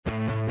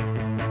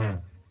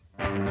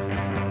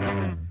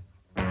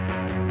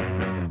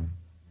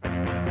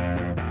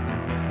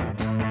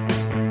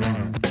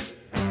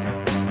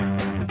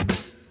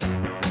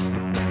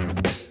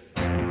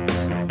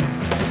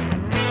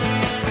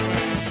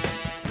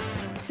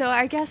So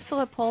I guess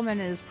Philip Pullman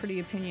is pretty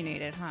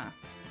opinionated, huh?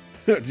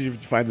 Did you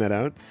find that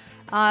out?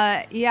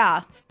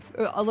 Yeah,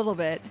 a little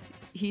bit.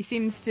 He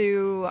seems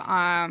to,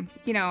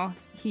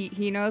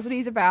 he knows what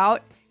he's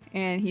about,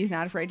 and he's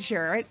not afraid to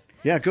share it.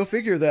 Yeah, go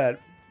figure that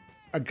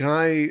a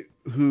guy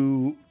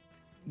who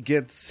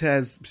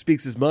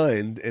speaks his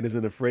mind and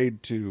isn't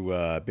afraid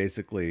to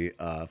basically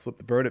flip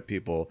the bird at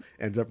people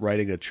ends up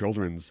writing a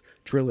children's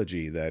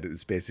trilogy that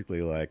is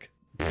basically like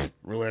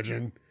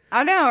religion.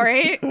 I know,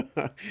 right?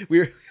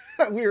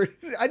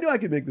 I knew I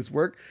could make this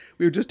work.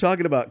 We were just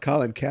talking about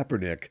Colin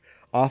Kaepernick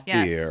off the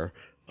air.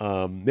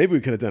 Maybe we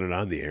could have done it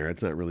on the air.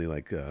 It's not really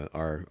like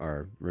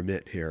our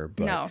remit here,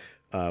 but no.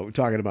 We're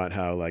talking about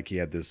how like he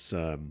had this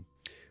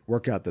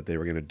workout that they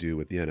were going to do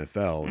with the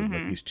NFL, and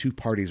like these two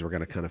parties were going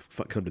to kind of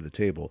come to the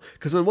table.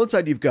 Because on one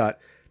side you've got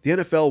the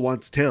NFL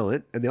wants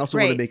talent, and they also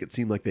want to make it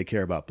seem like they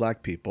care about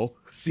black people.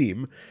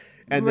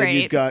 And then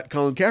you've got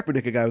Colin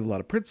Kaepernick, a guy with a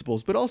lot of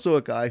principles, but also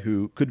a guy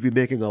who could be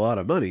making a lot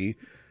of money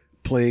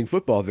playing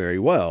football very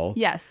well.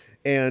 Yes.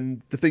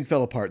 And the thing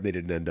fell apart, and they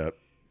didn't end up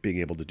being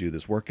able to do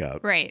this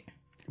workout. Right.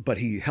 But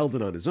he held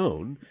it on his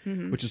own,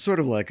 which is sort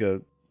of like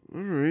all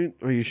right,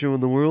 are you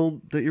showing the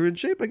world that you're in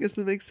shape? I guess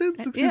that makes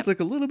sense. It seems like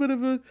a little bit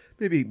of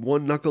maybe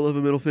one knuckle of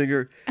a middle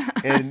finger.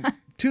 And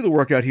to the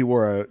workout, he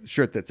wore a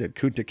shirt that said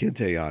Kunta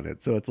Kinte on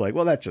it. So it's like,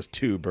 well, that's just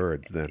two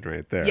birds then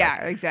right there.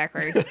 Yeah,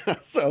 exactly.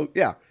 So,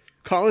 yeah.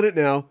 Calling it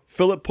now.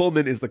 Philip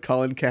Pullman is the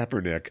Colin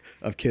Kaepernick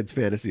of kids'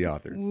 fantasy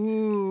authors.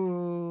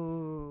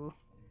 Ooh.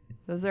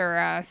 Those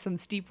are some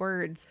steep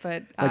words,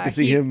 but I'd like to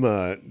see him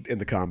in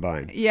the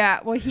combine.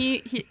 Yeah, well,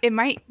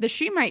 the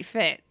shoe might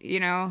fit.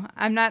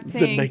 I'm not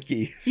saying the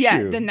Nike shoe.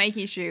 Yeah, the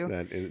Nike shoe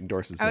that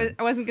endorses him.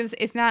 I wasn't gonna say,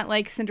 it's not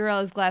like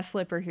Cinderella's glass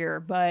slipper here,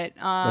 but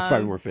that's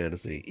probably more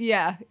fantasy.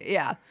 Yeah.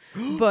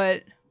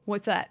 But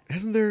what's that?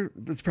 Hasn't there?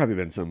 It's probably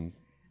been some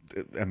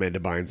Amanda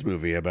Bynes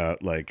movie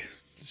about like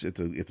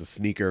it's a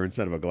sneaker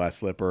instead of a glass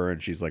slipper,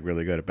 and she's like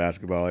really good at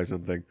basketball or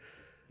something.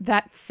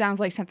 That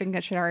sounds like something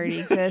that should already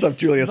exist. Some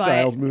Julia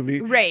Stiles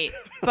movie. Right.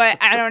 But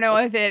I don't know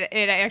if it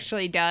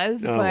actually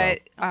does.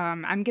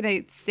 I'm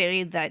going to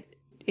say that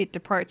it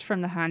departs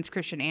from the Hans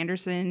Christian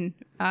Andersen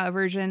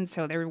version,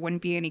 so there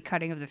wouldn't be any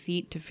cutting of the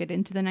feet to fit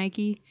into the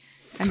Nike.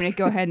 I'm going to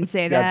go ahead and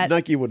say that.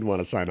 Nike wouldn't want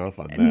to sign off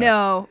on that.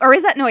 No. Or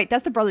is that? No, wait,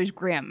 that's the Brothers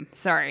Grimm.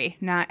 Sorry,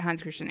 not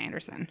Hans Christian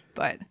Andersen.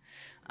 But,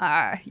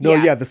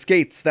 the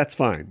skates, that's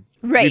fine.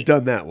 Right. We've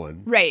done that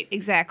one. Right,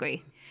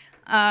 exactly.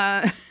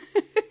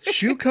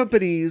 Shoe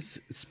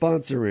companies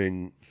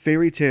sponsoring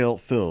fairy tale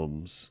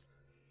films.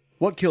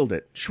 What killed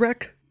it?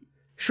 Shrek?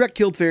 Shrek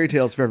killed fairy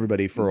tales for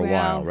everybody for a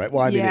while, right?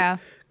 Well, I mean, it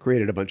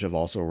created a bunch of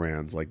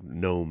also-rans like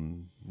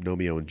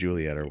Romeo and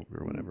Juliet or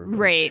whatever. But,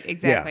 right,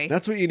 exactly. Yeah,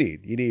 that's what you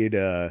need. You need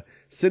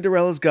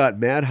Cinderella's got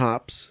mad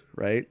hops,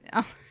 right?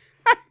 Oh.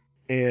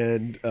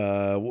 And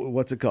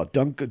what's it called?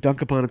 Dunk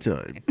Upon a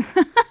Time.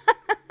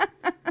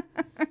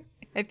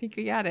 I think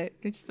we got it.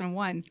 It's just in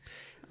one.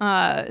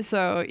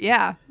 So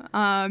yeah.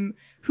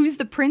 Who's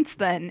the prince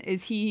then?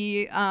 Is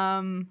he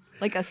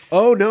like a?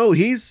 Oh no,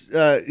 he's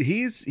a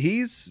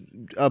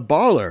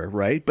baller,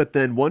 right? But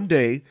then one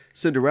day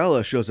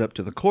Cinderella shows up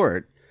to the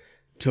court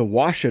to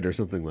wash it or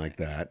something like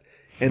that,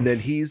 and then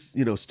he's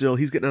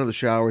he's getting out of the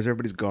showers.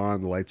 Everybody's gone.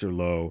 The lights are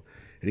low,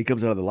 and he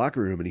comes out of the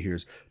locker room and he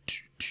hears.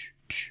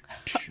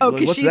 Oh,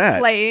 because she's that?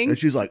 Playing, and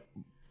she's like,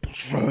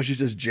 she's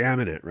just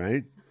jamming it,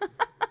 right?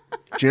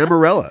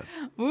 Jamarella.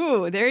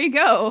 Ooh, there you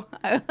go.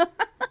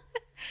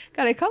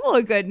 Got a couple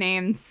of good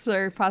names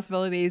or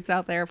possibilities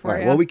out there for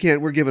you. Well, we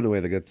can't. We're giving away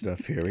the good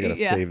stuff here. We got to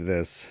save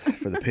this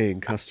for the paying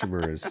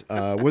customers.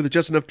 We're the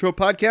Just Enough Trope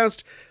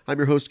podcast. I'm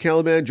your host,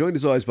 Caliban, joined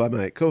as always by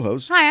my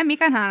co-host. Hi, I'm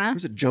Mikan Hana.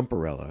 Who's it?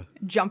 Jumperella.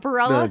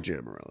 Jumperella? No,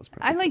 Jamarella's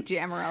probably I like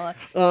Jamarella.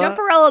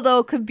 Jumperella,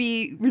 though, could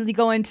be really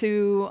go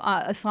into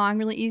a song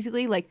really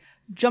easily, like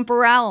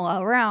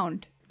Jumperella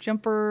around.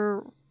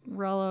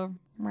 Jumperella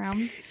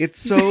around. It's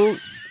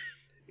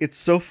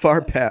so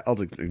far past. I'll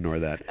just ignore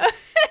that.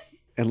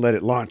 And let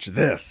it launch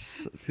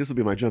this. This will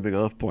be my jumping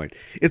off point.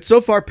 It's so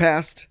far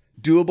past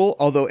doable,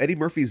 although Eddie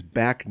Murphy's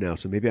back now,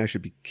 so maybe I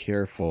should be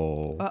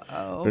careful.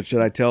 Uh-oh. But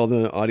should I tell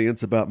the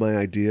audience about my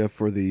idea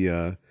for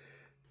the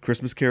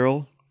Christmas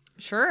Carol?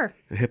 Sure.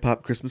 A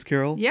hip-hop Christmas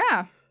Carol?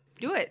 Yeah,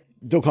 do it.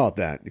 Don't call it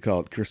that. You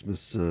call it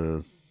Christmas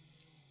something.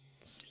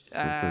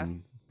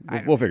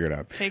 We'll figure it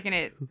out. Taking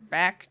it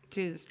back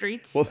to the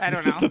streets? Well, I don't know.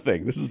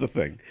 This is the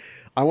thing.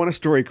 I want a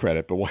story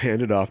credit, but we'll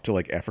hand it off to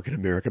like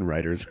African-American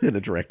writers and a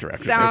director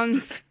after this.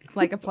 Sounds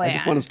like a plan. I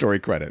just want a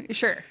story credit.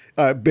 Sure.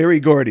 Berry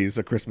Gordy's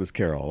A Christmas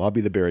Carol. I'll be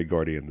the Berry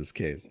Gordy in this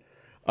case.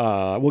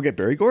 We'll get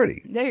Berry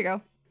Gordy. There you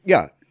go.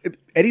 Yeah.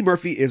 Eddie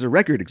Murphy is a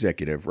record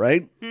executive,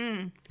 right?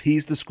 Mm.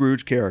 He's the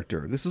Scrooge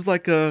character. This is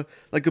like a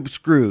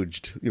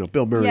Scrooged.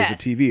 Bill Murray is a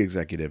TV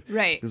executive.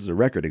 Right. This is a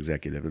record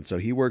executive. And so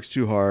he works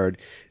too hard.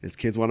 His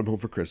kids want him home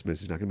for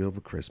Christmas. He's not going to be home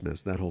for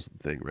Christmas. That whole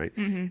thing, right?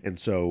 Mm-hmm. And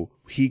so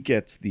he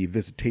gets the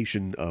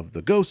visitation of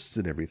the ghosts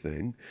and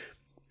everything.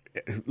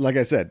 like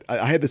I said,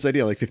 I had this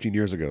idea like 15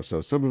 years ago.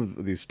 So some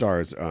of these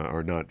stars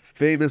are not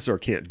famous or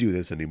can't do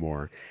this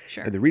anymore.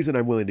 Sure. And the reason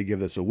I'm willing to give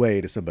this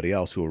away to somebody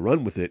else who will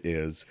run with it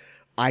is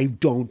I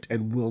don't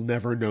and will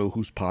never know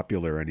who's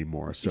popular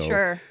anymore. So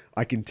sure.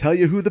 I can tell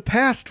you who the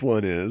past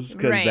one is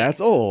because that's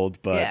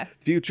old, but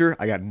future,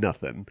 I got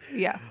nothing.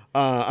 Yeah.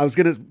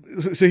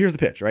 So here's the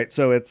pitch, right?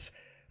 So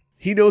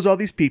he knows all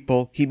these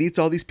people. He meets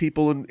all these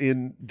people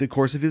in the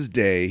course of his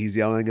day. He's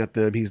yelling at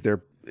them. He's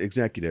their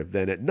executive.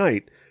 Then at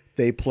night,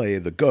 they play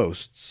the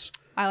ghosts.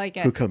 I like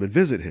it. Who come and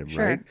visit him,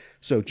 right?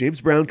 So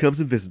James Brown comes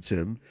and visits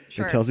him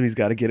and tells him he's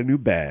got to get a new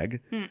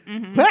bag.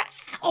 Mm-hmm.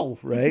 Oh,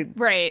 right?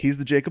 Right. He's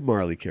the Jacob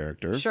Marley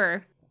character.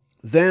 Sure.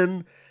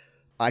 Then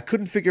I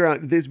couldn't figure out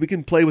this. We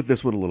can play with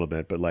this one a little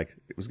bit, but like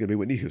it was going to be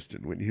Whitney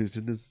Houston. Whitney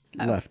Houston has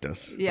left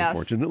us,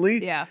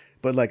 unfortunately. Yeah.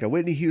 But like a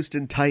Whitney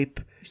Houston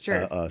type,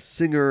 a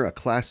singer, a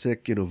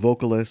classic,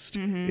 vocalist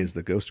is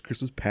the ghost of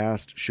Christmas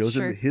past, shows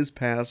him his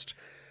past,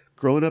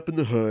 growing up in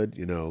the hood,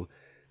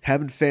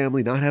 having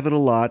family, not having a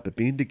lot, but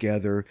being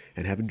together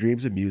and having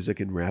dreams of music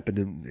and rapping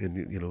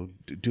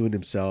and doing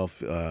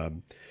himself,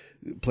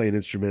 playing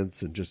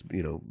instruments and just,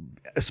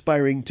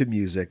 aspiring to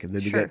music. And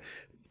then you get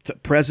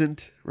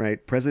Present,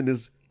 right? Present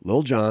is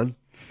Lil Jon,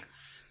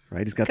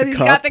 right? He's got the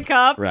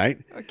cup. Right?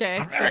 Okay.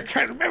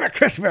 Merry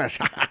Christmas.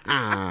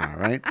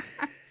 Right?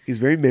 He's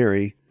very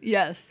merry.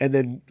 Yes. And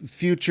then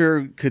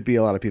Future could be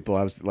a lot of people.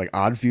 I was like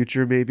Odd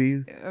Future,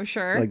 maybe. Oh,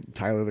 sure. Like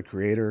Tyler the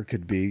Creator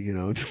could be,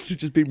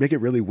 make it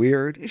really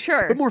weird.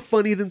 Sure. But more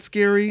funny than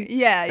scary.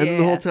 Yeah. And then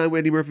the whole time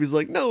Eddie Murphy's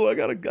like, no, I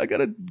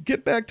gotta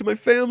get back to my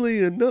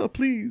family and no,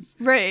 please.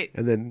 Right.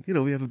 And then,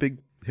 we have a big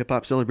hip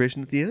hop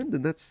celebration at the end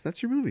and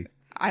that's your movie.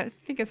 I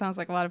think it sounds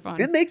like a lot of fun.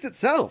 It makes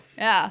itself.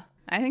 Yeah,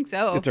 I think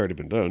so. It's already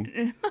been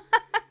done.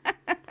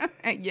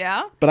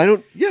 Yeah. But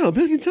a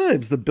million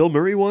times. The Bill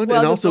Murray one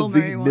and also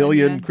the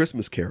million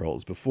Christmas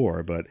carols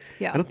before. But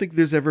I don't think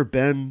there's ever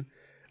been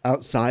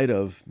outside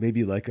of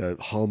maybe like a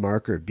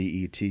Hallmark or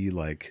BET,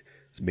 like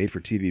made for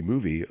TV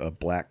movie, a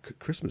Black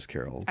Christmas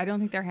Carol. I don't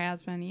think there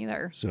has been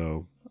either.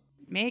 So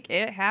make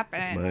it happen.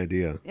 That's my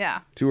idea. Yeah.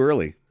 Too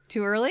early.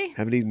 Too early?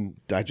 Haven't even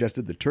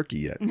digested the turkey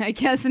yet. I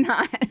guess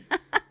not.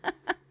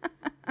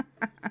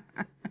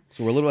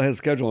 So we're a little ahead of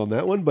schedule on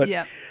that one, but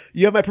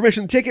you have my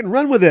permission to take it and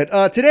run with it.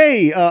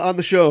 Today on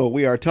the show,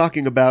 we are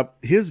talking about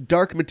his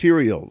Dank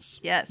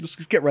Materials. Yes. Let's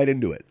just get right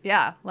into it.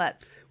 Yeah,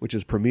 let's. Which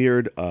is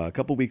premiered a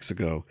couple weeks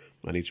ago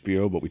on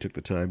HBO, but we took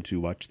the time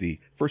to watch the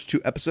first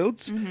 2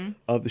 episodes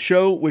of the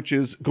show, which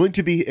is going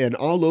to be an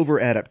all-over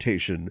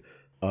adaptation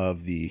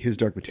of the His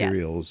Dank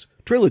Materials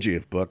trilogy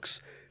of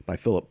books by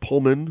Philip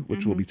Pullman,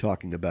 which we'll be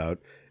talking about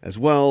as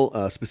well,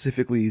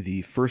 specifically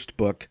the first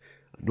book,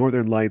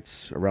 Northern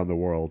Lights Around the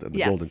World and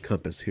the Golden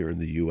Compass here in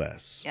the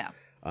U.S. Yeah.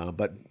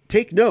 But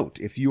take note,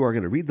 if you are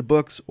going to read the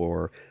books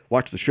or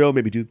watch the show,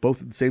 maybe do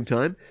both at the same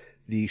time,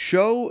 the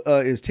show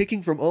is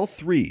taking from all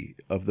 3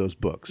 of those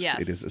books.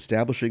 Yes. It is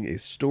establishing a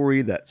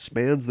story that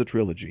spans the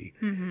trilogy.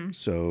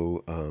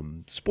 So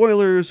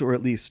spoilers, or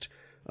at least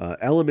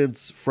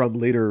elements from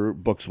later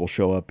books will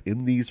show up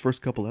in these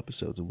first couple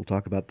episodes, and we'll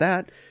talk about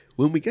that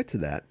when we get to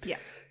that. Yeah.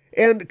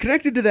 And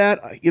connected to that,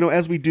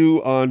 as we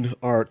do on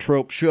our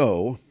trope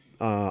show,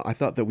 I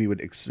thought that we would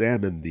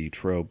examine the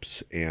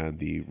tropes and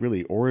the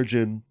really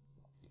origin,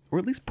 or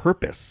at least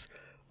purpose,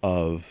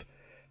 of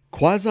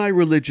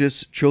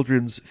quasi-religious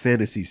children's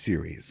fantasy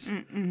series.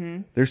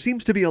 There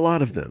seems to be a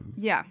lot of them.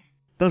 Yeah.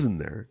 Doesn't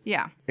there?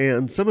 Yeah.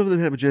 And some of them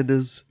have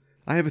agendas.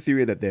 I have a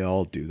theory that they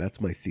all do.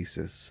 That's my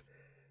thesis.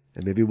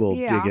 And maybe we'll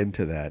dig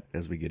into that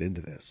as we get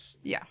into this.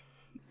 Yeah.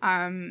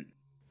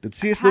 Did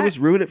C.S. Lewis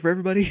ruin it for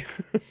everybody?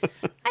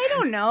 I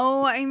don't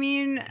know. I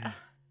mean,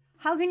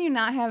 how can you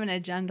not have an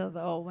agenda,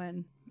 though,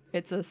 when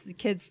it's a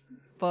kid's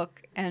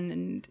book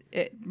and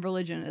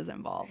religion is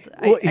involved?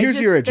 Well, here's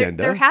your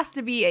agenda. There has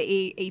to be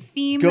a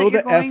theme Go that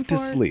you're the going F to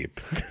for.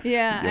 sleep.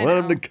 Yeah, You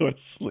want them to go to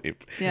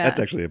sleep. Yeah. That's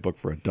actually a book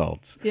for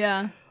adults.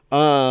 Yeah.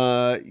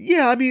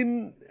 I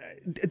mean,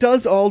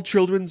 does all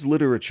children's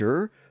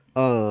literature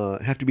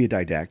have to be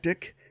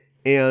didactic?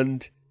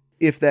 And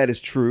if that is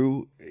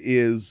true,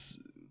 is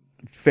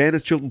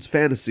children's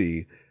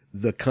fantasy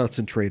the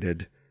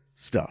concentrated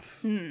stuff?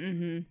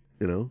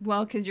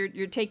 Well, because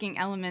you're taking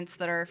elements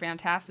that are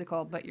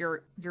fantastical, but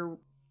you're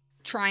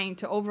trying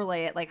to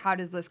overlay it. Like, how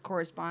does this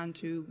correspond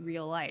to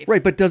real life?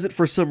 Right, but does it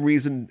for some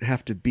reason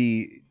have to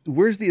be?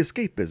 Where's the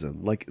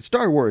escapism? Like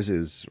Star Wars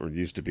is, or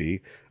used to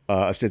be,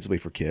 ostensibly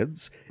for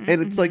kids,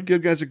 and it's like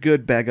good guys are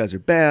good, bad guys are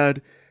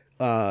bad.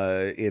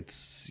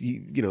 It's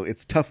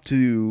it's tough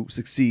to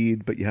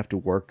succeed, but you have to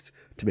work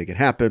to make it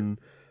happen.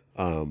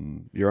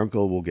 Your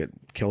uncle will get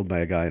killed by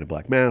a guy in a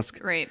black mask.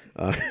 Right.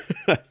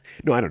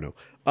 No, I don't know.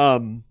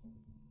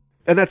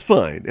 And that's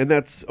fine. And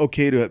that's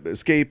okay to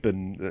escape,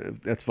 and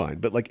that's fine.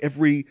 But like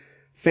every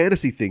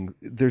fantasy thing,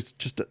 there's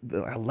just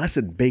a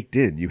lesson baked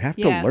in. You have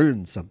to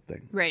learn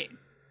something. Right.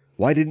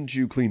 Why didn't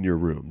you clean your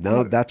room?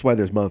 Now that's why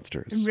there's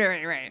monsters.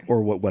 Right.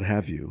 Or what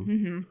have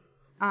you.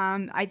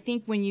 I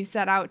think when you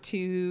set out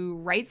to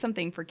write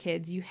something for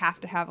kids, you have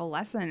to have a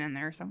lesson in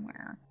there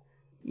somewhere.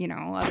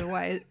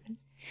 Otherwise...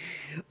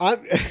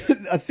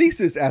 A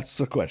thesis asks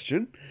a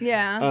question.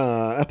 Yeah.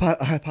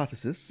 A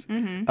hypothesis.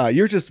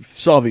 You're just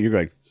solving. You're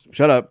going,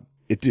 shut up.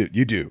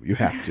 You do. You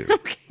have to.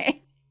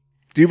 Okay.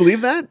 Do you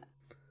believe that?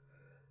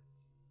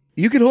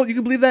 You can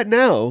believe that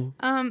now.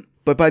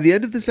 But by the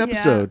end of this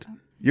episode,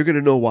 you're going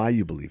to know why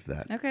you believe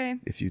that. Okay.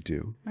 If you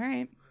do. All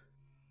right.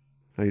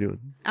 How you doing?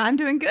 I'm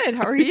doing good.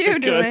 How are you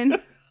doing?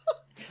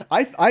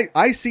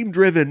 I seem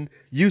driven.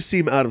 You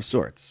seem out of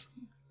sorts.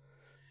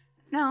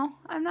 No,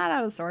 I'm not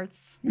out of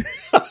sorts.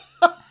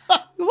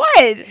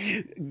 What?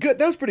 Good.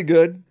 That was pretty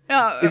good.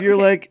 Oh, if you're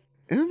like,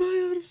 am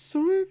I out of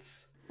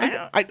sorts?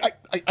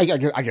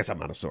 I guess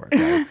I'm out of sorts.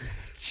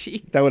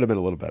 Jeez. That would have been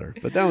a little better,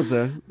 but that was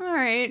all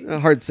right. a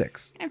hard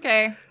 6.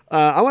 Okay.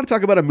 I want to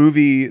talk about a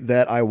movie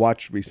that I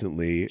watched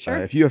recently. Sure.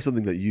 If you have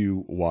something that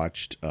you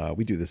watched,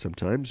 we do this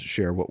sometimes,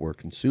 share what we're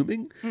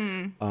consuming.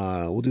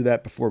 We'll do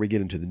that before we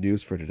get into the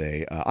news for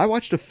today. I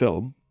watched a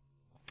film,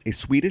 a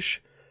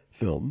Swedish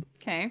film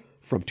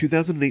from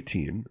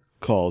 2018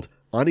 called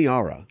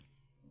Aniara.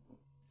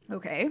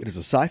 Okay. It is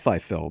a sci-fi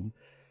film.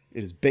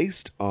 It is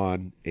based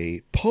on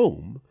a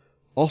poem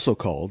also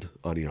called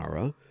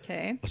Aniara.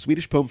 Okay. A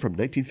Swedish poem from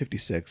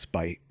 1956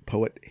 by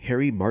poet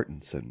Harry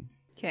Martinson.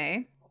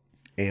 Okay.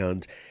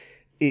 And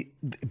it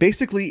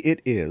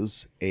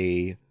is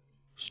a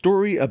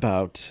story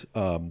about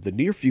the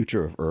near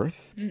future of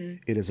Earth.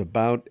 It is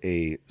about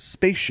a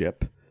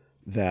spaceship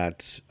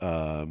that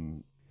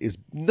is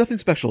nothing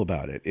special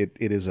about it.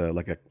 It is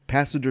like a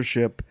passenger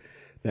ship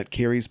that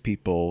carries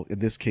people, in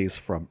this case,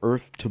 from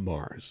Earth to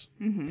Mars.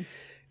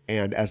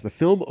 And as the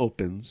film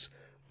opens,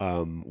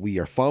 we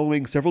are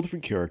following several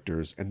different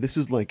characters, and this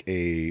is like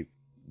a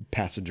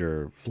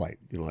passenger flight,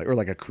 or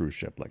like a cruise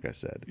ship, like I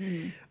said.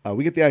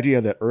 We get the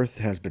idea that Earth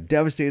has been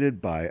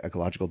devastated by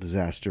ecological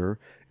disaster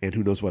and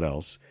who knows what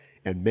else.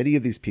 And many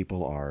of these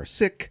people are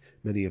sick.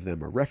 Many of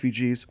them are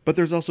refugees. But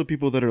there's also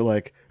people that are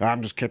like,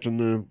 I'm just catching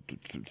the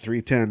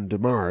 310 to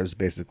Mars,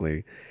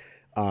 basically.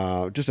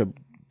 Just a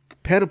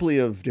panoply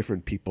of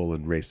different people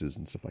and races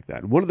and stuff like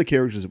that. And one of the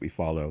characters that we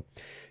follow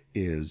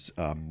is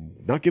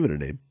not given a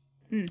name,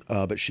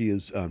 but she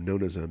is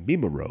known as a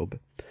Mimarobe.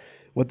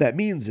 What that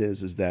means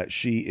is that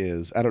she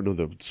is, I don't know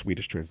the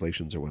Swedish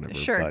translations or whatever,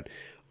 but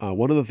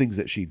one of the things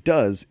that she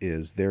does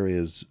is there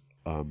is,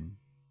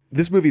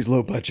 this movie's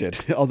low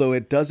budget, although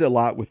it does a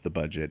lot with the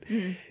budget.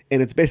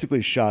 And it's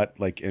basically shot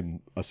like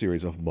in a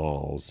series of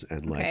malls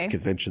and like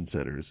convention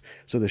centers.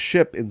 So the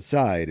ship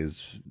inside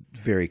is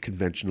very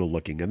conventional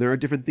looking. And there are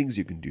different things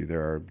you can do.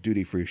 There are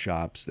duty-free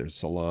shops. There's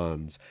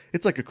salons.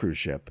 It's like a cruise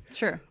ship.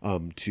 Sure.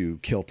 To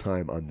kill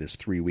time on this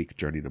 3-week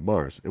journey to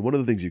Mars. And one of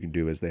the things you can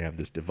do is they have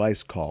this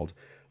device called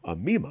a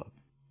Mima,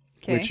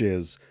 which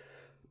is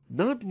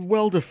not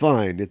well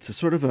defined. It's a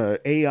sort of a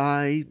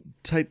AI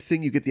type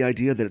thing. You get the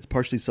idea that it's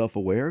partially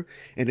self-aware,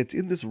 and it's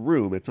in this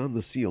room. It's on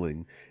the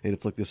ceiling, and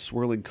it's like this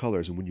swirling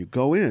colors. And when you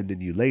go in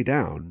and you lay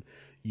down,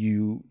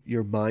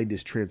 your mind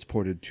is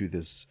transported to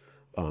this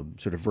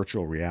sort of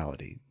virtual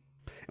reality.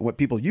 And what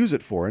people use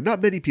it for, and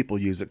not many people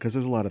use it because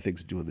there's a lot of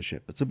things to do on the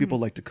ship, but some people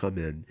like to come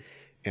in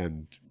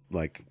and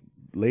like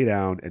lay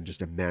down and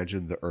just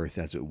imagine the Earth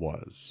as it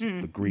was,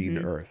 the green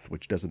Earth,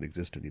 which doesn't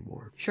exist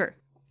anymore. Sure.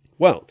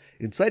 Well,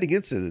 inciting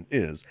incident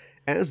is,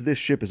 as this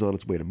ship is on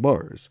its way to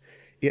Mars,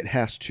 it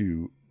has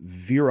to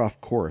veer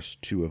off course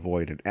to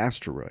avoid an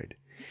asteroid.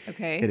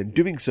 Okay. And in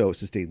doing so, it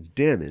sustains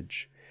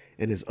damage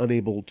and is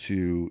unable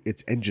to,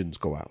 its engines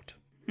go out.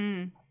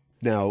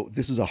 Now,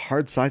 this is a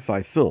hard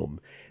sci-fi film,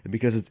 and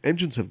because its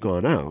engines have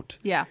gone out,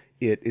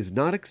 it is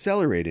not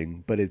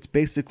accelerating, but it's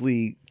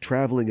basically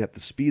traveling at the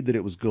speed that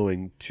it was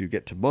going to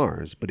get to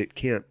Mars, but it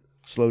can't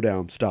slow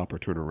down, stop, or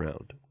turn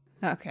around.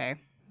 Okay.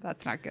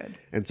 That's not good.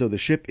 And so the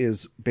ship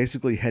is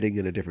basically heading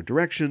in a different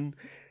direction.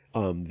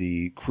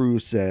 The crew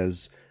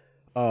says,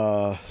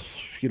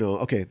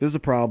 okay, this is a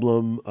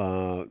problem.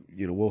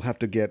 We'll have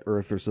to get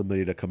Earth or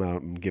somebody to come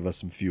out and give us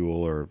some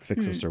fuel or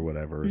fix us or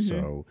whatever.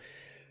 So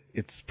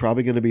it's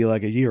probably going to be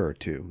like a year or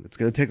two. It's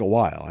going to take a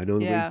while. I know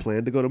that we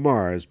plan to go to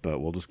Mars, but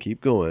we'll just keep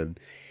going.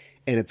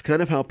 And it's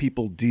kind of how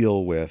people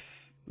deal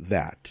with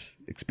that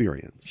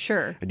experience.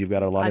 Sure. And you've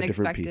got a lot of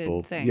different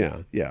people.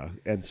 Things. Yeah.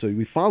 And so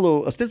we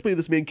follow ostensibly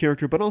this main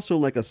character, but also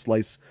like a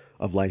slice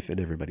of life and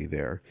everybody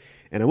there.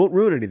 And I won't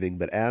ruin anything,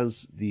 but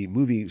as the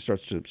movie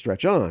starts to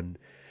stretch on,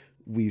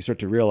 we start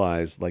to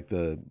realize, like,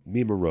 the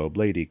Mimarobe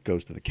lady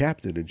goes to the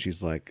captain and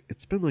she's like,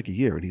 it's been like a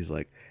year. And he's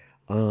like,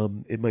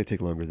 it might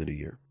take longer than a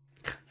year.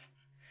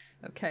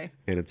 Okay.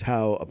 And it's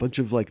how a bunch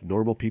of like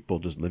normal people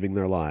just living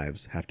their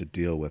lives have to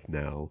deal with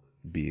now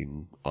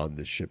being on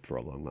this ship for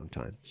a long, long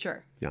time.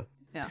 Sure. Yeah.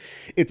 Yeah.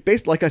 It's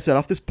based, like I said,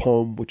 off this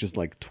poem, which is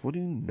like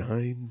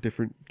 29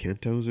 different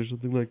cantos or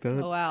something like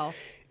that. Oh, wow.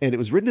 And it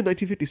was written in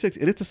 1956,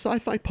 and it's a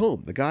sci-fi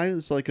poem. The guy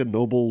is like a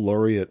Nobel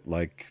laureate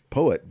like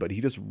poet, but he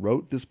just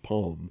wrote this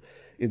poem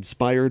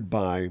inspired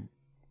by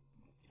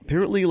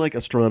apparently like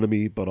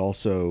astronomy, but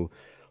also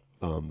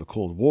the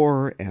Cold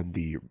War and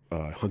the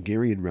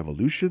Hungarian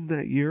Revolution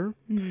that year.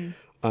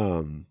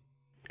 And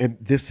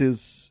this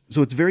is,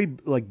 so it's very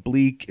like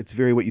bleak. It's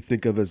very what you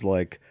think of as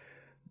like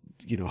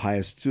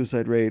highest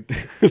suicide rate,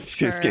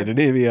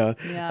 Scandinavia.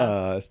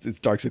 Yeah. It's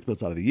dark 6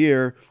 months out of the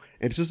year.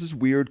 And it's just this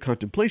weird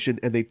contemplation.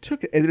 And they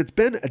took it, and it's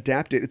been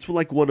adapted. It's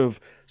like one of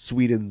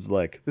Sweden's,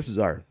 like, this is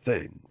our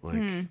thing.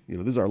 Like,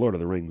 this is our Lord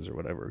of the Rings or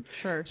whatever.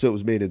 Sure. So it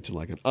was made into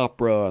like an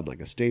opera and like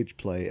a stage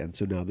play. And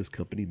so now this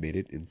company made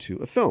it into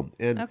a film.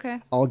 And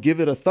I'll give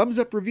it a thumbs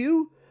up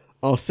review.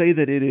 I'll say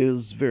that it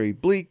is very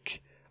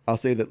bleak. I'll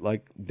say that,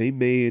 like, they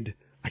made,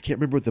 I can't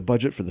remember what the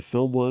budget for the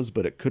film was,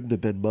 but it couldn't have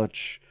been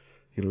much,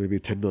 maybe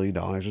 $10 million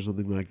or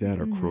something like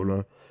that, or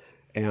krona.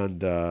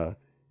 And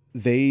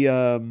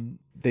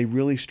they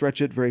really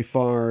stretch it very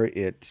far.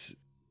 It's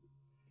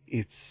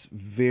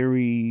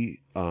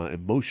very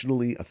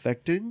emotionally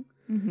affecting.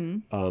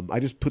 I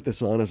just put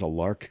this on as a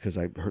lark because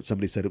I heard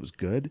somebody said it was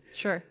good.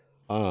 Sure.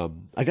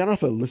 I got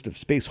off a list of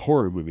space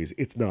horror movies.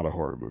 It's not a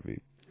horror movie.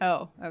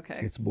 Oh, okay.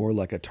 It's more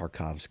like a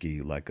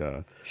Tarkovsky, like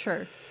a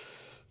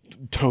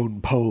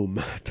tone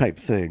poem type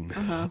thing.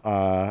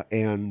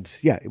 And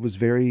yeah, it was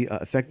very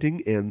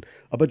affecting, and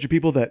a bunch of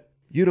people that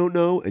you don't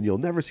know and you'll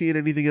never see in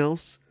anything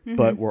else,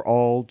 but we're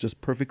all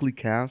just perfectly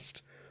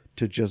cast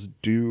to just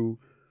do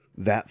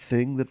that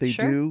thing that they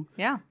do.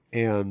 Yeah.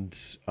 And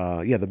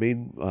the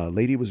main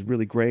lady was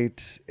really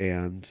great,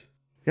 and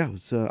yeah, it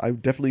was, I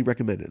would definitely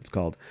recommend it. It's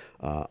called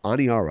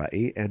Aniara,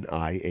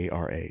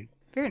 Aniara.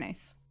 Very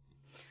nice.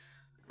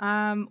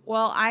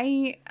 Well,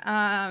 I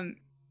am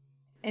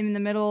in the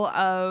middle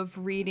of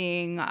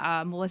reading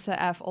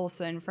Melissa F.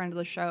 Olson, friend of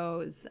the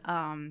show's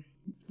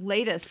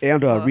latest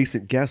and a book.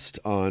 recent guest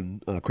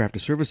on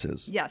Crafted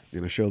Services. Yes.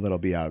 In a show that'll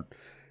be out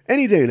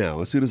any day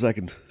now, as soon as I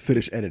can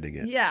finish editing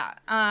it. Yeah.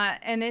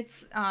 And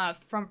it's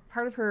from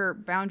part of her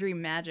Boundary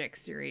Magic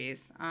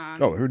series.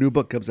 Her new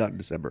book comes out in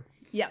December.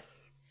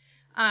 Yes.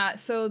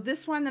 So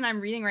this one that I'm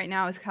reading right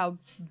now is called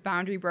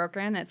Boundary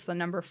Broken. It's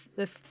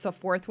the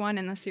fourth one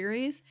in the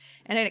series,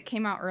 and it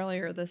came out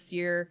earlier this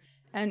year.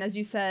 And as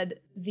you said,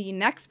 the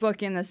next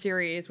book in the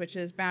series, which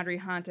is Boundary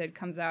Haunted,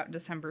 comes out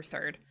December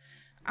 3rd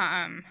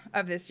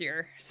of this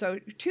year. So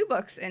 2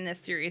 books in this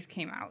series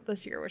came out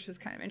this year, which is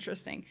kind of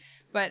interesting.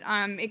 But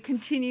it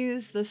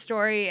continues the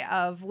story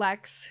of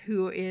Lex,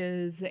 who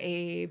is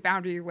a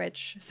boundary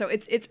witch. So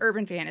it's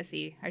urban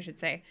fantasy, I should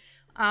say.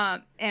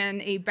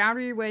 And a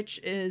boundary witch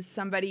is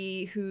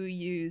somebody who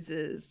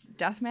uses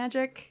death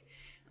magic.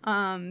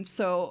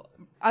 So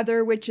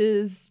other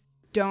witches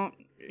don't.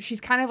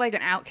 She's kind of like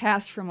an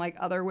outcast from like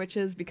other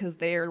witches because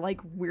they're like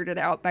weirded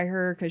out by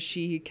her because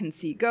she can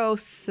see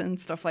ghosts and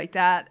stuff like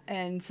that.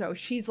 And so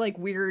she's like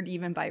weird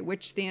even by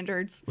witch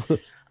standards.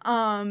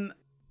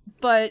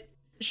 But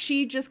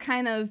she just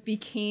kind of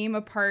became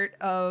a part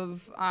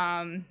of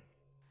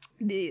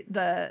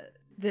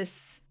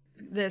this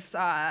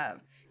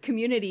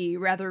community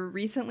rather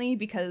recently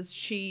because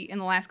she, in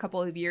the last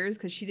couple of years,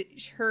 because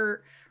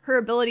her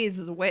abilities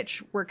as a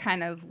witch were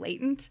kind of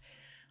latent.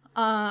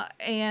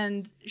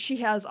 And she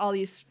has all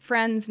these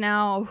friends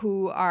now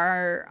who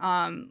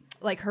are,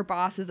 like her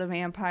boss is a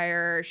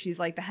vampire. She's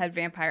like the head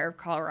vampire of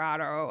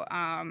Colorado.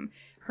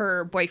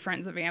 Her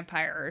boyfriend's a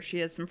vampire. She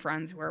has some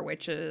friends who are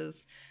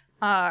witches.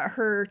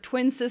 Her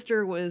twin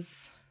sister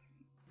was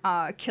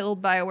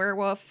killed by a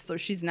werewolf, so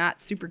she's not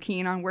super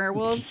keen on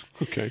werewolves.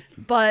 Okay.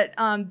 But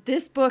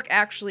this book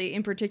actually,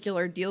 in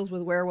particular, deals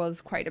with werewolves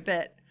quite a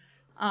bit.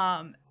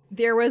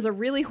 There was a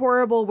really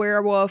horrible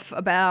werewolf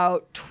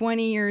about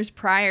 20 years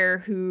prior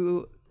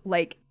who,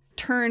 like,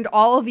 turned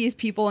all of these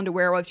people into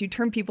werewolves. You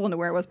turn people into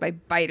werewolves by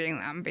biting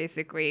them,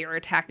 basically, or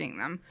attacking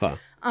them.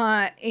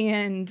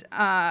 And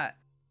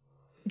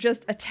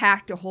just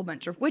attacked a whole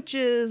bunch of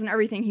witches and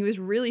everything. He was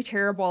really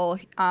terrible.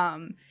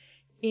 And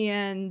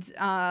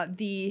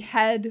the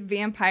head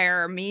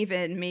vampire,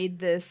 Maven, made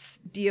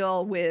this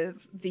deal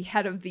with the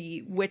head of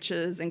the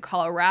witches in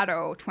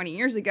Colorado 20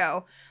 years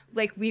ago.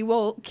 Like, we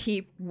will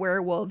keep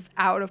werewolves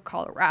out of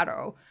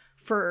Colorado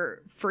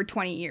for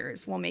 20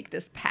 years. We'll make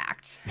this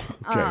pact.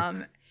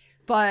 Okay.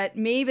 But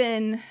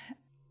Maven,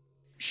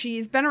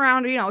 she's been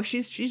around,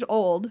 she's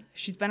old.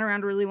 She's been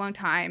around a really long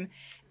time.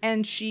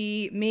 And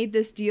she made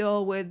this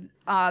deal with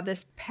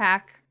this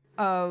pack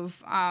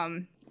of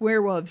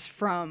werewolves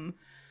from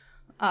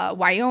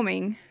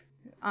Wyoming,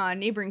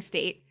 neighboring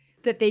state,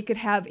 that they could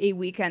have a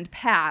weekend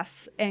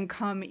pass and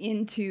come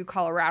into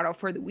Colorado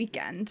for the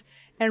weekend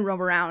and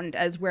roam around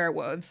as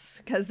werewolves.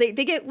 Because they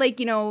get, like,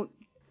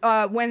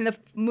 when the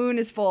moon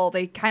is full,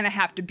 they kind of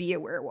have to be a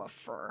werewolf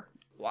for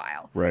a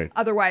while. Right.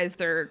 Otherwise,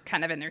 they're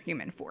kind of in their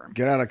human form.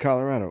 Get out of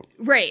Colorado.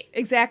 Right,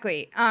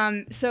 exactly.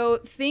 So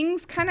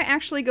things kind of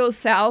actually go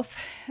south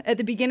at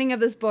the beginning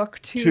of this book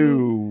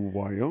to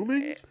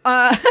Wyoming?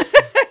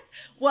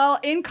 Well,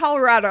 in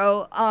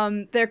Colorado,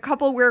 their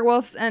couple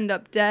werewolves end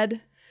up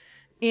dead.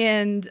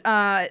 And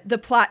the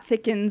plot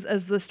thickens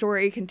as the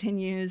story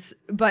continues.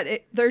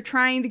 But they're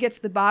trying to get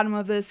to the bottom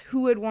of this.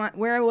 Who would want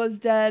werewolves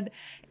dead?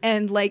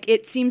 And, like,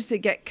 it seems to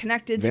get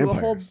connected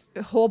Vampires. to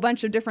a whole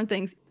bunch of different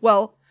things.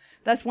 Well,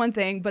 that's one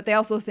thing. But they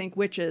also think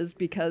witches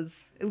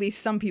because, at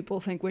least some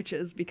people think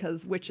witches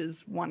because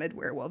witches wanted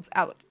werewolves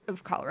out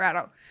of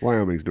Colorado.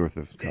 Wyoming's north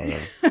of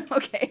Colorado.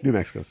 Okay. New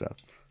Mexico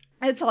south.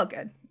 It's all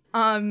good.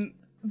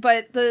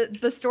 But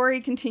the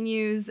story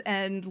continues,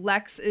 and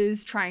Lex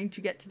is trying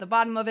to get to the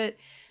bottom of it,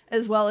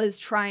 as well as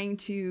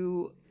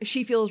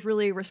she feels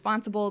really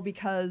responsible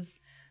because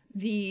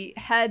the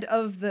head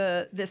of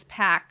this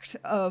pact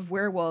of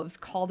werewolves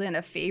called in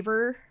a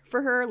favor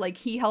for her. Like,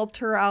 he helped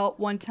her out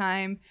one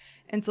time,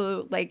 and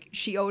so, like,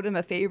 she owed him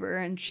a favor,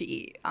 and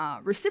she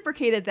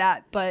reciprocated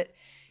that, but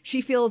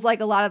she feels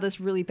like a lot of this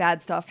really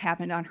bad stuff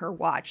happened on her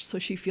watch, so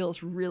she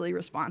feels really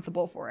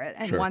responsible for it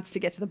and wants to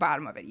get to the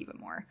bottom of it even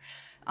more.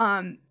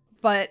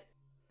 But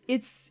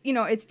it's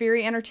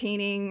very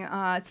entertaining.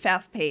 It's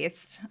fast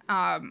paced.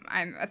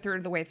 I'm a third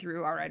of the way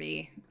through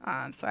already.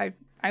 So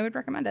I would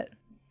recommend it.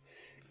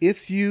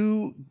 If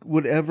you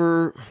would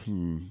ever,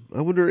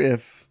 I wonder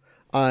if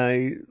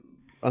I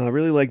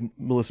really like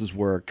Melissa's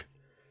work.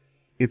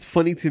 It's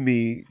funny to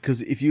me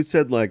because if you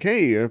said like,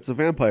 hey, it's a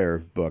vampire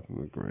book,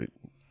 I'm like, great.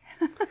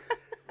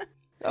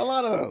 A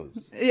lot of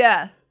those.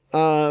 Yeah.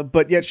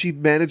 But yet she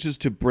manages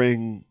to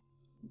bring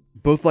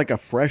both like a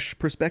fresh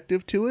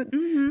perspective to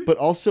it, but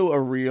also a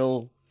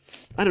real,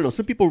 I don't know,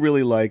 some people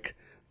really like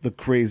the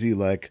crazy,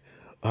 like,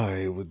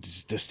 I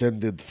was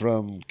descended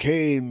from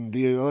Cain,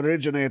 the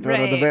originator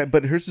of the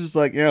but hers is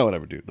like, yeah,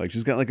 whatever, dude. Like,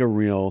 she's got like a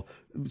real,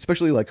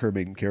 especially like her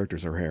main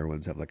characters, her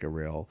heroines have like a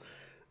real,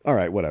 all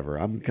right, whatever.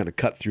 I'm kind of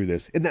cut through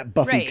this in that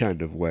Buffy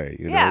kind of way,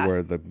 you know,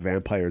 where the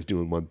vampire's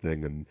doing one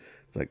thing and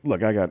it's like,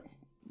 look, I got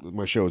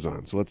my show's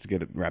on, so let's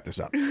wrap this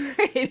up.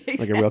 Exactly.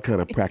 Like a real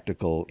kind of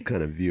practical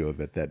kind of view of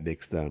it that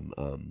makes them,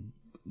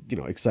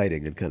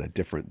 exciting and kind of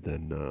different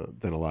than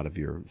a lot of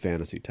your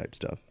fantasy type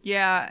stuff.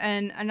 Yeah,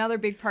 and another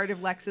big part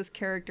of Lex's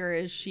character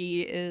is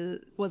she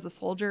was a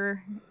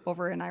soldier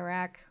over in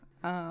Iraq.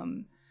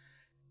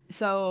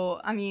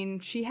 So I mean,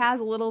 she has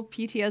a little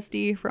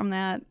PTSD from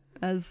that,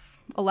 as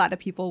a lot of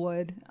people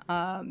would.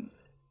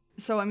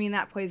 So I mean,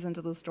 that plays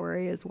into the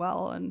story as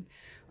well, and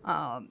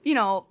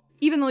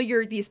even though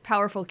you're these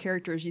powerful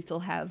characters, you still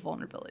have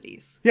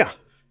vulnerabilities. Yeah.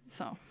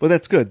 So. Well,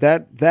 that's good.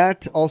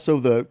 That also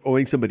the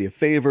owing somebody a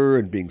favor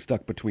and being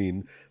stuck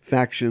between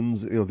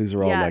factions. These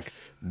are all like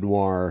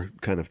noir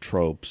kind of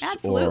tropes.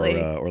 Absolutely.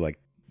 Or like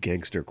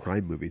gangster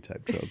crime movie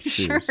type tropes too.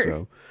 Sure.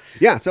 So,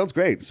 yeah, sounds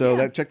great.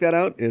 So check that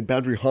out. And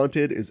Boundary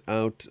Haunted is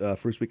out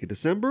first week of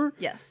December.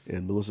 Yes.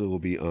 And Melissa will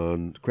be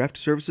on Craft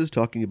Services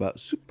talking about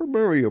Super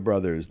Mario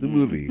Brothers, the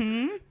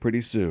movie, pretty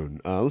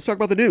soon. Let's talk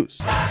about the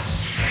news.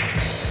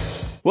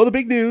 Well, the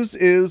big news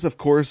is, of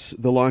course,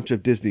 the launch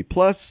of Disney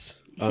Plus.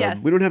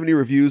 Yes. We don't have any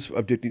reviews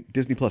of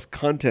Disney Plus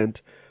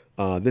content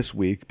this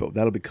week, but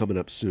that'll be coming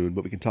up soon.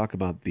 But we can talk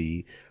about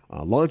the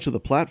launch of the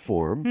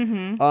platform.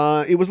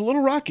 It was a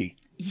little rocky.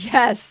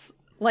 Yes.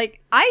 Like,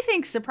 I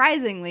think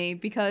surprisingly,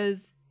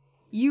 because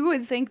you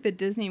would think that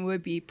Disney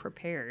would be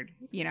prepared,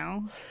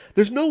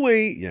 There's no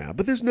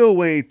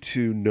way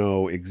to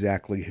know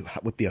exactly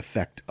what the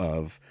effect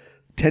of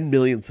 10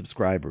 million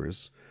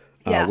subscribers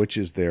which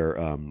is their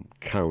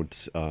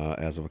count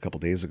as of a couple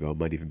days ago,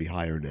 might even be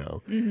higher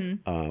now,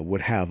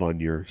 would have on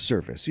your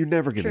service. You're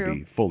never going to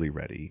be fully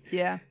ready.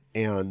 Yeah.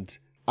 And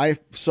I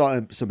saw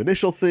some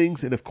initial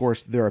things, and of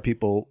course there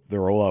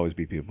will always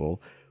be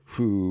people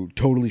who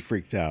totally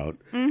freaked out.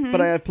 But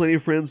I have plenty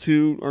of friends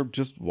who are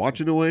just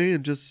watching away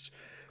and just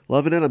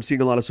loving it. I'm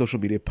seeing a lot of social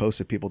media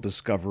posts of people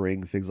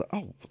discovering things like,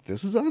 oh,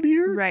 this is on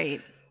here?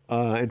 Right.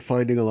 And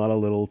finding a lot of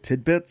little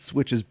tidbits,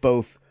 which is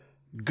both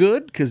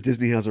good because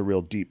Disney has a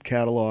real deep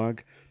catalog,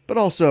 but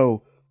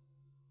also,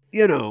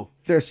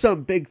 there's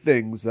some big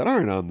things that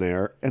aren't on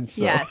there. And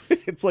so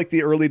it's like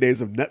the early days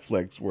of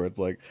Netflix where it's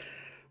like,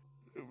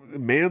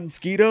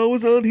 Mansquito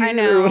was on here. I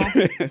know.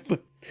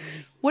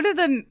 What are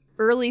the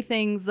early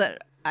things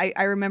that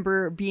I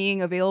remember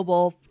being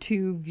available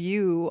to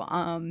view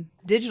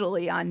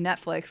digitally on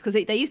Netflix, because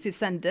they used to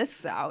send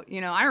discs out.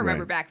 I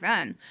remember back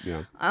then.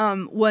 Yeah.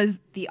 Was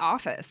The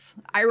Office.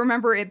 I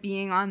remember it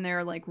being on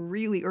there like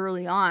really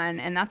early on,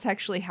 and that's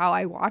actually how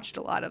I watched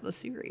a lot of the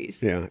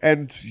series. Yeah,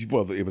 and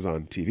it was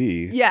on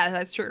TV. Yeah,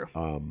 that's true.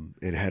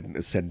 It hadn't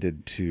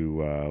ascended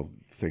to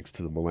thanks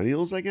to the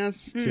millennials, I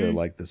guess, to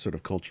like the sort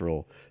of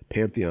cultural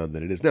pantheon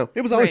that it is now.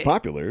 It was always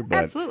popular, but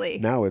absolutely.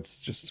 Now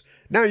it's just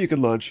you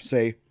can launch,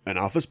 say, an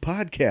Office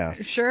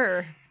podcast.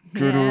 Sure.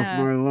 Get off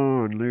my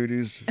lawn,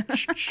 ladies.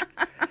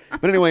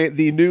 But anyway,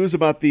 the news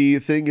about the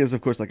thing is,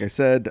 of course, like I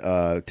said,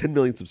 10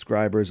 million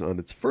subscribers on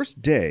its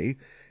first day.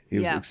 He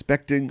was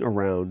expecting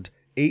around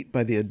 8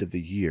 by the end of the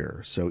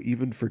year. So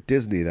even for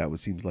Disney,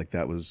 seems like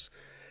that was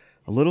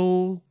a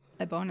little...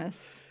 a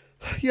bonus.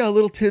 Yeah, a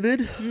little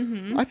timid.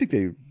 I think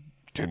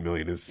 10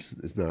 million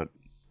is not...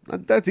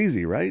 That's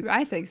easy, right?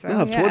 I think so. They'll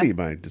have 20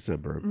 by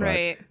December. But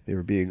right. They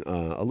were being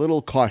a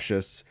little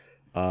cautious,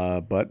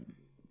 but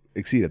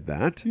exceeded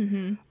that.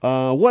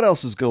 What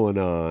else is going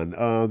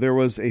on? There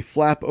was a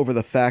flap over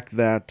the fact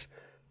that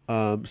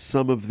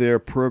some of their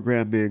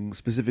programming,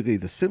 specifically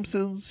The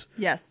Simpsons,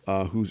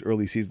 whose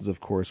early seasons, of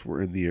course,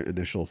 were in the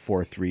initial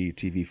 4:3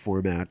 TV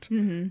format,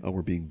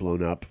 were being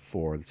blown up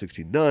for the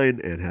 16:9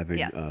 and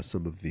having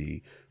some of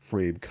the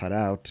frame cut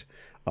out.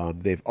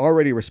 They've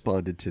already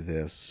responded to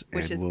this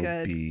and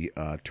will be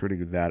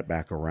turning that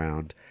back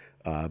around.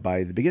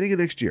 by the beginning of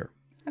next year.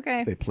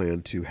 Okay. They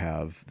plan to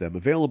have them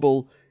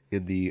available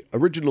in the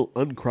original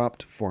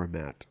uncropped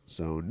format.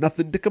 So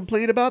nothing to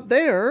complain about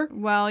there.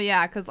 Well,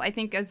 yeah, because I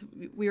think as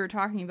we were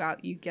talking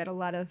about, you get a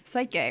lot of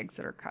sight gags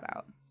that are cut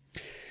out.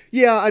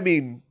 Yeah, I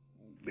mean,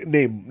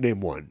 name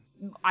one.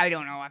 I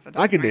don't know off the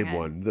top I can of my name head,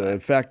 one. The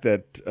fact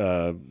that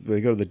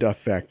they go to the Duff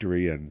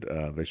factory and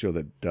they show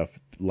that Duff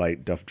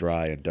Light, Duff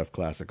Dry, and Duff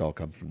Classic all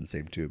come from the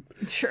same tube.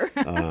 Sure.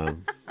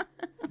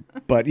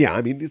 But yeah,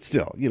 I mean, it's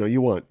still,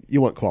 you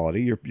want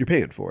quality. You're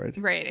paying for it.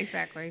 Right,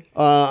 exactly.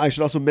 I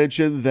should also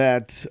mention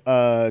that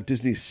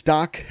Disney's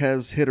stock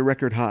has hit a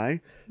record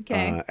high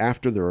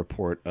after the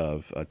report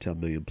of 10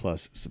 million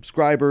plus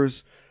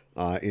subscribers.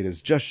 It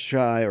is just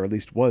shy, or at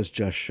least was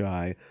just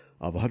shy,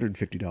 of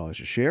 $150 a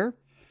share.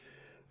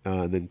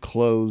 And then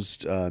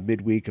closed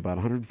midweek about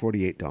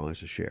 $148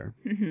 a share.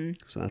 Mm-hmm.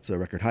 So that's a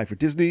record high for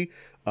Disney.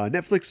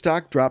 Netflix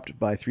stock dropped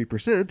by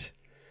 3%.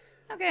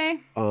 Okay.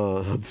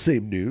 On the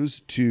same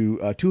news to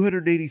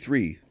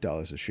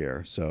 $283 a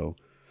share. So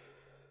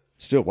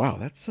still, wow,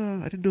 that's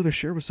I didn't know their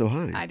share was so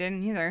high. I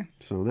didn't either.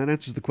 So that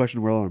answers the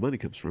question where all our money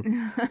comes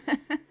from.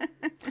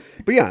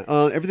 But yeah,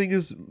 everything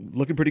is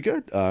looking pretty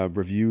good.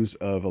 Reviews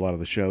of a lot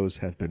of the shows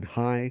have been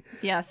high.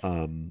 Yes.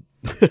 I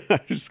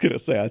was just going to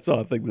say, I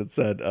saw a thing that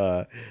said,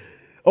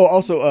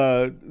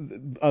 also,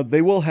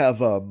 they will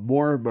have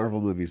more Marvel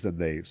movies than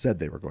they said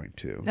they were going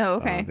to. Oh,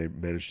 okay. They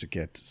managed to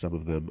get some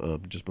of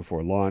them just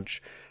before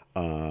launch.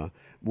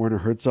 Werner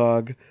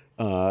Herzog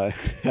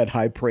had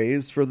high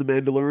praise for The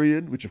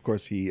Mandalorian, which, of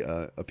course, he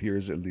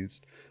appears at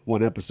least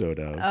one episode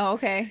of. Oh,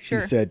 okay, sure.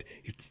 He said,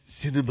 it's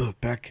cinema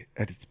back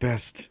at its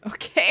best.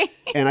 Okay.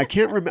 And I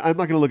can't remember, I'm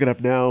not going to look it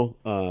up now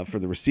for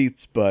the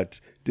receipts,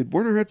 but did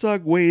Werner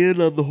Herzog weigh in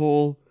on the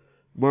whole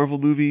Marvel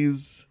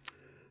movies?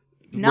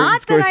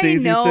 Not that I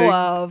know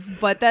of,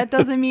 but that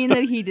doesn't mean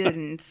that he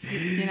didn't,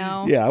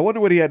 Yeah, I wonder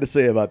what he had to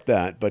say about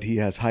that, but he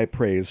has high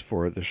praise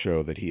for the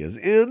show that he is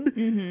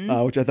in,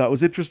 which I thought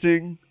was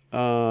interesting.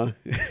 And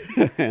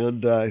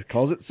he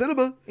calls it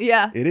cinema.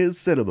 Yeah. It is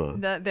cinema.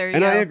 There you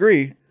go. I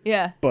agree.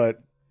 Yeah.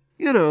 But,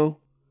 a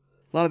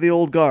lot of the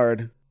old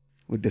guard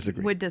would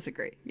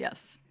disagree.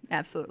 Yes,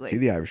 absolutely. See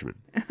The Irishman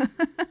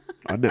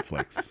on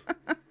Netflix.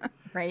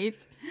 Right.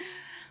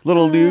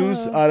 Little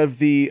news out of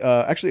the,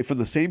 actually from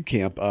the same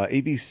camp,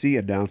 ABC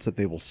announced that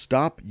they will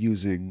stop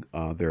using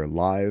their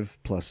live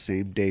plus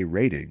same day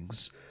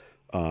ratings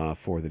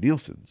for the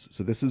Nielsen's.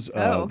 So this is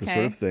the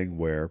sort of thing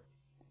where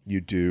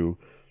you do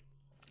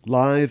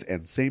live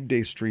and same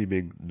day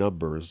streaming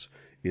numbers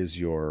is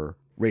your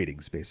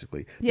ratings,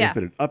 basically. Yeah. There's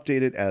been an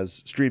updated,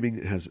 as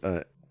streaming has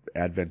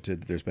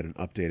advented, there's been an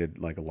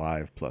updated like a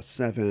live plus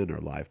 7 or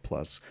live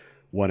plus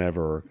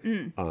whatever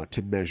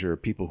to measure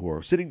people who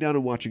are sitting down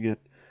and watching it.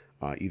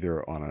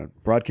 Either on a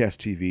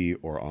broadcast TV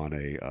or on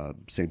a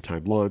same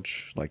time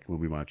launch, like when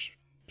we watch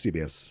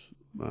CBS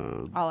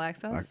All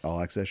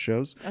Access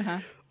shows.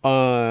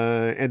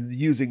 And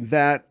using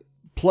that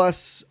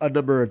plus a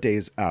number of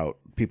days out,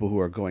 people who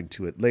are going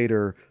to it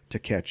later to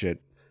catch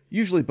it,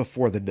 usually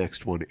before the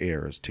next one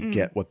airs, to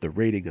get what the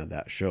rating of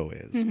that show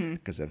is.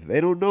 Because if they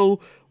don't know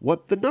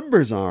what the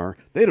numbers are,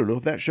 they don't know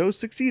if that show's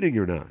succeeding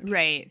or not.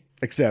 Right.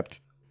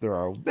 Except there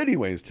are many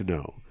ways to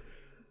know.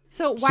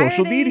 So why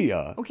social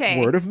media, okay.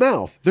 Word of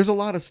mouth. There's a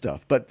lot of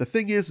stuff. But the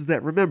thing is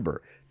that,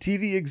 remember,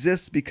 TV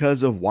exists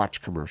because of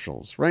watch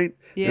commercials, right?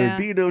 Yeah. There'd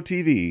be no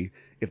TV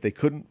if they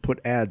couldn't put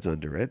ads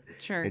under it.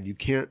 Sure. And you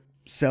can't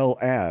sell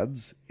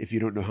ads if you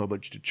don't know how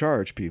much to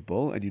charge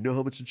people. And you know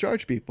how much to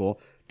charge people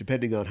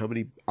depending on how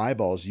many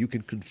eyeballs you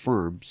can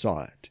confirm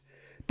saw it.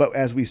 But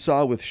as we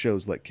saw with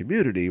shows like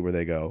Community, where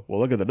they go,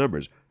 well, look at the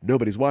numbers.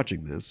 Nobody's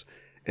watching this.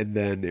 And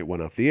then it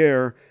went off the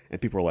air, and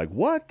people were like,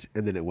 what?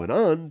 And then it went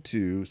on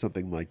to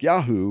something like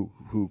Yahoo,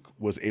 who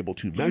was able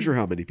to measure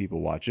how many people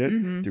watch it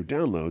through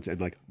downloads,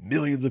 and like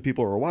millions of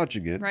people were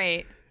watching it.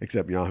 Right.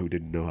 Except Yahoo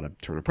didn't know how to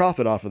turn a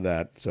profit off of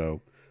that,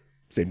 so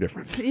same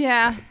difference.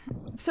 Yeah.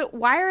 So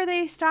why are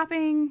they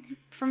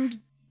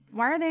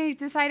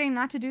deciding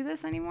not to do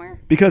this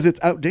anymore? Because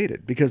it's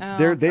outdated. Because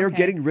they're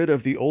getting rid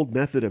of the old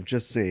method of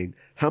just saying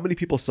how many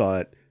people saw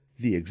it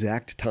the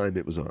exact time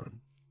it was on.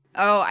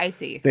 Oh, I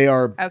see. They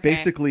are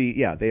basically,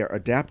 they are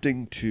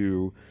adapting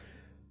to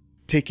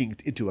taking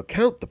into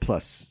account the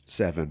plus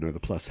 7 or the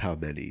plus how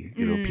many,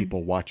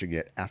 people watching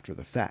it after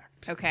the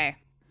fact. Okay.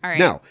 All right.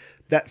 Now,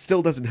 that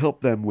still doesn't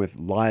help them with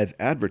live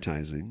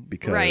advertising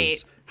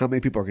because how many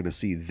people are going to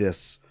see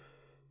this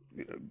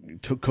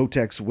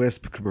Kotex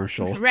Wisp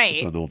commercial? Right.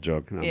 It's an old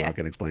joke. I'm not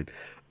going to explain.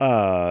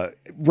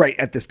 Right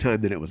at this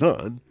time that it was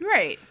on.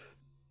 Right.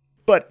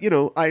 But,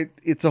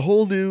 it's a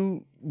whole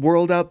new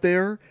world out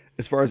there.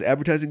 As far as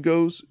advertising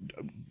goes,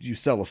 do you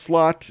sell a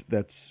slot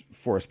that's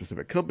for a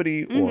specific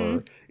company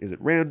or is it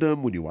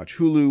random? When you watch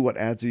Hulu, what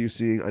ads are you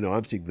seeing? I know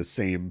I'm seeing the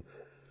same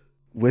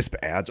Wisp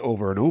ads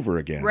over and over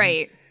again.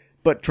 Right.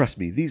 But trust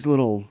me, these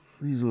little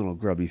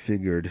grubby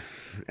fingered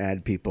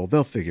ad people,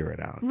 they'll figure it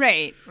out.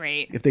 Right.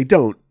 If they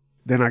don't,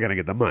 they're not going to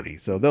get the money,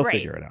 so they'll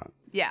figure it out.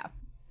 Yeah.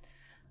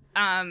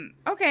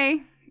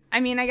 Okay. I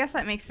mean, I guess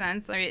that makes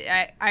sense.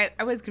 I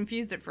was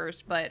confused at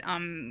first, but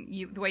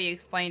the way you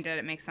explained it,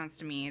 it makes sense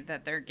to me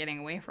that they're getting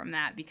away from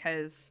that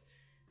because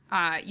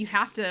you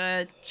have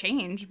to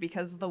change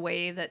because of the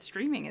way that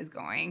streaming is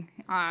going.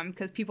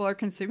 Because people are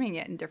consuming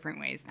it in different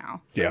ways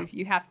now. So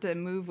you have to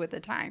move with the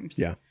times.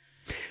 Yeah.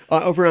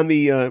 Over on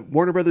the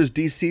Warner Brothers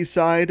DC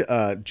side,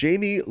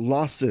 Jamie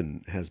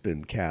Lawson has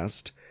been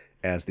cast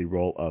as the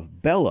role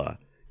of Bella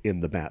in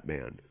The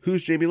Batman.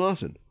 Who's Jamie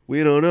Lawson?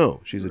 We don't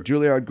know. She's a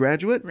Juilliard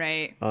graduate.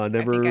 Right.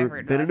 Never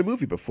been in a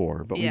movie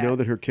before, but we know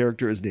that her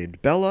character is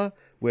named Bella,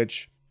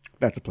 which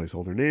that's a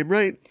placeholder name,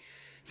 right?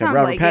 Have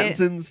Robert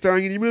Pattinson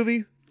starring in your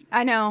movie?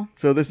 I know.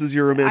 So this is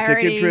your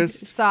romantic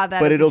interest. Saw that,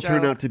 but it'll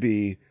turn out to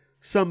be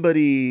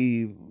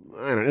somebody.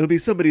 I don't know. It'll be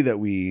somebody that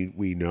we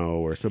know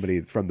or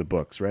somebody from the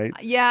books, right?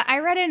 Yeah, I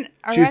read an.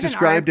 She's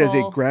described as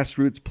a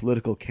grassroots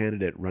political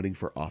candidate running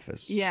for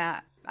office.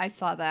 Yeah, I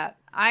saw that.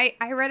 I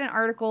read an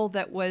article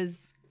that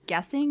was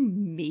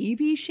guessing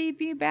maybe she'd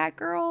be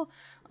Batgirl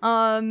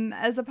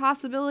as a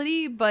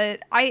possibility,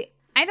 but I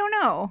don't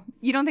know.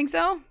 You don't think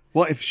so?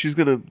 Well, if she's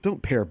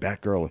don't pair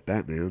Batgirl with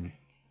Batman.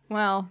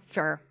 Well,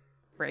 sure,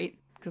 right?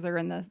 Because they're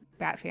in the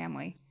Bat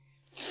family.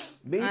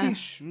 Maybe.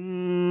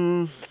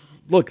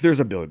 Look, there's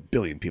a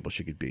billion people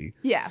she could be.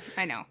 Yeah,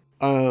 I know.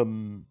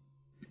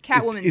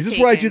 Catwoman. Is this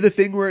where I do the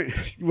thing where?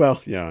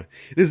 Well, yeah.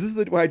 Is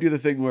this where I do the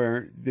thing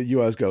where you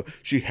always go?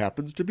 She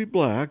happens to be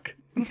black.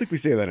 I don't think we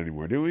say that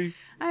anymore, do we?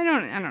 I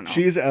don't know.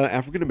 She's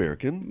African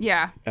American.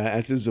 Yeah.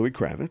 As is Zoe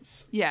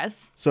Kravitz.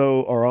 Yes.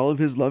 So are all of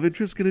his love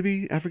interests going to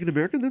be African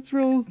American? That's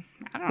real.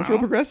 I don't know. That's real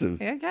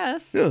progressive. Yeah, I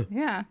guess. Yeah.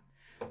 Yeah.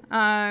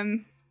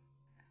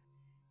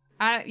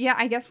 Yeah,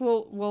 I guess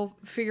we'll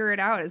figure it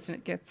out as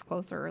it gets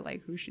closer,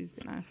 like who she's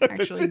gonna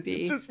actually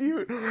be.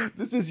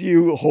 This is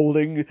you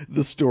holding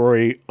the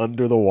story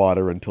under the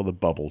water until the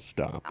bubbles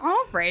stop.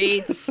 All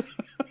right.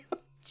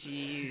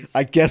 Jeez.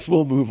 I guess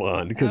we'll move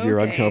on because you're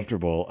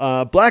uncomfortable.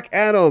 Black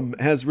Adam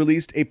has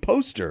released a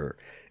poster,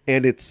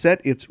 and it's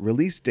set its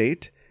release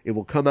date. It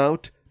will come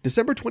out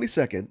December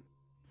 22nd,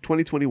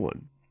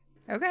 2021.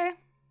 Okay.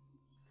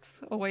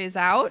 It's a ways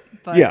out,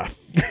 but yeah,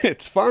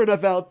 it's far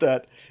enough out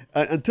that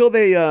until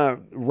they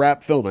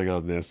wrap filming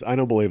on this, I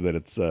don't believe that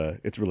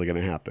it's really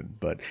going to happen.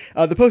 But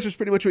the poster's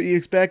pretty much what you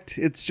expect.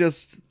 It's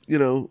just,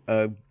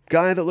 a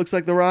guy that looks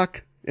like The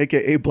Rock,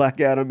 a.k.a. Black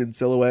Adam in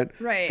silhouette,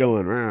 right,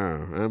 going,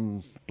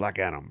 I'm Black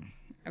Adam.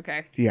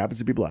 Okay. He happens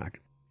to be black.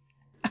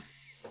 All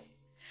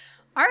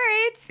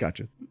right.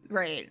 Gotcha.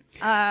 Right.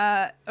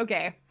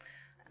 Okay.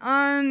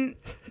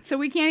 So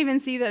we can't even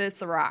see that it's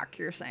The Rock,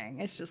 you're saying.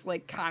 It's just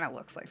kind of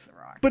looks like The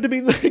Rock. But I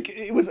mean,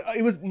 it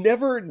was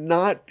never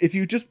not, if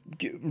you just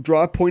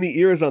draw pointy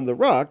ears on The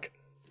Rock,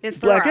 it's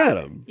Black Rock.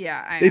 Adam.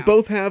 Yeah, I know. They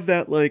both have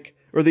that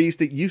or they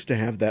used to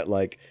have that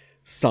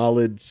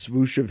solid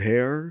swoosh of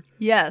hair.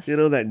 Yes. That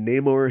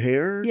Namor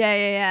hair.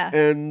 Yeah.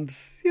 And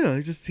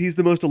he's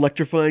the most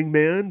electrifying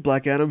man.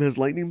 Black Adam has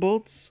lightning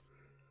bolts.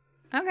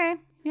 Okay.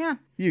 Yeah.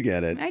 You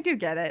get it. I do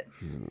get it.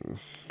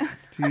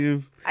 Do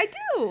you? I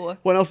do.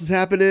 What else is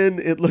happening?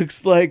 It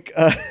looks like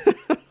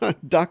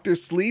Dr.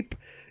 Sleep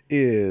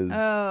is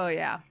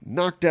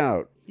knocked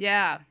out.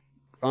 Yeah.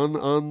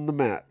 On the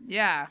mat.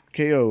 Yeah.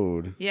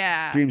 KO'd.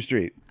 Yeah. Dream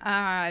Street.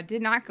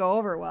 Did not go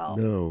over well.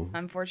 No.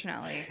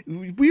 Unfortunately.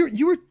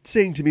 You were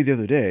saying to me the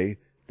other day,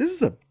 this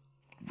is a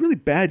really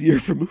bad year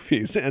for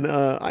movies, and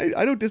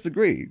I don't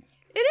disagree.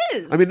 It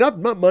is. I mean, not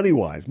money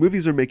wise.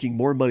 Movies are making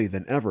more money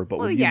than ever, but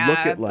when you look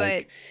at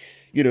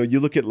you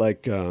look at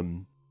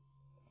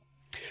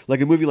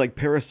a movie like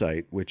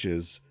Parasite, which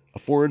is a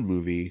foreign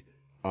movie,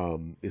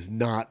 is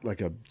not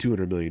like a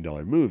 $200 million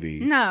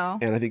movie. No.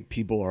 And I think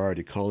people are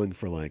already calling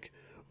for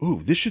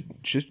ooh, this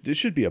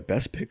should be a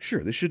best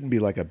picture. This shouldn't be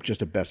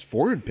just a best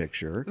foreign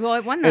picture. Well,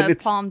 it won the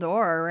Palme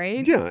d'Or,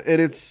 right? Yeah, and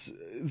I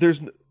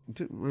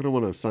don't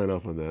want to sign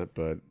off on that,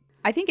 but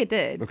I think it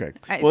did. Okay.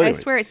 Well, anyway. I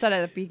swear it said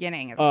at the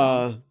beginning.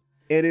 And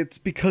it's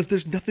because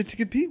there's nothing to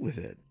compete with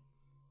it.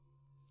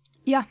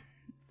 Yeah.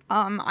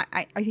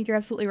 I think you're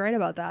absolutely right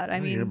about that. I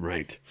mean, am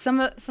right. Some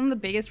of the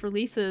biggest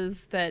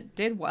releases that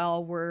did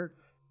well were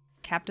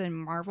Captain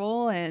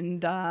Marvel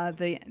and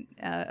the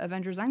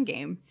Avengers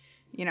Endgame.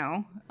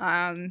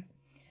 I'm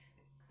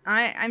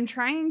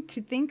trying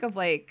to think of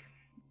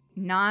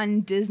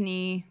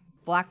non-Disney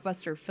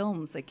blockbuster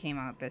films that came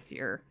out this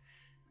year.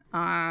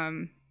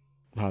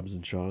 Hobbs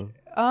and Shaw.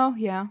 Oh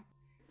yeah.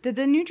 Did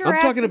the new Jurassic?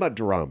 I'm talking about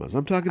dramas.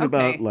 I'm talking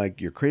about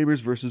your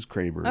Kramers versus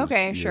Kramers.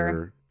 Okay,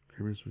 sure.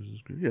 Kramers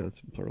versus Kramers. Yeah,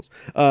 that's plurals.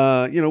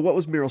 What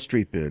was Meryl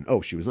Streep in? Oh,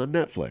 she was on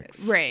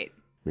Netflix. Right.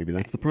 Maybe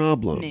that's the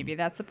problem.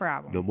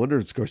 No wonder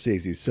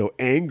Scorsese's so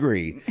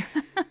angry.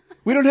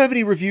 We don't have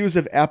any reviews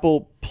of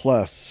Apple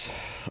Plus,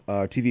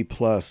 TV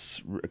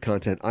Plus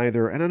content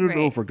either, and I don't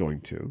know if we're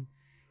going to.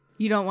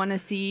 You don't want to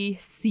see.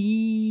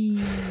 You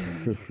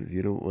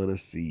don't want to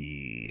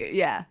see.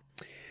 Yeah.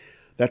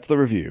 That's the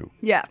review.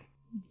 Yeah.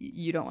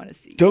 You don't want to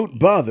see. Don't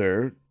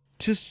bother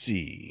to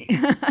see.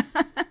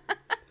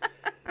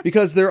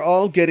 Because they're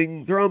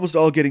almost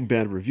all getting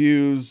bad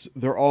reviews.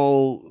 They're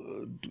all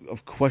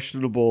of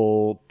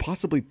questionable,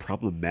 possibly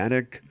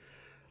problematic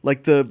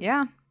Like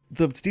the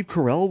Steve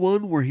Carell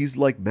one where he's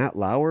like Matt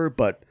Lauer,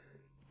 but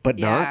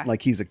not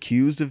like he's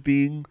accused of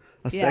being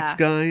a sex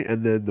guy,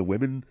 and then the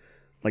women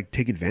like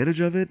take advantage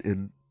of it,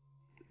 and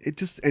it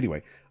just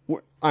anyway.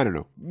 I don't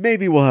know.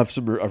 Maybe we'll have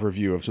a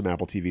review of some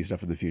Apple TV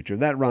stuff in the future.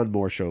 That Ron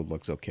Moore show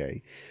looks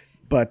okay,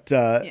 but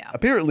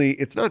apparently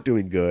it's not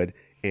doing good.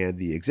 And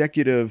the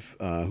executive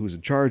who's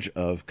in charge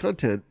of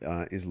content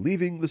is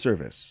leaving the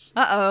service.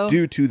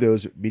 Due to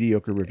those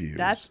mediocre reviews.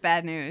 That's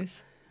bad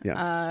news.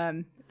 Yes.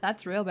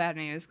 That's real bad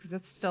news because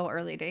it's still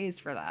early days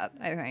for that,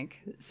 I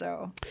think.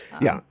 So.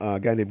 A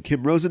guy named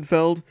Kim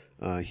Rosenfeld.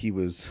 He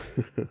was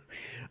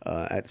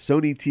at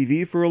Sony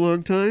TV for a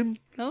long time.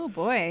 Oh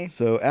boy.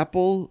 So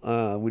Apple,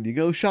 when you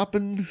go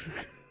shopping,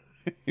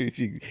 if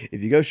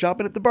you go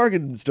shopping at the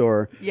bargain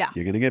store,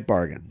 you're gonna get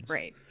bargains.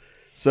 Right.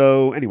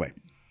 So anyway.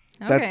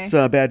 That's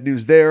bad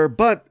news there,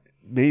 but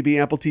maybe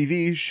Apple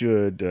TV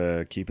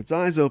should keep its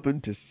eyes open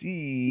to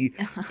see,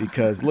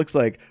 because looks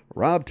like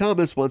Rob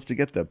Thomas wants to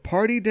get the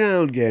Party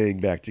Down gang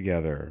back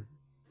together.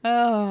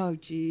 Oh,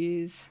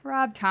 geez.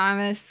 Rob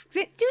Thomas,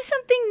 do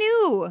something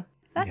new.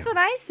 That's what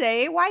I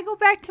say. Why go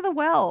back to the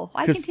well?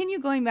 Why continue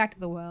going back to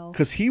the well?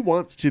 Because he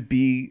wants to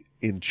be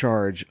in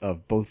charge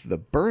of both the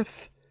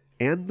birth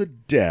and the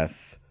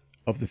death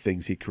of the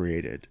things he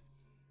created.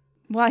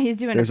 Well, he's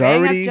doing a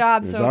bang-up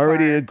job so far. There's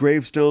already a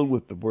gravestone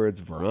with the words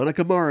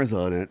Veronica Mars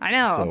on it. I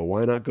know. So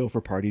why not go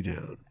for Party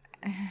Down?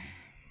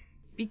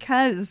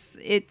 Because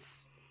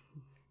it's...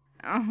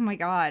 Oh, my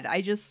God.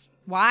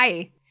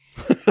 Why?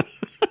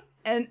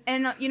 and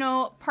you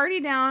know, Party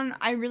Down,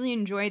 I really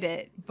enjoyed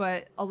it.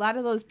 But a lot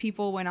of those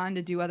people went on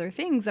to do other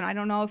things. And I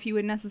don't know if you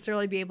would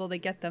necessarily be able to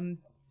get them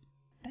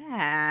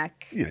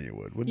back. Yeah, you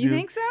would, wouldn't you? You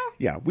think so?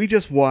 Yeah. We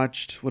just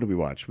watched... What did we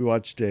watch? We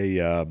watched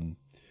a...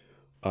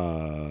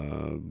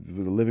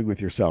 Living with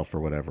Yourself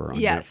or whatever on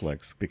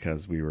Netflix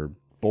because we were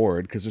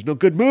bored because there's no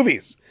good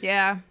movies.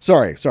 Yeah.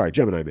 Sorry,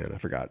 Gemini Man, I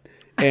forgot.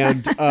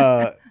 And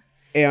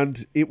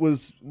and it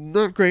was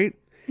not great.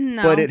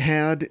 No. But it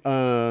had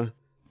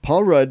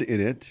Paul Rudd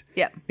in it.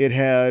 Yeah. It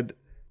had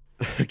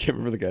I can't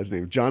remember the guy's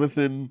name.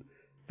 Jonathan,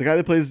 the guy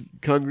that plays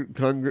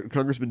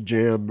Congressman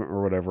Jam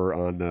or whatever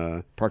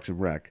on Parks and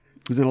Rec,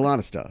 who's in a lot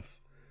of stuff.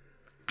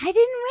 I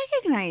didn't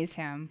recognize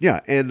him. Yeah,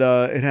 and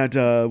it had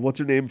what's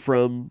her name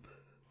from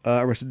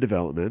Arrested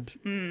Development.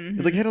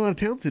 Mm-hmm. It had a lot of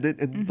talent in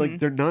it, and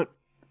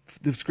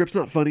the script's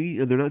not funny,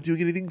 and they're not doing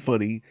anything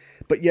funny.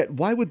 But yet,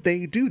 why would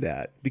they do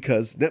that?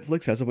 Because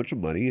Netflix has a bunch of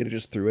money, and it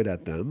just threw it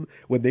at them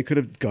when they could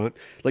have gone.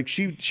 Like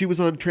she was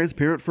on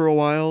Transparent for a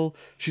while.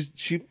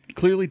 She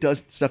clearly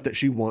does stuff that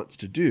she wants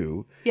to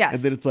do. Yes.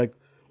 And then it's like,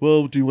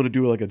 well, do you want to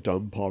do like a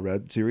dumb Paul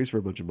Rudd series for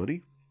a bunch of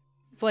money?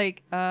 It's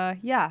like,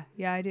 yeah,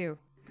 I do.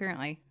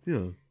 Apparently.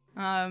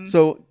 Yeah.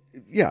 So.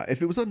 Yeah,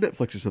 if it was on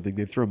Netflix or something,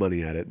 they'd throw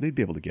money at it and they'd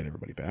be able to get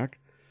everybody back.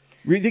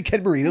 You think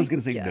Ken Marino's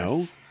going to say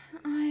no?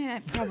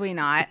 Probably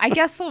not. I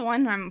guess the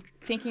one I'm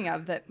thinking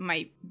of that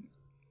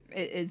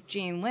is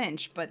Jane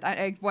Lynch, but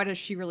what has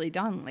she really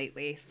done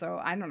lately? So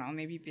I don't know.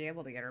 Maybe be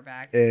able to get her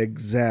back.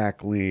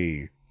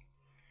 Exactly.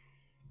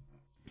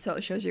 So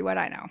it shows you what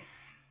I know.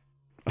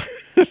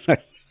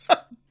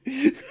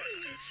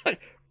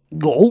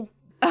 Go.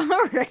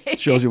 All right.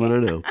 Shows you what I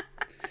know.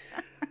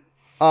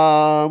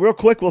 Real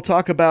quick, we'll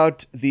talk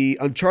about the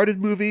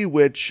Uncharted movie,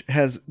 which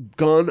has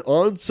gone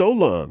on so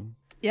long.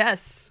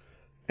 Yes.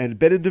 And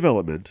been in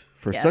development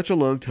for such a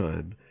long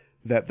time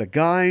that the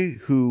guy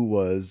who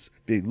was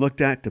being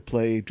looked at to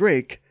play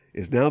Drake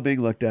is now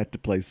being looked at to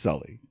play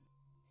Sully.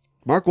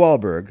 Mark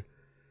Wahlberg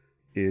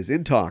is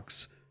in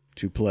talks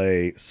to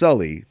play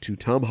Sully to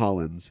Tom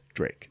Holland's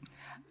Drake.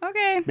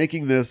 Okay.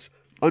 Making this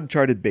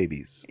Uncharted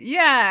babies.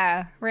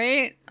 Yeah,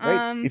 right?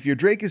 Right? If your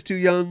Drake is too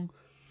young...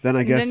 then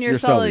I guess your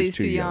Sully's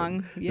too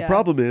young. Yeah. The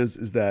problem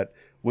is that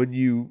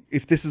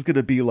if this is going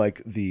to be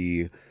like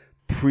the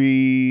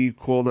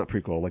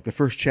like the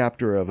first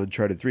chapter of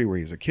Uncharted 3 where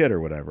he's a kid or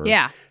whatever.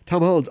 Yeah.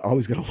 Tom Holland's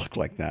always going to look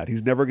like that.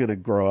 He's never going to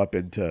grow up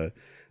into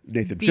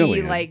Nathan Fillion.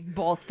 Be like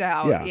bulked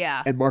out.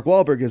 Yeah. And Mark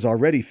Wahlberg is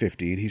already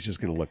 50 and he's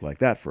just going to look like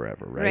that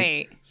forever, right?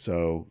 Right.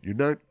 So you're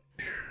not...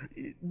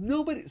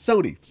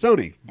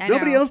 Sony.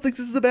 Nobody else thinks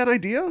this is a bad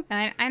idea?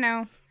 I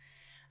know.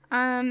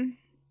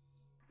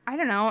 I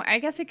don't know. I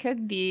guess it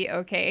could be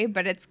okay,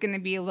 but it's going to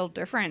be a little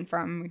different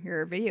from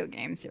your video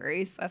game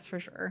series. That's for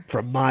sure.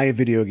 From my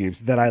video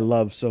games that I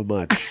love so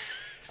much.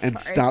 And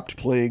stopped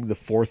playing the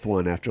fourth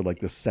one after like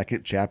the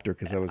second chapter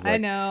because I was like, I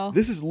know.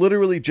 This is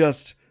literally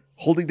just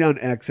holding down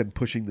X and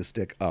pushing the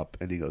stick up.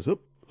 And he goes, oh,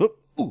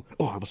 I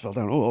almost fell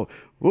down. Oh.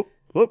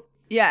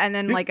 Yeah, and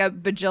then like a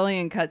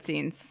bajillion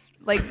cutscenes.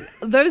 Like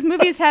those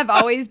movies have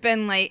always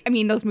been like,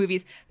 those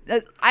movies.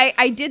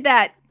 I did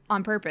that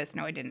on purpose.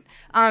 No, I didn't.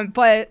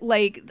 But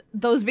like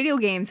those video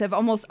games have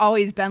almost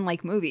always been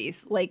like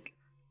movies. Like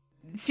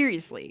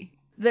seriously,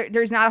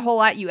 there's not a whole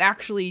lot you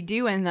actually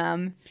do in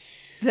them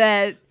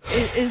that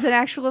is an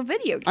actual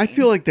video game. I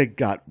feel like they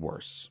got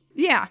worse.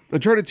 Yeah.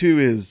 Uncharted 2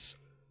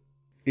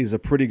 is a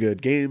pretty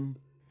good game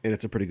and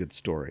it's a pretty good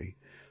story.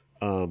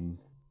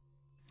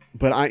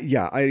 But I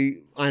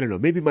don't know.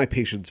 Maybe my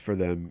patience for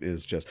them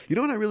is just, you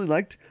know what I really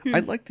liked?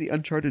 I liked the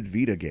Uncharted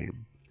Vita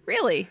game.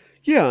 Really?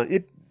 Yeah,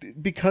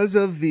 because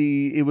of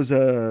it was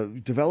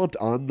developed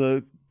on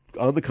the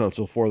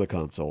console for the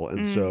console,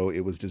 and so it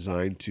was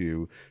designed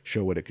to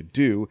show what it could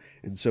do,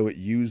 and so it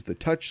used the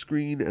touch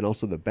screen and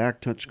also the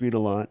back touch screen a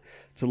lot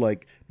to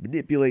like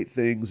manipulate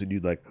things, and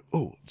you'd like,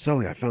 oh,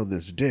 Sully, I found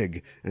this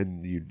dig,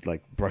 and you'd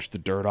like brush the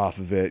dirt off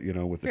of it,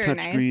 with the Very touch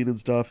nice. screen and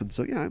stuff, and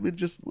so yeah, I mean,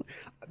 just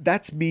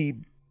that's me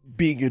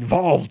being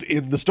involved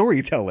in the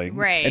storytelling,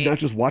 right, and not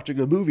just watching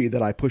a movie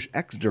that I push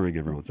X during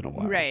every once in a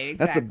while. Right,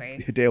 exactly.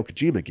 That's a Hideo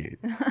Kojima game.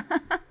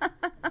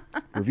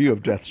 Review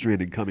of Death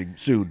Stranding coming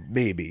soon,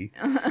 maybe.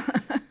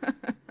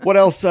 What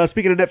else?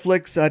 Speaking of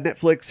Netflix,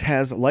 Netflix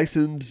has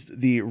licensed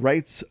the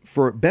rights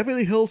for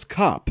Beverly Hills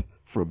Cop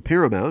from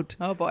Paramount.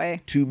 Oh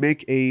boy! To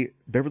make a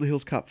Beverly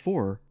Hills Cop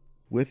 4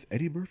 with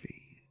Eddie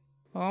Murphy.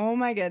 Oh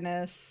my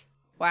goodness!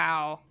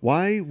 Wow.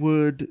 Why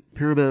would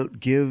Paramount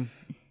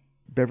give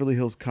Beverly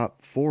Hills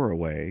Cop 4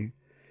 away?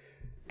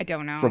 I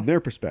don't know. From their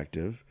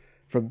perspective,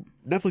 from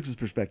Netflix's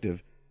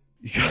perspective,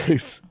 you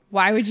guys.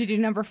 Why would you do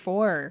number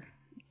 4?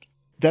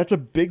 That's a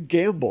big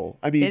gamble.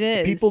 I mean, it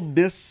is. People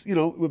miss,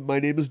 My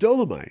Name is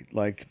Dolomite.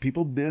 Like,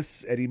 people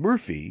miss Eddie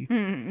Murphy.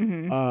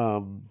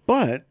 Mm-hmm.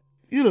 But,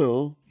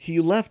 he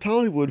left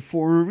Hollywood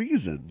for a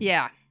reason.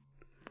 Yeah.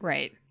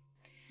 Right.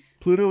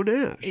 Pluto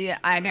Nash. Yeah,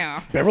 I know.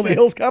 Beverly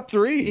Hills Cop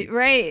 3.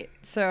 Right.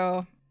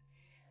 So,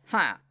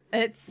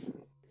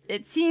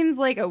 it seems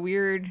like a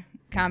weird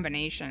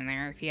combination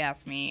there, if you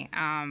ask me.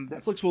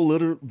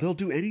 Netflix they'll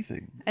do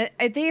anything.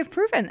 They have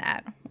proven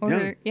that.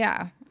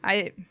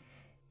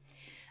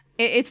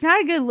 It's not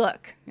a good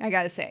look, I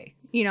gotta say.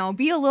 Be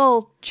a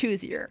little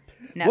choosier,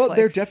 Netflix. Well,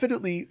 they're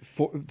definitely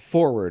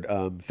forward,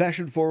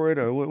 fashion forward,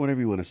 or whatever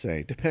you want to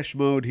say. Depeche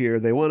Mode here.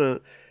 They want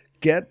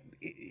to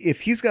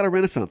if he's got a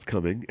renaissance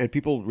coming, and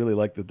people really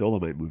like the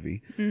Dolomite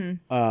movie,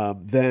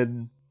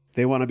 then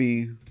they want to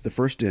be the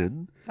first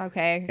in.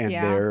 Okay, and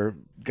they're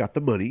got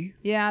the money.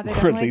 Yeah, they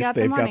or at least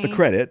they've got the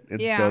credit,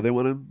 and so they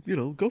want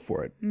to, go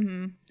for it.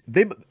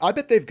 Mm-hmm. I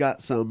bet they've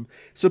got some.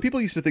 So people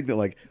used to think that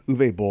like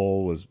Uwe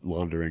Boll was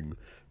laundering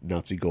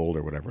Nazi gold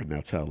or whatever, and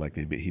that's how like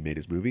he made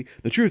his movie.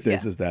 The truth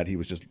is that he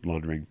was just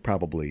laundering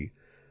probably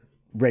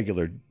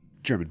regular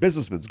German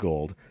businessmen's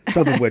gold,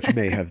 some of which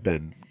may have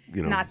been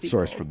sourced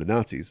gold from the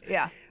Nazis.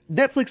 Yeah.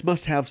 Netflix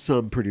must have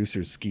some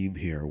producer's scheme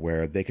here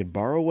where they can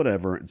borrow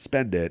whatever and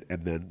spend it,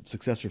 and then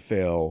success or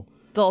fail,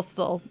 they'll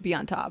still be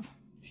on top.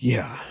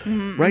 Yeah.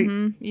 Right?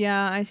 Mm-hmm.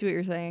 Yeah, I see what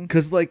you're saying.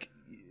 Because like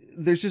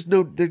there's just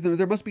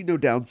there must be no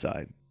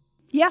downside.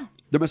 Yeah.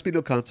 There must be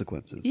no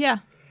consequences. Yeah.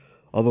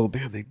 Although,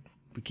 man,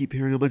 we keep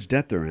hearing how much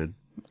debt they're in.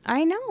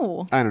 I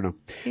know. I don't know.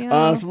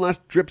 Yeah. Some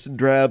last drips and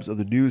drabs of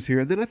the news here,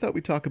 and then I thought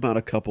we'd talk about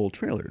a couple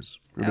trailers,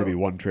 or maybe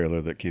one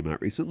trailer that came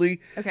out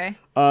recently. Okay.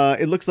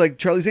 It looks like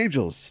Charlie's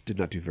Angels did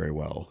not do very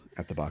well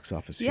at the box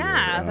office here.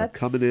 Yeah, that's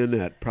coming in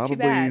at probably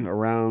bad.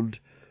 around,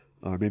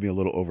 maybe a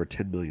little over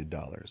 $10 million.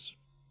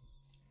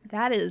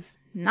 That is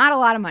not a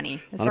lot of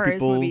money as far as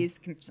movies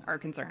are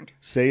concerned.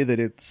 Say that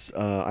it's,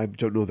 I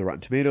don't know the Rotten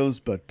Tomatoes,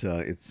 but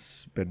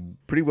it's been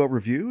pretty well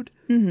reviewed.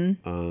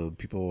 Mm-hmm.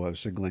 People are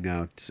singling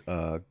out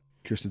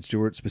Kirsten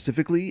Stewart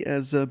specifically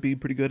as being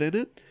pretty good in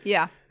it.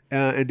 Yeah.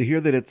 And to hear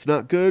that it's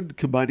not good,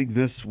 combining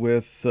this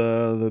with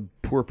the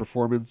poor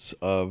performance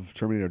of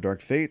Terminator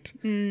Dark Fate,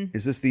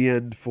 is this the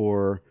end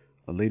for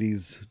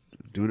ladies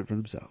doing it for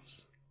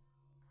themselves?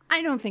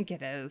 I don't think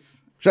it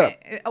is. Shut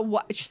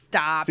up.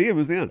 Stop. See, it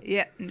was the end.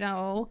 Yeah,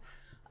 no.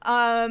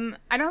 I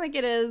don't think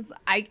it is.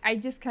 I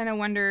just kind of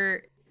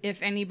wonder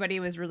if anybody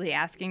was really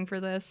asking for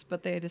this,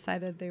 but they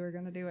decided they were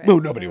going to do it. No,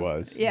 nobody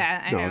was.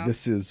 Yeah, I know. No,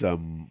 this is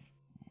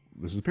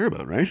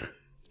Paramount, right?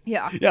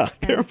 Yeah. Yeah,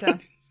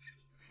 Paramount.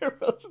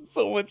 Paramount's in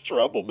so much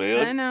trouble,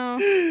 man. I know.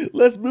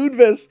 Les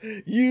Moonves,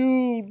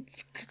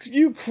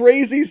 you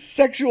crazy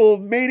sexual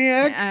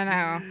maniac. I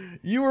know.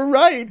 You were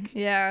right.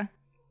 Yeah.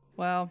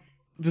 Well.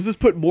 Does this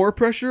put more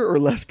pressure or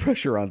less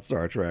pressure on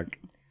Star Trek?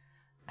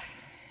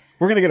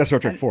 We're going to get a Star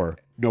Trek 4,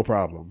 no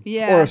problem.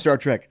 Yeah. Or a Star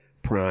Trek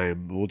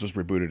Prime. We'll just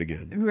reboot it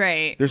again.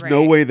 Right. There's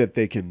no way that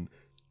they can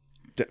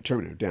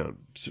Terminator down,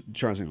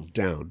 Charles Angels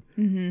down,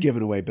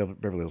 giving away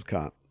Beverly Hills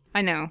Cop.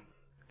 I know.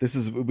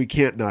 We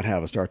can't not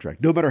have a Star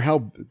Trek, no matter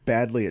how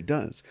badly it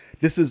does.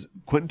 This is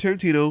Quentin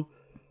Tarantino,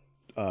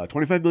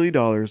 $25 million.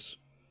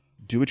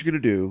 Do what you're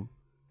going to do.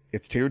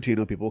 It's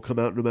Tarantino. People will come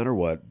out no matter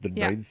what. The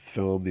 9th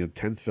film, the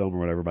 10th film or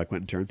whatever by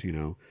Quentin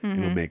Tarantino.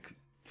 It'll make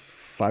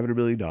 $500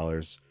 million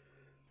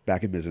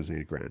back in business,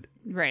 $8,000.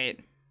 Right.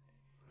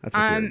 That's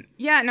my theory.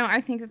 Yeah, no,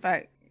 I think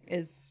that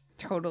is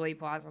totally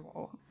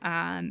plausible.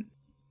 I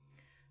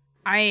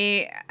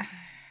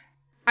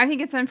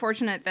think it's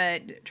unfortunate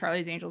that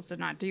Charlie's Angels did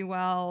not do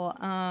well.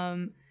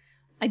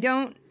 I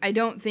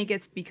don't think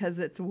it's because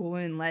it's a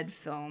woman-led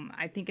film.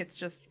 I think it's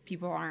just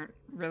people aren't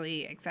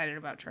really excited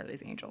about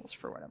Charlie's Angels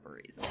for whatever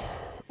reason.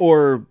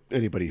 Or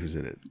anybody who's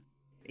in it.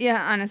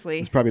 Yeah, honestly.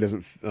 This probably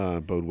doesn't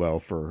bode well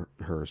for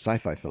her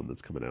sci-fi film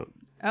that's coming out.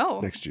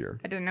 next year.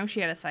 I didn't know she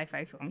had a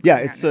sci-fi film. Yeah,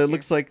 it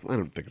looks like, I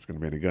don't think it's going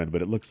to be any good,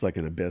 but it looks like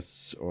an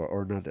Abyss,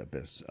 or not the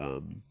Abyss,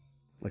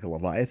 like a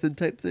Leviathan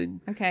type thing.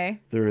 Okay.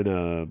 They're in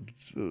a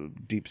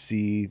deep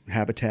sea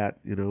habitat,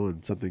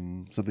 and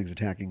something's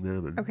attacking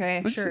them. And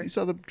okay, sure. You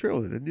saw the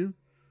trailer, didn't you?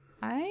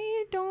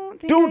 I don't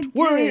think Don't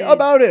worry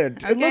about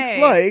it. Okay. It looks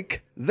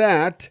like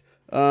that.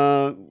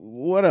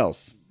 What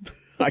else?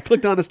 I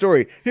clicked on a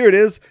story. Here it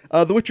is.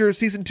 The Witcher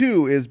Season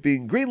 2 is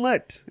being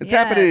greenlit. It's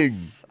happening.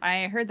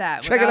 I heard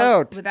that. Check it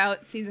out.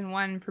 Without Season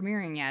 1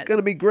 premiering yet.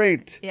 Gonna be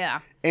great. Yeah.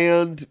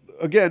 And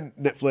again,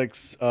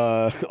 Netflix,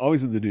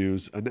 always in the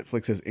news,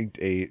 Netflix has inked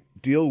a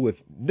deal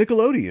with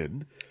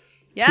Nickelodeon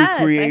to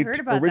create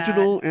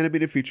original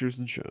animated features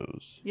and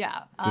shows.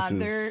 Yeah.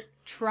 They're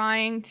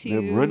trying to...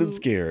 They're running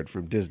scared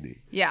from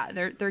Disney. Yeah,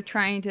 they're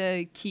trying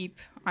to keep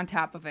on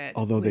top of it.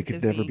 Although they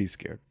could never be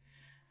scared.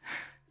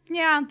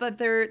 Yeah, but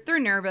they're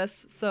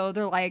nervous, so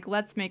they're like,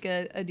 let's make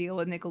a deal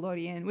with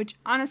Nickelodeon, which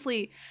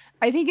honestly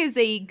I think is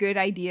a good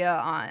idea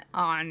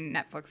on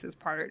Netflix's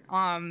part.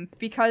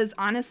 Because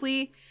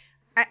honestly,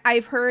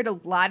 I've heard a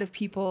lot of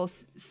people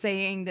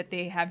saying that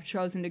they have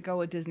chosen to go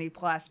with Disney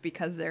Plus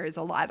because there is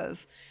a lot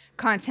of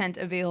content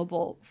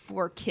available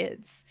for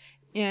kids.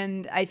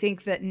 And I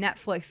think that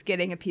Netflix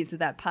getting a piece of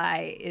that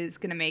pie is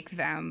going to make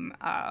them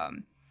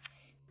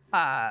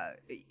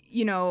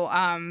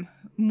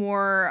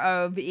more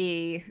of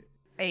a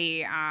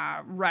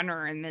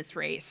runner in this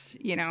race,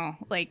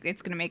 like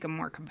it's going to make them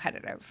more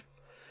competitive.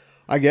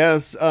 I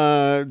guess.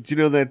 Do you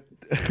know that,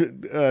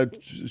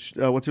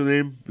 what's her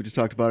name? We just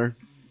talked about her.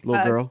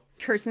 Little girl.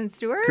 Kristen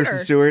Stewart? Kristen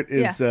Stewart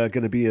is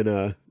going to be in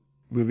a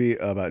movie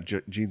about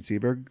Gene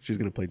Seberg. She's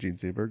going to play Gene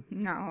Seberg.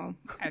 No,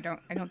 I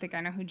don't think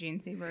I know who Gene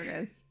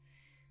Seberg is.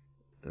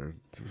 Oh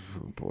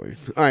boy.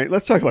 All right,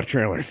 let's talk about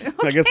trailers.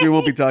 Okay. I guess we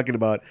won't be talking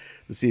about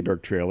the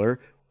Seberg trailer.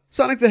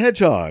 Sonic the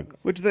Hedgehog.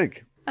 What'd you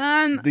think?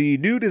 The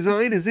new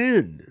design is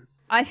in.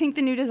 I think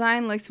the new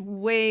design looks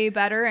way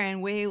better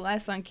and way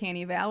less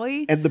uncanny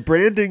valley. And the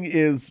branding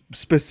is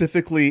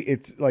specifically,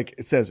 it's like,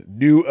 it says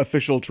new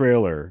official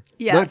trailer.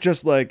 Yes. Not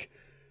just like,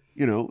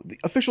 the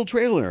official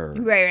trailer.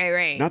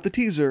 Right. Not the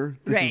teaser.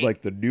 This is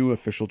like the new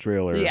official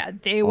trailer. Yeah,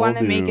 they want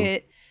to make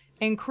it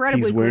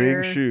incredibly He's wearing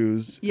weird.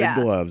 shoes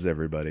and gloves,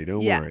 everybody.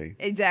 Don't worry.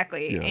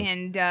 Exactly. Yeah.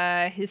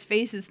 And his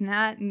face is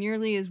not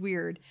nearly as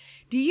weird.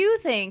 Do you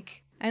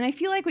think, and I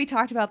feel like we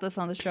talked about this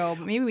on the show,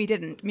 but maybe we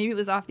didn't. Maybe it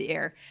was off the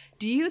air.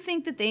 Do you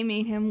think that they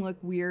made him look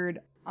weird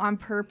on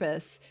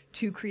purpose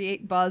to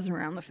create buzz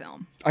around the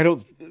film? I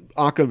don't.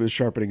 Occam is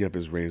sharpening up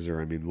his razor.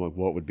 I mean,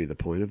 what would be the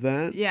point of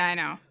that? Yeah, I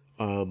know.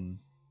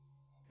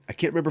 I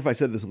can't remember if I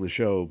said this on the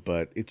show,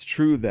 but it's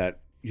true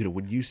that,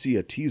 when you see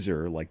a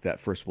teaser like that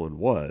first one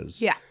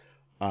was,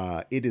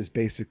 it is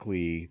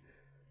basically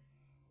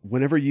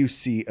whenever you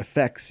see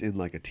effects in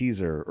like a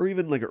teaser or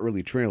even like an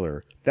early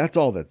trailer, that's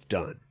all that's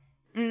done.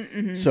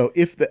 Mm-hmm. So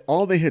if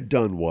all they had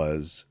done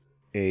was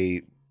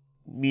a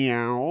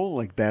meow,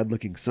 like bad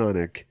looking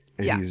Sonic,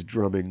 and he's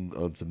drumming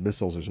on some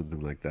missiles or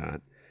something like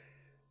that,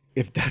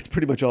 if that's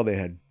pretty much all they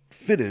had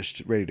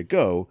finished, ready to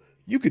go,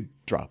 you could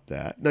drop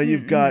that. Now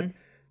you've got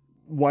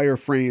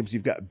wireframes,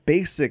 you've got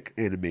basic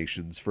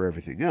animations for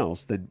everything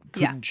else, then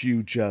couldn't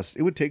you just,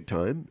 it would take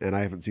time, and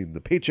I haven't seen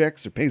the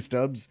paychecks or pay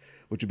stubs,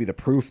 which would be the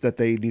proof that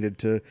they needed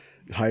to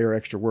hire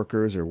extra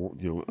workers or,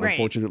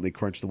 unfortunately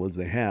crunch the ones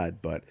they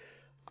had, but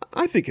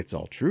I think it's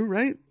all true,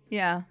 right?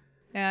 Yeah,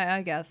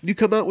 I guess. You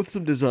come out with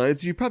some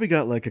designs, you probably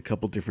got like a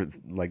couple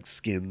different like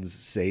skins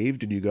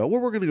saved, and you go,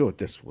 well, we're going to go with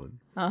this one.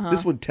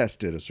 This one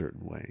tested a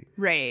certain way.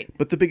 Right.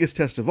 But the biggest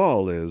test of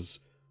all is,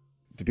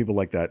 do people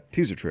like that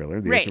teaser trailer?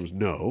 And the answer was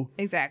no.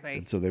 Exactly.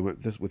 And so they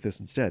went with this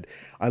instead.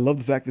 I love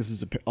the fact this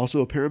is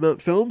also a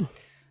Paramount film.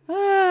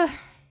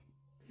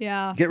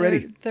 Yeah. Get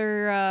ready.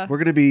 We're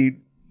going to be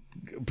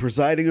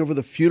presiding over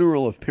the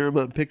funeral of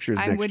Paramount Pictures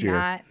next year. I would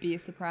not be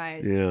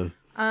surprised. Yeah.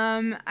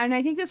 And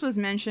I think this was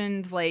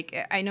mentioned, like,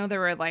 I know there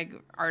were, like,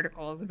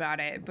 articles about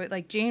it, but,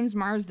 like, James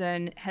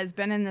Marsden has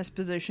been in this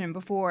position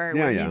before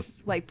where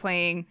he's, like,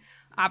 playing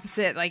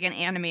opposite, like, an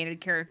animated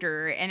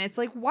character, and it's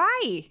like,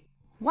 why?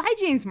 Why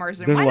James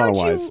Marsden? There's why a lot don't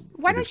of whys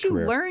why don't you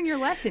learn your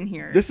lesson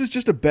here? This is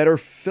just a better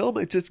film.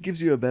 It just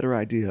gives you a better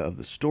idea of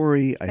the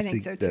story. I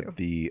think so that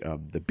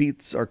the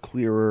beats are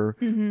clearer.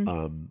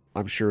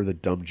 I'm sure the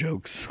dumb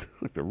jokes,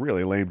 like the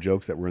really lame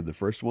jokes that were in the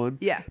first one,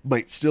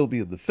 might still be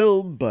in the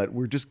film, but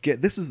we're just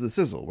this is the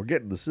sizzle. We're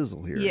getting the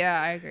sizzle here.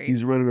 Yeah, I agree.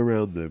 He's running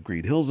around the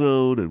Green Hill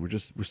Zone, and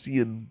we're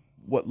seeing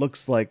what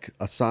looks like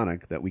a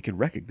Sonic that we can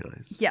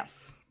recognize.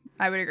 Yes,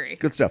 I would agree.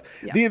 Good stuff.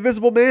 Yeah. The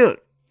Invisible Man.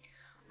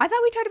 I thought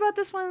we talked about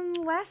this one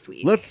last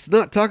week. Let's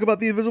not talk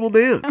about The Invisible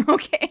Man.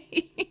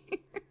 Okay.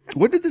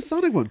 When did the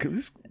Sonic one come?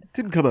 This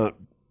didn't come out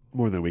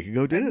more than a week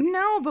ago, did it?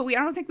 No, but I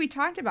don't think we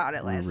talked about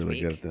it last week. We're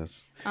really good at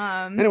this.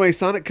 Anyway,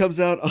 Sonic comes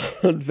out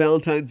on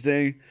Valentine's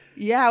Day.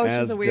 Yeah, which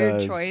is a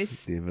weird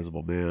choice. The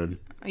Invisible Man.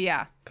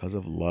 Yeah. Because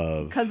of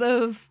love. Because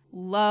of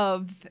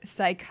love.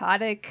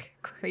 Psychotic,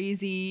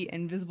 crazy,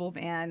 Invisible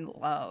Man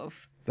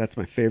love. That's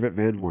my favorite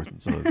Van Morrison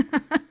song.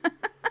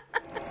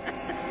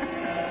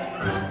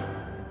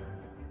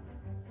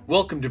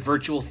 Welcome to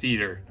Virtual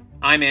Theater.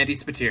 I'm Andy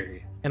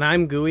Spiteri. And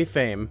I'm Gooey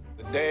Fame.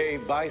 The day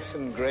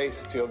bison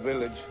graced your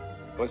village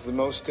was the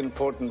most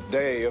important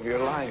day of your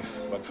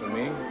life. But for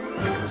me,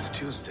 it was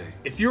Tuesday.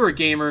 If you're a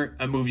gamer,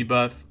 a movie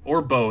buff,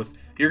 or both,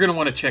 you're going to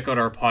want to check out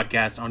our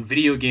podcast on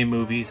video game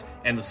movies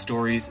and the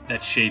stories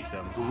that shape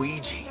them.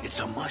 Luigi,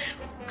 it's a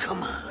mushroom.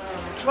 Come on.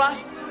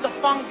 Trust the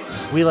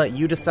fungus. We let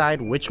you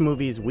decide which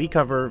movies we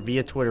cover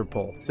via Twitter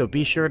poll. So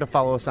be sure to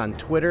follow us on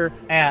Twitter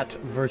at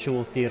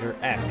Virtual Theater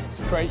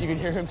X. Right, you can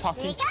hear him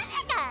talking.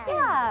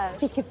 Yeah.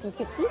 Pika,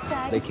 pika,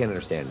 pika. They can't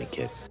understand me,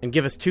 kid. And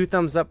give us 2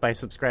 thumbs up by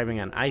subscribing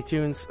on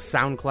iTunes,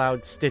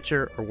 SoundCloud,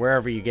 Stitcher, or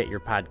wherever you get your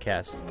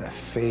podcasts. The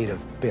fate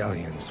of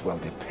billions will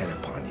depend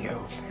upon you.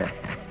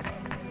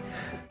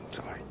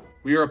 Sorry.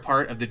 We are a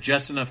part of the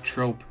Just Enough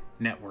Trope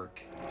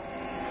Network.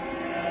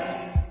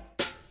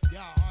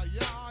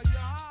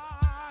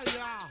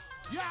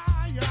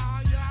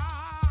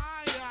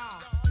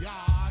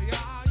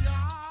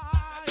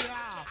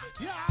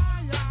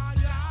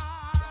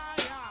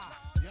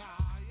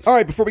 All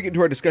right, before we get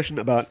into our discussion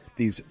about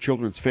these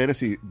children's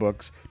fantasy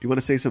books, do you want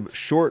to say some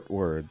short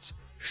words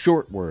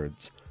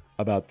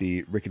about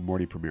the Rick and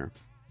Morty premiere?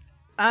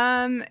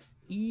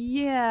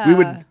 Yeah. We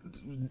would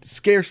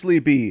scarcely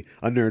be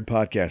a nerd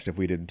podcast if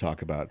we didn't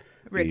talk about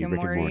Rick and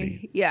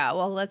Morty. Yeah,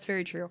 well, that's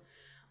very true.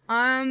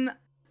 I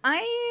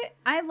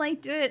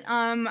liked it.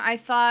 I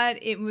thought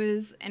it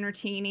was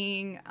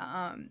entertaining.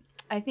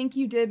 I think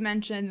you did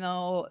mention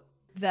though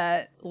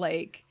that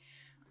like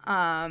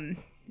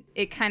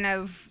it kind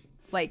of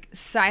like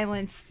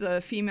silenced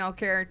the female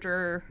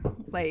character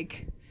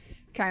like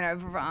kind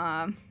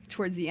of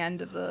towards the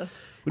end of the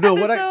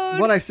episode.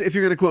 what I say, if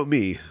you're going to quote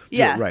me,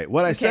 yeah, right.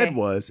 What I said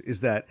is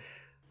that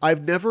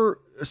I've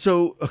never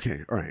all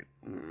right.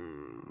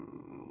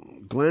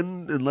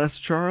 Glenn and Les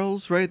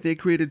Charles, right? They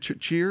created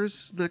Cheers,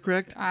 is that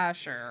correct?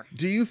 Sure.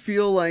 Do you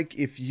feel like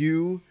if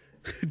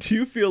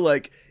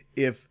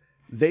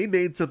they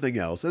made something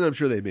else, and I'm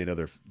sure they made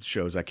other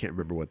shows, I can't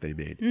remember what they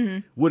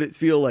made, would it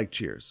feel like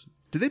Cheers?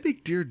 Did they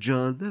make Dear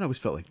John? That always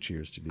felt like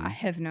Cheers to me. I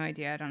have no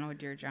idea. I don't know what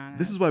Dear John is.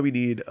 This is why we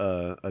need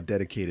a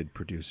dedicated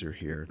producer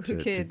here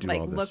to do like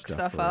all this look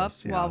stuff up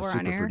us. while we're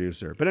on air. Super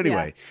producer. But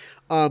anyway,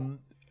 Dan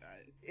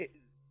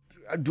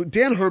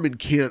Harmon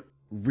can't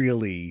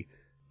really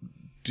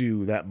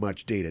do that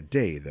much day to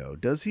day, though.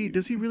 Does he?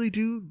 Does he really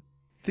do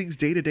things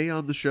day to day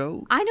on the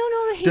show? I don't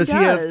know that he does.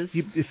 does.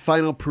 He have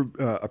final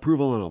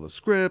approval on all the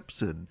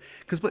scripts? And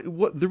because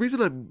the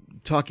reason I'm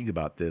talking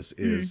about this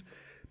is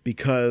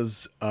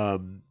because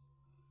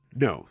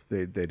no,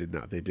 they did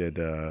not. They did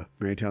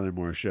Mary Tyler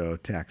Moore Show,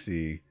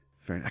 Taxi.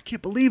 I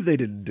can't believe they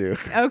didn't do.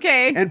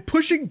 Okay. And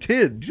Pushing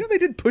Tin. Do you know they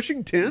did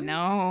Pushing Tin?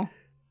 No.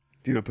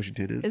 Do you know what Pushing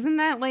Tin is? Isn't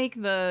that like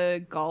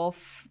the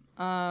golf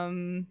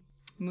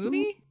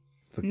movie?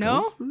 The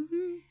No? golf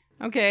movie?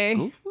 Okay.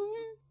 Golf movie?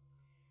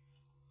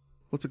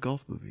 What's a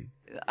golf movie?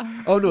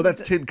 Oh, no,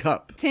 that's Tin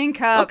Cup. Tin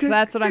Cup. Okay.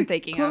 That's what I'm Hey,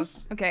 thinking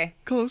close. of. Okay.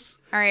 Close.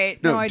 All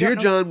right. No, I Dear don't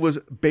know. John was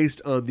based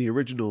on the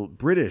original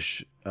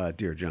British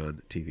Dear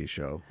John TV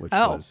show, which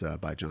was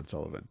by John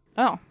Sullivan.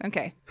 Oh,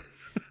 okay.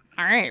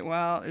 All right.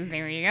 Well,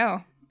 there you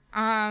go.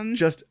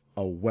 Just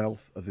a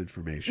wealth of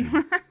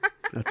information.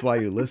 That's why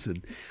you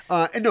listen.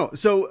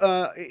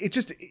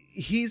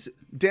 He's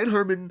Dan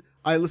Harmon.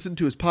 I listen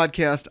to his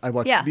podcast. I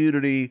watch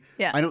Community.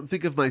 Yeah. I don't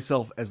think of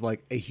myself as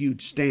like a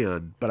huge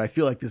stan, but I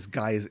feel like this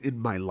guy is in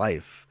my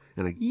life,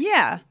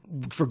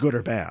 and for good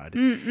or bad.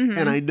 Mm-hmm.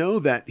 And I know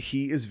that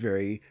he is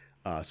very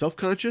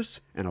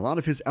self-conscious, and a lot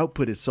of his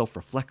output is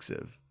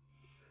self-reflexive.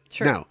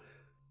 True. Now,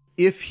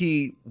 if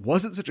he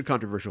wasn't such a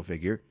controversial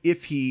figure,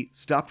 if he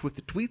stopped with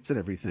the tweets and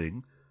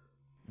everything,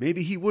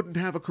 maybe he wouldn't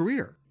have a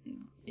career.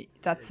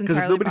 That's entirely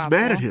because if nobody's possible.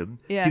 mad at him,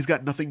 Yeah. he's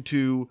got nothing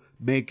to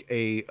make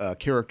a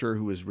character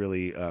who is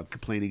really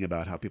complaining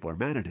about how people are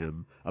mad at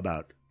him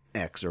about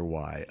X or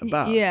Y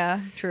about.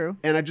 Yeah, true.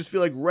 And I just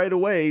feel like right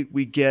away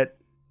we get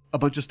a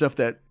bunch of stuff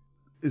that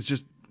is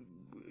just,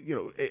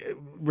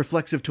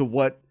 reflexive to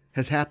what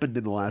has happened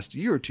in the last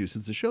year or two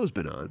since the show's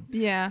been on.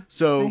 Yeah.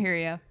 So I hear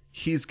you.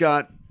 He's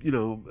got,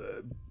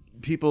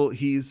 people,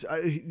 he's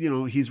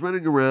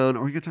running around.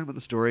 Are we going to talk about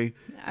the story?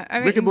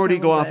 Rick and Morty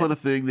go off on a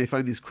thing. They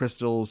find these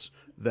crystals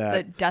the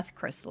that death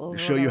crystals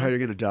show you how you're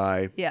going to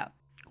die. Yeah.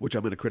 Which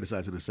I'm going to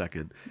criticize in a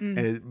second.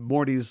 And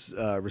Morty's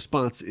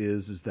response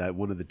is that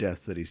one of the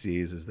deaths that he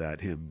sees is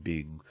that him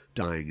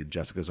dying in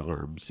Jessica's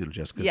arms.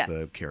 Jessica's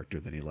the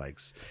character that he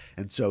likes.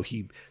 And so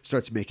he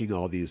starts making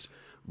all these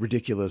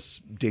ridiculous,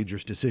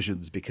 dangerous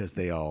decisions because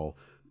they all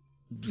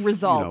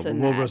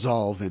will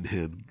resolve in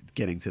him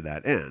getting to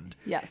that end.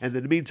 Yes. And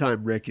in the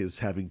meantime, Rick is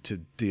having to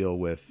deal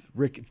with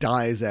Rick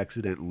dies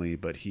accidentally,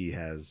 but he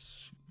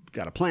has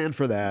got a plan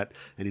for that,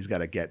 and he's got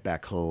to get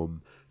back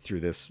home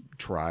through this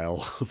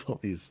trial of all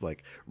these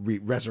like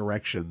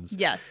resurrections.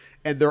 Yes.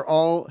 And they're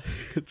all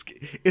it's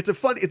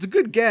a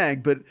good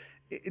gag, but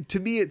to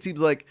me it seems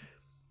like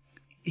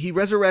he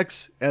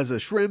resurrects as a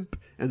shrimp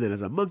and then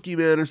as a monkey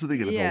man or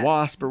something and as a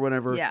wasp or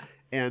whatever. Yeah.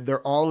 And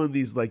they're all in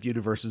these like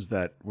universes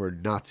where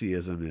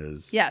Nazism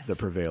is the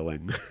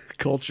prevailing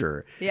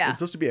culture. Yeah. It's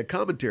supposed to be a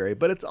commentary,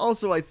 but it's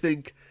also, I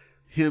think,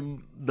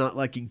 him not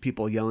liking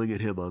people yelling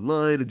at him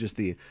online and just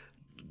the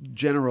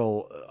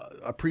general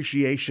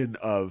appreciation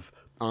of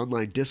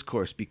online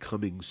discourse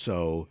becoming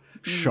so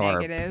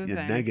sharp and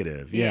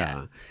negative.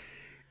 Yeah.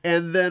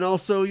 And then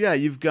also,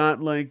 you've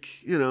got like,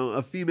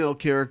 a female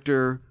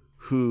character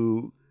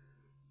who...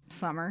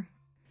 Summer.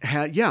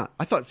 I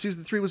thought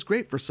season 3 was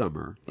great for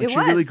Summer. Like she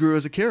really grew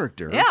as a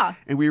character. Yeah.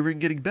 And we were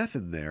getting Beth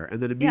in there.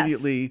 And then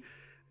immediately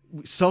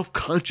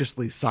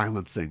self-consciously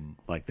silencing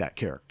like that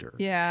character.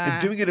 Yeah.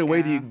 And doing it in a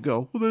way that you can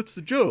go, well, that's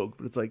the joke.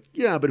 But it's like,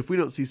 yeah, but if we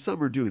don't see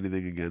Summer do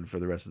anything again for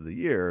the rest of the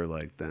year,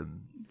 like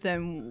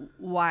then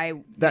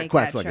why that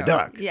quacks like a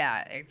duck.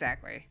 Yeah,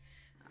 exactly.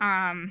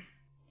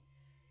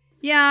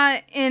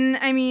 Yeah, and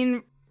I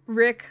mean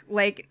Rick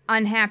like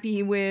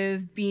unhappy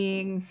with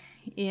being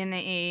in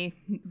a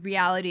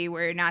reality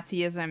where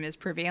Nazism is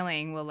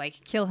prevailing will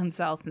like kill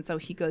himself, and so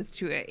he goes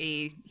to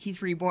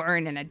he's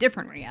reborn in a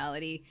different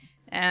reality.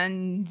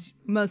 And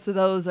most of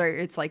those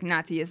it's like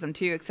Nazism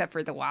too, except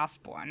for the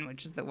Wasp one,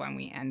 which is the one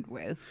we end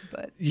with.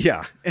 But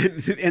yeah, and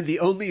the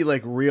only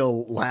like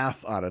real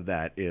laugh out of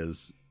that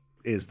is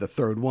the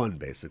third one,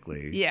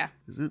 basically. Yeah.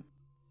 Is it?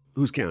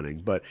 Who's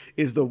counting? But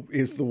is the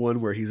one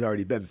where he's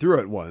already been through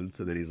it once,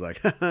 and then he's like,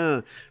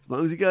 as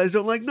long as you guys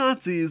don't like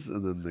Nazis,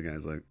 and then the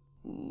guy's like,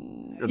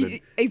 and then,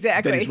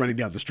 exactly. Then he's running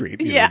down the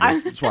street. Yeah.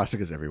 There's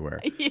swastikas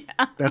everywhere.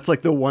 Yeah. That's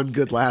like the one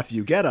good laugh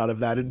you get out of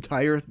that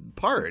entire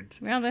part.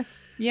 Well,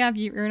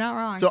 you're not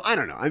wrong. So I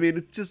don't know. I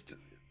mean,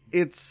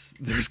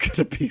 there's going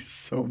to be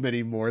so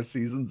many more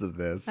seasons of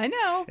this. I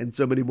know. And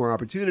so many more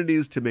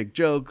opportunities to make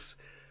jokes.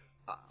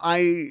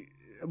 I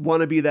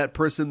want to be that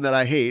person that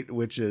I hate,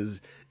 which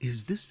is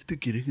this the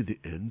beginning of the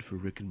end for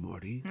Rick and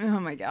Morty? Oh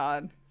my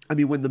God. I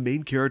mean, when the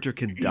main character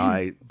can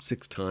die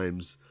 6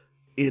 times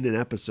in an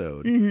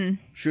episode,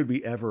 should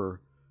we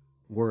ever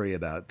worry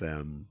about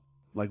them?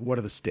 Like, what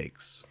are the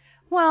stakes?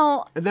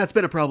 Well, and that's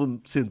been a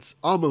problem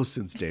almost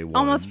since day one.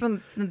 Almost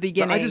from the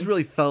beginning. But I just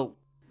really felt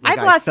like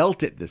I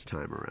felt it this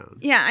time around.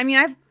 Yeah, I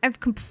mean,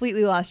 I've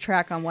completely lost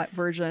track on what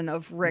version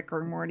of Rick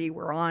or Morty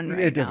we're on right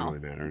now. It doesn't really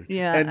matter.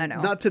 Yeah, and I know.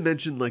 Not to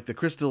mention, like, the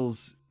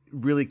crystals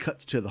really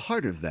cuts to the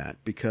heart of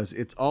that, because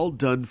it's all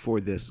done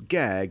for this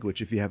gag,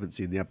 which if you haven't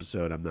seen the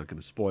episode, I'm not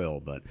going to spoil,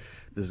 but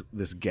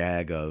this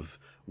gag of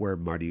where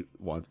Morty,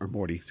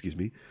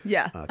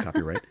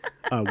 copyright,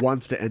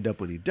 wants to end up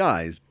when he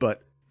dies.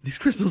 But these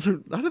crystals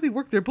how do they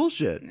work their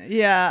bullshit?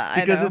 Yeah,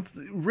 because I know. It's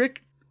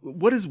Rick.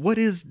 What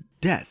is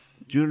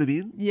death? Do you know what I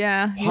mean?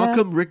 Yeah. How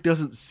come Rick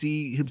doesn't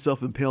see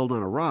himself impaled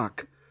on a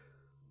rock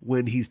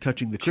when he's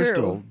touching the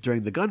crystal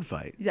during the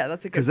gunfight? Yeah,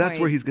 that's a good point. Because that's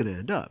where he's going to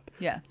end up.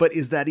 Yeah. But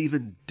is that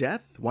even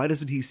death? Why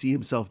doesn't he see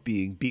himself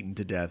being beaten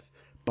to death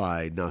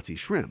by Nazi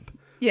shrimp?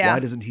 Yeah.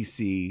 Why doesn't he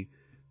see...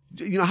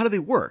 how do they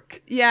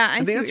work? Yeah,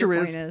 and the answer what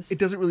your point is. It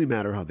doesn't really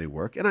matter how they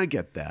work, and I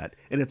get that.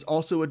 And it's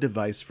also a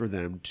device for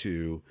them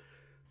to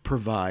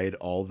provide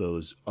all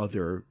those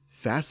other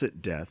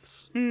facet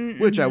deaths,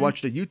 which I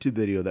watched a YouTube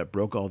video that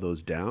broke all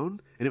those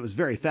down, and it was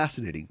very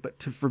fascinating.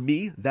 But for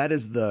me, that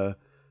is the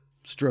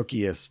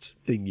strokiest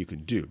thing you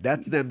can do.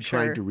 That's them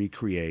trying to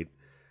recreate,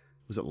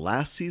 was it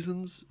last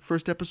season's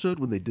first episode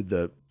when they did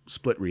the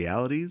split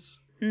realities?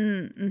 I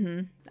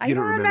don't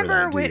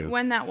remember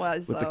when that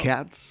was, with the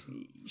cats.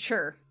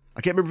 Sure.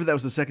 I can't remember if that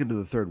was the second or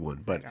the third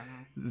one, but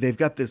they've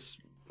got this.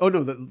 Oh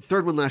no, the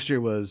third one last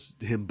year was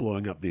him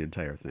blowing up the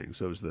entire thing,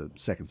 so it was the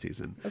second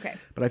season. Okay.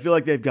 But I feel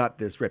like they've got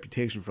this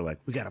reputation for, like,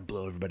 we got to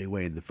blow everybody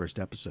away in the first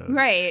episode,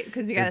 right?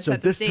 Because we got to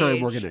set the stage. So this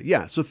time we're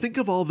gonna, So think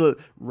of all the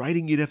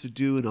writing you'd have to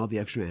do, and all the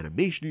extra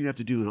animation you'd have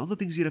to do, and all the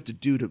things you'd have to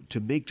do to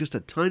make just a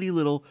tiny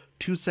little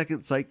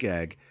 2-second sight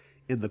gag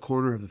in the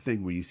corner of the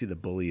thing where you see the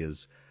bully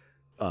is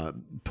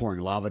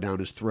pouring lava down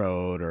his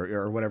throat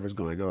or whatever's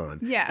going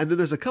on. Yeah. And then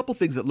there's a couple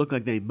things that look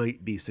like they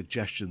might be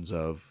suggestions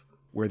of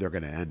where they're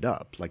going to end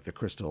up. Like the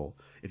crystal,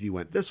 if you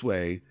went this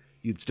way,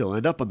 you'd still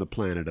end up on the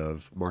planet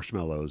of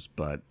marshmallows,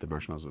 but the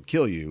marshmallows would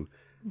kill you.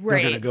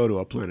 Right. They're going to go to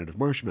a planet of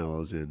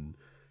marshmallows in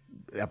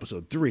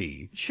episode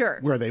 3. Sure.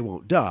 Where they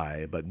won't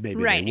die, but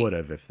maybe they would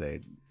have if they...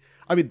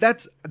 I mean,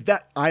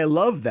 I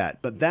love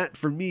that, but that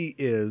for me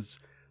is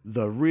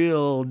the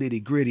real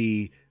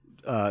nitty-gritty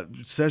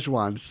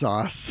Szechuan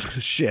sauce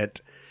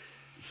shit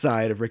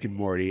side of Rick and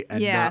Morty,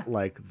 and not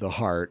like the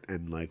heart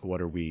and like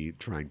what are we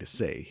trying to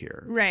say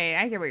here. Right,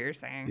 I get what you're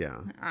saying.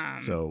 Yeah.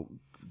 So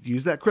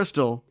use that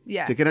crystal,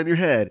 stick it on your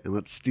head, and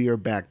let's steer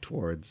back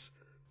towards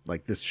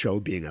like this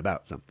show being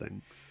about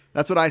something.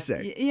 That's what I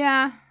say.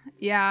 Yeah.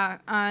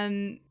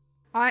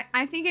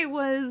 I think it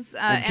was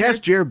and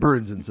cast Jer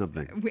Burns in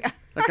something.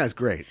 That guy's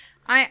great.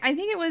 I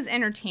think it was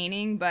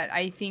entertaining, but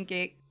I think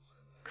it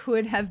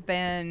could have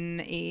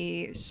been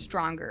a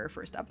stronger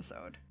first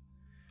episode.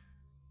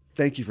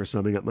 Thank you for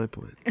summing up my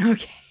point.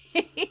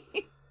 Okay.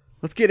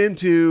 Let's get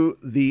into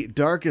the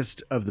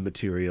darkest of the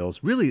materials,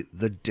 really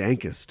the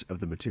dankest of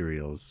the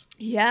materials.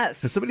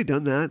 Yes. Has somebody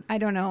done that? I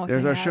don't know.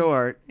 There's our show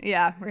art.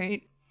 Yeah,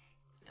 right.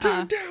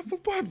 Turn down for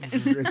what?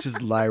 It's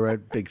just Lyra,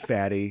 big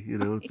fatty. You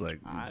know, it's like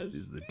this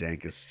is the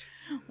dankest.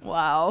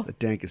 Wow. The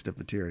dankest of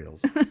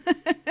materials.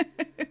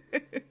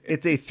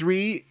 It's a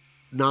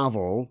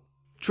 3-novel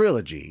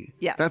trilogy.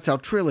 Yes. That's how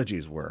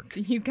trilogies work.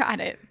 You got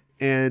it.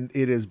 And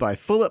it is by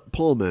Philip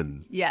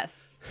Pullman.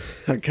 Yes.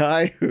 A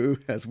guy who,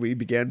 as we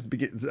began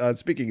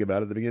speaking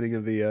about at the beginning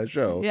of the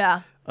show.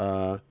 Yeah.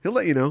 He'll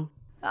let you know.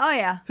 Oh,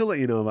 yeah. He'll let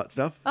you know about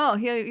stuff. Oh,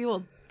 he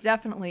will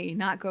definitely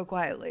not go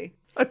quietly.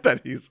 I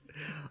bet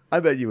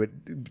you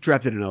would,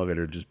 trapped in an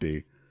elevator, just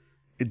be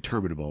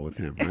interminable with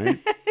him, right?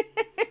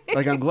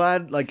 Like, I'm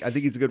glad, I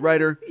think he's a good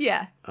writer.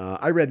 Yeah.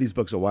 I read these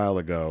books a while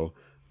ago.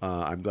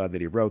 I'm glad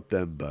that he wrote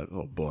them, but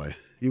oh boy,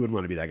 you wouldn't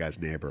want to be that guy's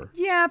neighbor.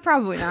 Yeah,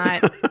 probably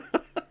not.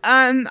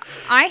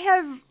 I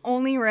have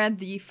only read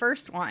the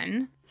first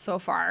one so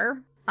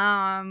far.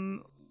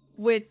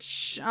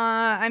 Which,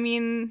 I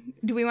mean,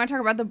 do we want to talk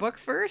about the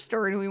books first,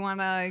 or do we want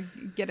to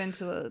get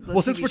into the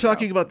Well, since TV we're show?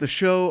 talking about the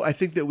show, I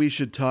think that we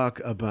should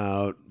talk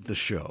about the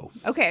show.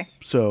 Okay.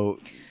 So,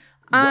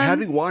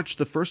 having watched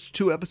the first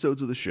 2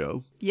 episodes of the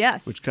show,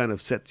 Yes. which kind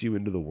of sets you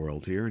into the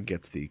world here and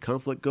gets the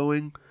conflict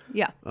going,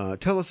 Yeah.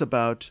 tell us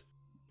about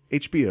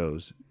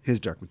HBO's His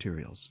Dark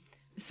Materials.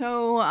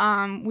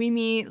 So, we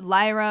meet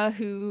Lyra,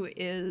 who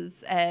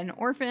is an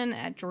orphan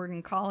at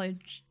Jordan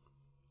College.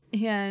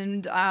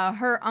 And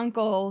her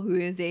uncle, who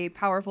is a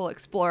powerful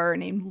explorer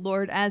named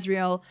Lord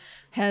Asriel,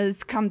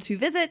 has come to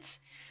visit.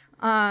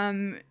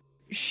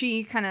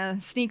 She kind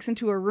of sneaks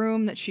into a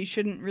room that she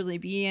shouldn't really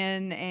be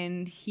in,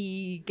 and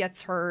he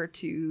gets her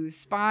to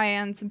spy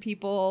on some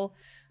people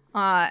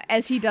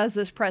as he does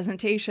this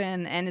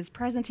presentation. And his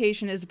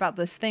presentation is about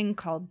this thing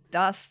called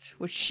dust,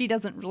 which she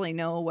doesn't really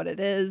know what it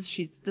is.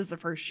 This is the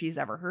first she's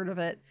ever heard of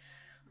it.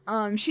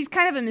 She's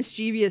kind of a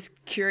mischievous,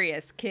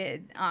 curious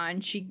kid,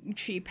 and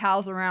she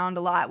pals around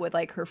a lot with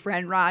her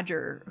friend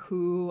Roger,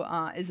 who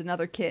is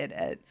another kid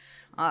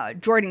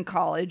at Jordan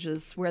College,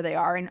 is where they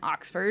are in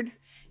Oxford,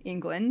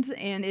 England,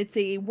 and it's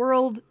a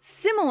world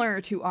similar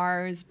to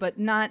ours, but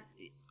not.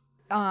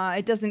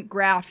 It doesn't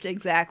graft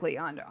exactly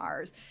onto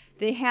ours.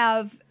 They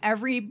have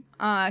every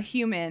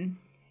human,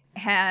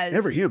 yes,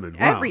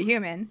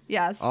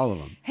 all of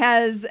them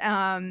has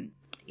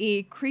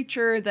a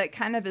creature that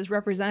kind of is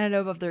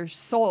representative of their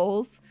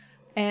souls,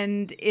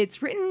 and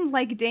it's written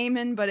like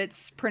Damon, but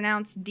it's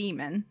pronounced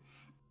demon.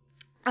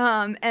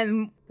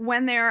 And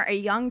when they're a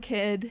young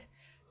kid,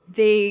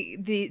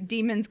 the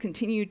demons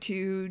continue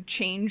to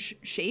change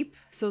shape,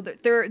 so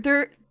that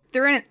they're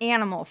in an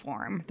animal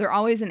form. They're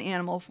always in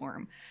animal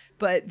form,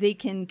 but they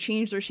can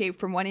change their shape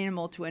from one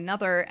animal to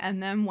another.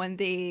 And then when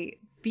they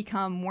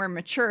become more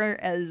mature,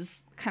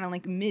 as kind of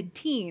like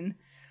mid-teen,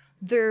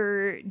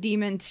 their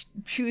demon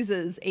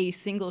chooses a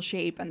single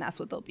shape, and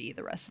that's what they'll be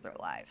the rest of their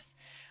lives.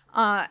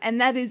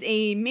 And that is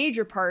a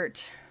major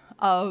part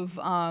of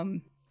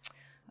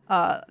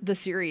the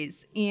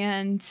series.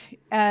 And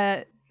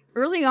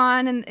early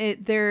on,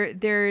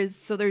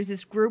 there's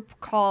this group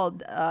called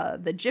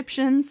the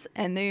Egyptians,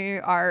 and they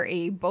are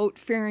a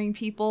boat-faring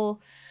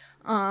people.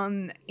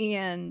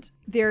 And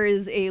there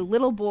is a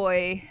little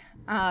boy,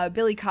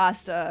 Billy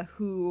Costa,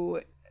 who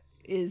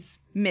is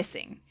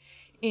missing.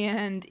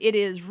 And it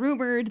is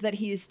rumored that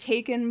he is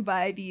taken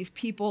by these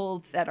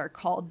people that are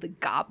called the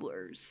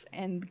Gobblers.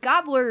 And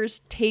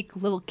Gobblers take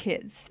little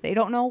kids. They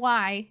don't know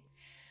why.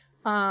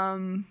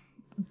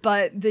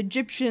 But the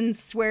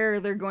Egyptians swear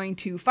they're going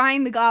to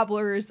find the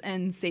Gobblers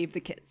and save the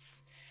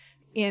kids.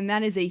 And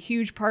that is a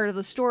huge part of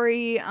the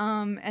story.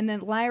 And then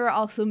Lyra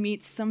also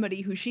meets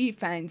somebody who she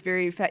finds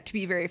to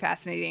be very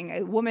fascinating,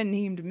 a woman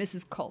named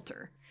Mrs.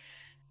 Coulter.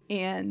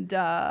 And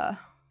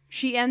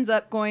she ends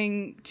up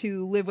going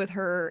to live with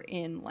her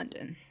in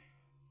London.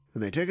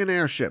 And they take an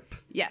airship.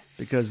 Yes.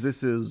 Because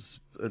this is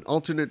an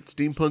alternate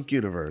steampunk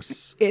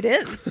universe. It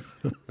is.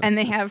 And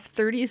they have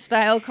 30s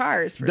style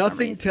cars for Nothing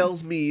some reason.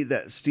 tells me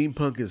that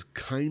steampunk is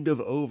kind of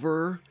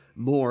over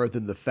more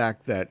than the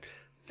fact that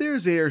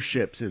there's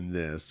airships in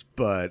this,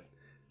 but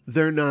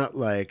they're not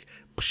like,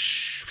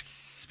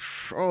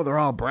 oh, they're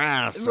all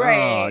brass.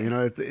 Right. Oh, you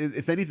know,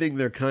 if anything,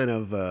 they're kind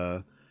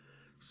of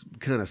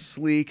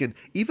sleek. And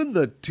even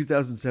the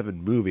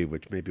 2007 movie,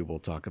 which maybe we'll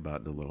talk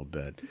about in a little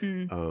bit,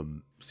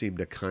 seemed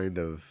to kind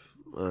of,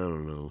 I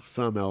don't know,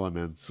 some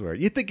elements where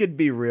you think it'd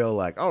be real,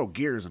 like, oh,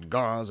 gears and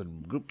gauze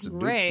and goops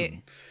and doops.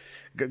 Right.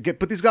 And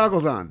put these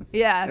goggles on.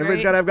 Yeah.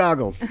 Everybody's got to have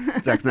goggles.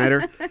 Zack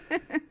Snyder.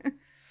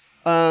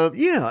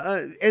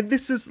 And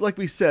this is, like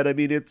we said, I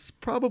mean, it's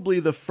probably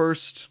the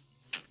first,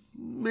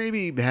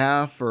 maybe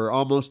half or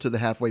almost to the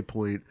halfway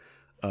point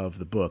of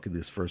the book in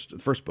this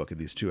first book in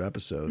these 2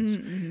 episodes.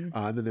 And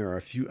then there are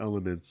a few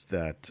elements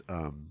that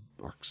are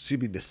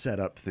seeming to set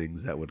up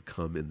things that would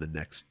come in the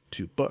next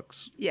 2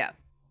 books. Yeah.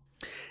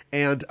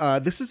 And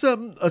this is a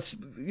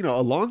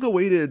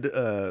long-awaited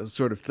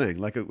sort of thing.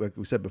 Like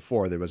we said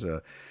before, there was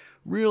a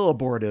real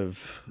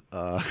abortive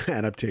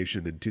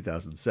adaptation in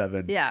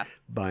 2007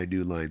 by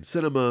New Line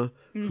Cinema,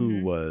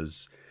 who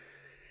was,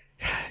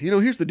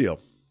 here's the deal.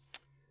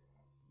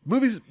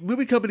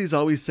 Movie companies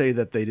always say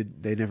that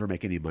they never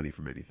make any money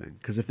from anything,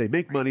 because if they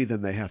make money,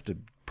 then they have to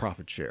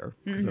profit share,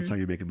 because that's how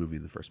you make a movie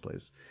in the first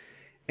place.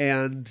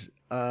 And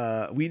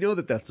we know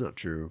that that's not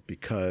true,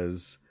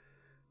 because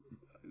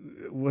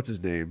what's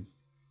his name?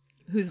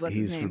 He's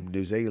his name? From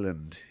New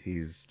Zealand.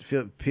 He's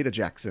Peter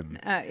Jackson.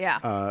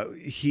 Yeah.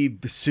 He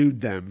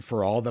sued them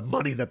for all the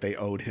money that they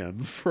owed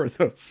him for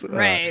those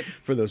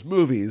for those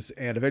movies,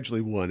 and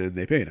eventually won, and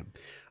they paid him.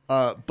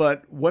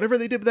 But whatever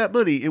they did with that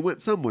money, it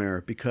went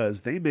somewhere,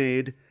 because they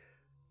made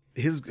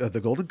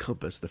the Golden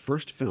Compass, the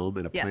first film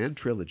in a planned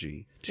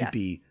trilogy, to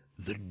be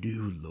the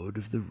new Lord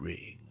of the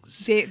Rings.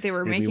 They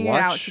were making it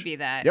out to be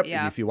that. Yep. Yeah.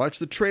 And if you watch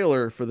the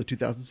trailer for the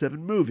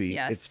 2007 movie,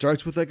 it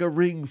starts with like a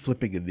ring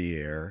flipping in the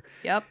air.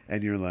 Yep.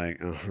 And you're like,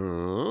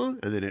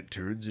 and then it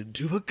turns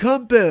into a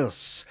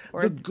compass.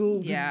 The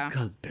Golden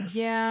Compass.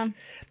 Yeah.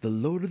 The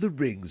Lord of the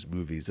Rings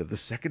movies of the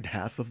second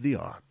half of the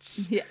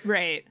aughts. Yeah.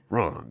 Right.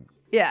 Wrong.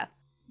 Yeah.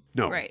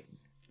 No. Right.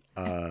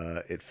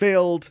 It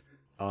failed,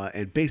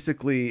 and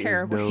basically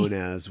Terribly. is known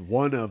as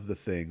one of the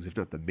things, if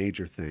not the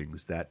major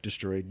things, that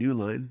destroyed New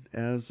Line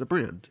as a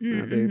brand.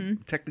 They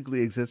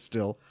technically exist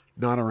still,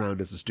 not around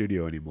as a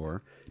studio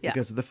anymore,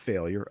 because of the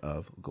failure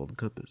of Golden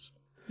Compass.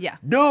 Yeah.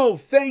 No,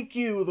 thank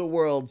you, the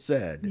world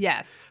said.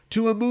 Yes.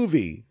 To a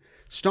movie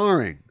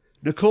starring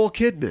Nicole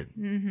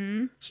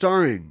Kidman,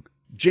 starring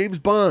James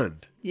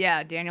Bond.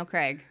 Yeah, Daniel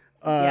Craig.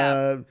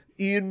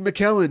 Ian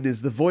McKellen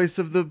is the voice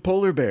of the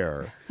polar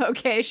bear.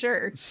 Okay,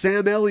 sure.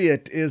 Sam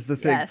Elliott is the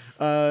thing.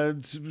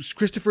 Yes.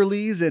 Christopher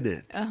Lee's in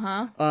it.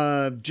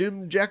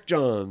 Jim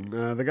Jack-Jong,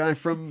 the guy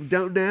from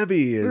Downton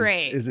Abbey,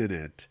 is in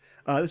it.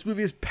 This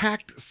movie is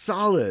packed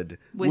solid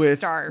with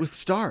stars. With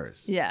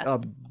stars. Yeah. A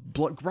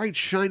bright,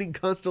 shining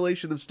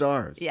constellation of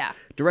stars. Yeah.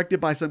 Directed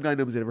by some guy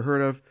nobody's ever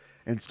heard of,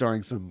 and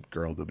starring some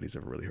girl nobody's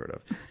ever really heard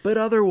of. But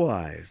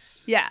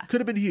otherwise,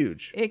 could have been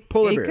huge.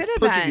 Polar bears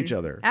punching each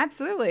other.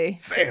 Absolutely.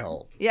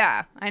 Failed.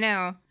 Yeah, I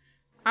know.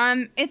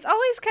 It's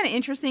always kind of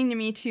interesting to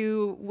me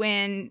too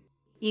when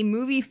a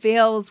movie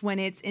fails when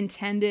it's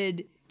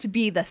intended to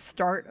be the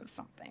start of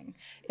something.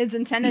 It's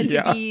intended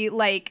to be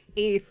like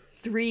a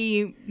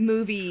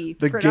 3-movie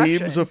production. The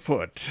game's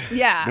afoot.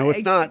 Yeah. No,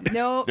 it's not.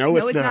 No,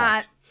 it's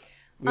not.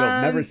 We'll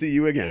never see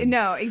you again.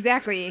 No,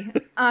 exactly.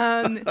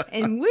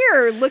 And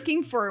we're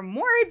looking for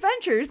more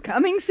adventures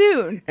coming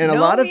soon. And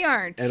we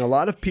aren't. And a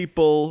lot of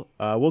people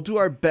will do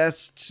our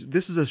best.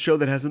 This is a show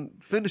that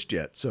hasn't finished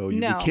yet, so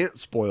we can't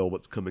spoil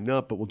what's coming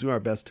up, but we'll do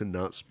our best to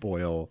not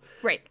spoil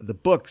the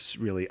books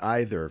really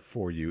either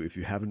for you if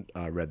you haven't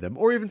read them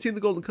or even seen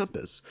The Golden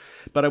Compass.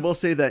 But I will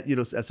say that,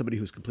 as somebody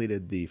who's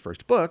completed the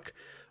first book,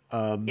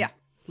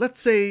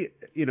 let's say,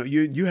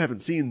 you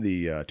haven't seen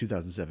the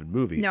 2007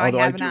 movie. No, although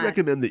I have do not.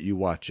 recommend that you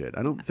watch it.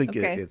 I don't think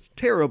it's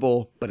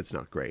terrible, but it's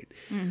not great.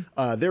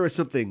 There is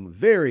something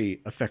very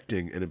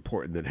affecting and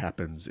important that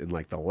happens in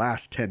like the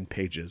last 10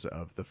 pages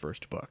of the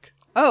first book.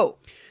 Oh,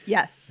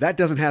 yes. That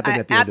doesn't happen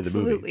at the end of the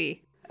movie.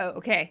 Absolutely. Oh,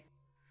 okay.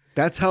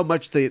 That's how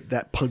much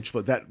that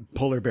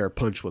polar bear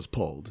punch was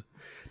pulled.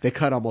 They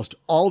cut almost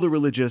all the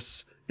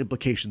religious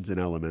implications and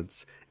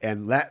elements,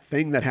 and that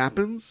thing that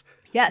happens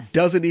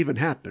doesn't even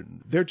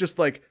happen. They're just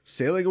like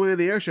sailing away in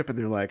the airship, and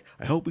they're like,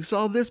 I hope we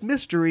solve this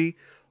mystery.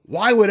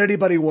 Why would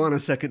anybody want a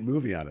second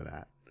movie out of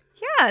that?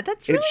 Yeah,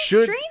 that's really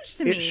strange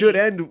to me. It should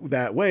end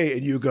that way,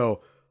 and you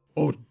go,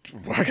 oh,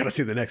 I gotta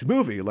see the next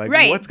movie. Like,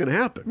 what's gonna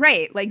happen?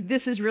 Right. Like,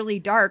 this is really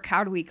dark.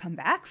 How do we come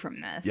back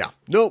from this? Yeah.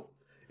 Nope.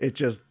 It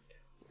just...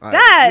 we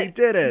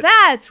did it.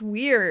 That's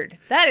weird.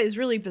 That is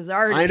really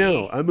bizarre to me. I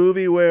know. A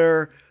movie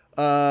where...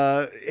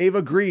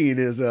 Ava Green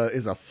is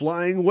a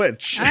flying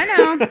witch. I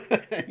know.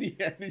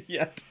 and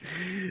yet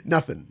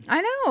nothing.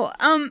 I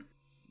know.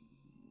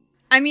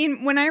 I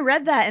mean, when I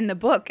read that in the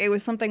book, it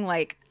was something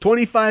like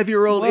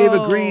 25-year-old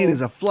Ava Green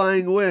is a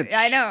flying witch.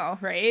 I know,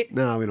 right?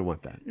 No, we don't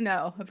want that.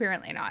 No,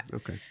 apparently not.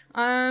 Okay.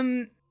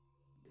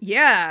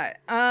 Yeah.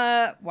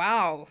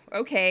 Wow.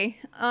 Okay.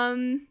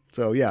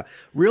 So yeah,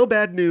 real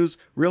bad news,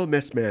 real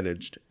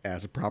mismanaged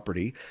as a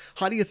property.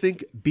 How do you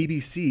think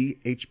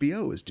BBC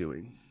HBO is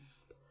doing?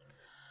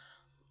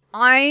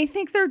 I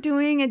think they're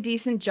doing a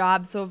decent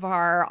job so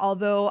far,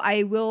 although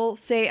I will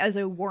say as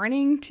a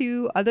warning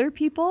to other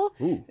people,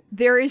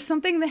 there is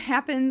something that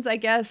happens, I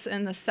guess,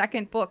 in the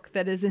second book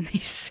that is in the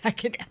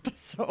second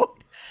episode.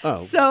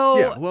 Oh, so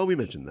yeah, well, we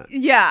mentioned that.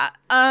 Yeah.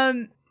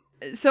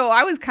 So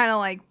I was kind of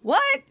like,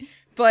 what?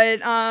 But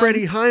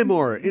Freddie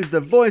Highmore is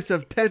the voice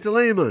of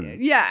Pantaleimon.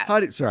 Yeah.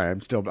 Sorry, I'm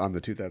still on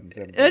the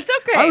 2007. It's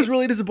okay. I was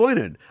really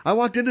disappointed. I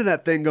walked into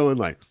that thing going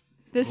like,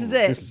 this is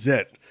it. This is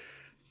it.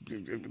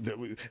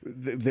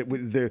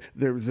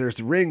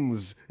 There's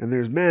rings and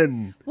there's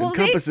men and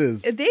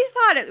compasses. They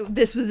thought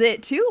this was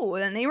it too,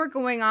 and they were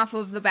going off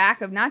of the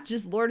back of not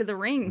just Lord of the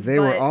Rings. They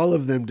were all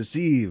of them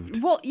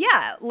deceived. Well,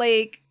 yeah,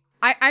 like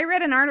I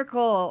read an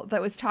article that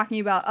was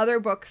talking about other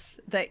books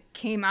that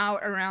came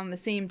out around the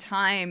same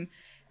time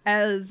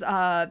as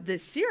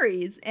this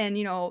series, and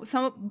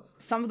some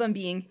of them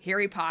being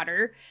Harry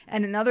Potter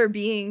and another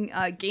being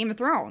Game of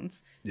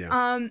Thrones.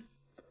 Yeah.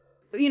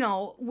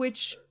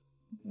 Which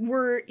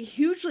were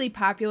hugely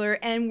popular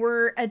and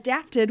were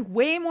adapted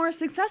way more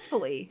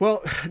successfully.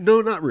 Well,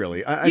 no, not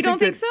really. You don't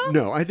think so?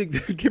 No, I think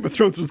that Game of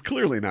Thrones was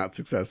clearly not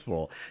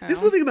successful. This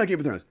is the thing about Game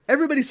of Thrones.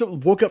 Everybody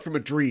woke up from a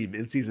dream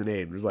in season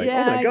 8 and was like,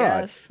 oh my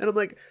God. Guess. And I'm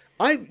like,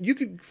 you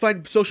can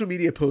find social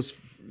media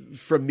posts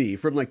from me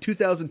from like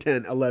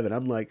 2010, 11.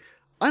 I'm like,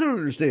 I don't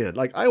understand.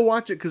 Like, I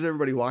watch it because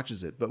everybody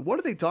watches it, but what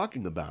are they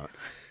talking about?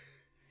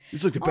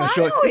 It's like the best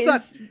show.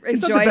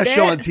 It's not the best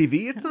show on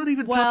TV. It's not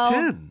even top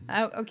 10.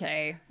 Oh,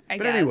 okay.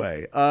 But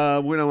anyway,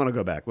 we don't want to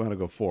go back. We want to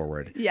go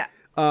forward. Yeah.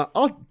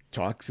 I'll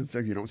talk since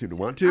you don't seem to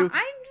want to.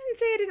 I didn't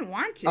say I didn't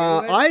want to.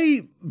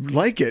 I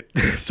like it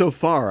so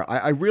far.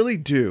 I really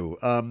do.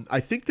 I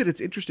think that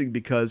it's interesting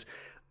because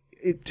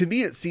to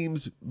me it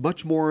seems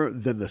much more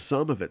than the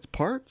sum of its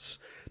parts.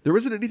 There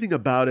isn't anything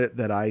about it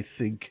that I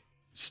think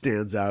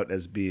stands out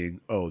as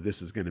being, oh,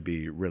 this is going to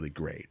be really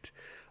great.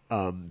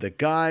 The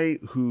guy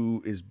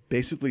who is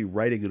basically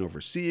writing and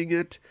overseeing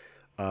it,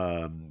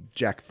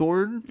 Jack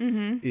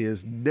Thorne,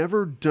 is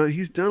never done.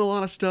 He's done a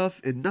lot of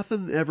stuff and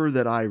nothing ever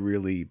that I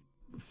really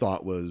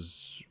thought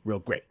was real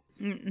great.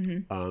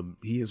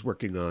 He is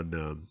working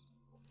on,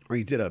 or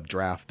he did a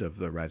draft of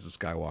the Rise of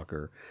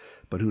Skywalker,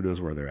 but who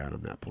knows where they're at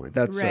on that point.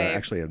 That's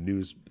actually a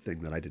news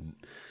thing that I didn't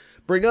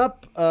bring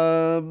up.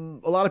 A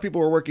lot of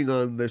people are working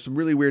on, there's some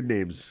really weird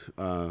names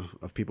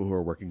of people who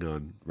are working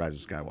on Rise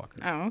of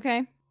Skywalker. Oh,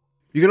 okay.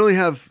 You can only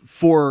have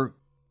 4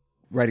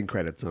 writing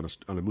credits on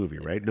a movie,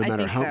 right? No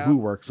matter who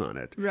works on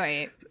it.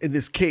 Right. In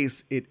this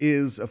case, it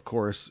is, of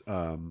course,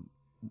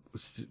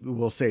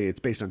 we'll say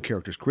it's based on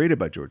characters created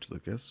by George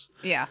Lucas.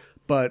 Yeah.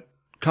 But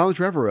Colin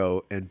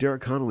Trevorrow and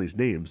Derek Connolly's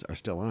names are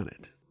still on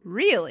it.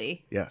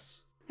 Really?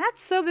 Yes.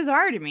 That's so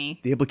bizarre to me.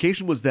 The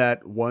implication was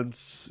that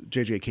once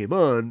JJ came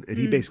on, and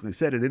he basically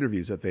said in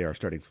interviews that they are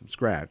starting from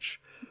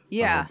scratch.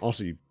 Yeah.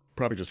 Also, you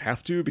probably just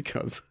have to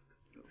because...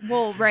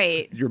 Well,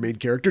 right. Your main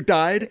character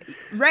died.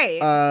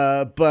 Right.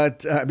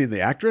 But I mean,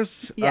 the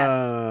actress.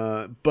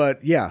 Yes.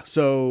 But yeah,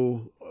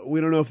 so we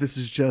don't know if this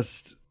is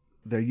just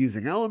they're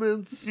using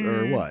elements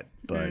or what.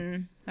 But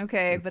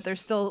okay, but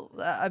there's still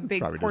a big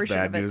probably portion just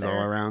bad of it news there.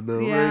 all around, though.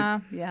 Yeah,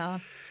 right? yeah.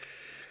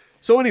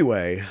 So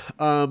anyway,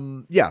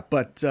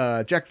 but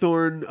Jack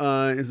Thorne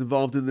is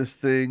involved in this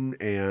thing,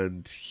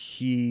 and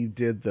he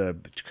did the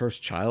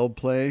Cursed Child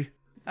play.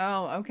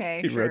 Oh,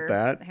 okay. He wrote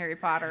that. Harry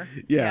Potter.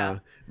 Yeah.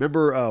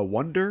 Remember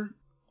Wonder?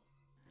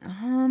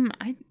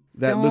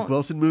 That Luke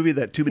Wilson movie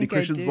that too many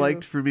Christians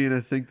liked for me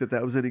to think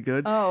that was any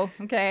good. Oh,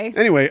 okay.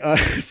 Anyway,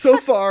 so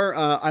far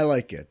I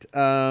like it.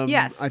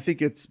 Yes. I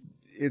think it's.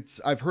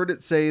 I've heard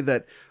it say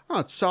that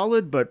it's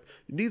solid, but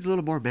it needs a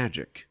little more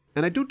magic,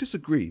 and I don't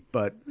disagree.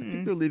 But I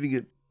think they're leaving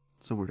it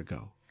somewhere to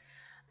go.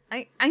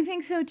 I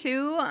think so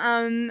too.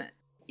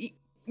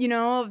 You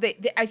know,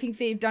 I think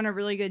they've done a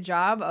really good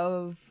job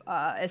of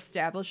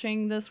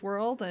establishing this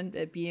world and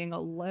it being a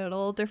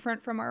little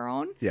different from our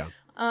own. Yeah.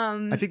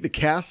 I think the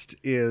cast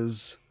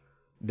is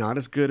not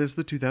as good as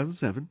the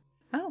 2007.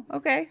 Oh,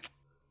 okay.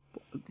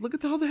 Look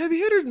at all the heavy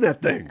hitters in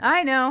that thing.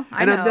 I know.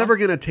 I'm never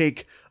gonna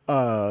take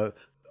James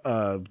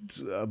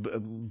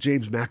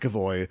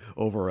McAvoy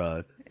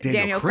over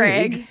Daniel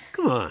Craig.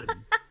 Come on.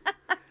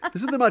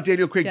 There's something about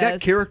Daniel Craig. Yes. That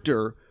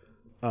character,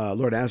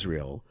 Lord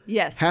Asriel,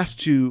 has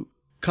to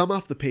come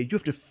off the page. You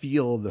have to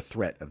feel the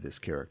threat of this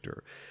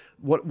character.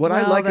 What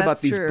I like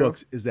about these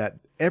books is that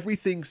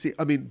everything.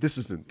 I mean, this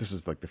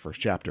is like the first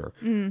chapter.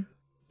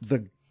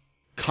 The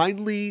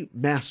kindly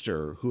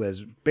master who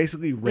has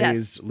basically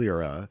raised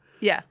Lyra,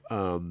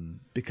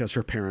 because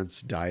her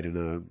parents died in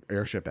an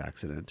airship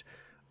accident,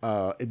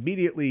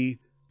 immediately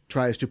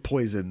tries to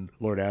poison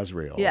Lord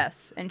Asriel.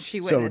 Yes, and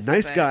she so witnesses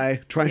nice it. guy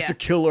tries to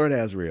kill Lord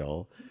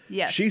Asriel.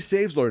 Yes, she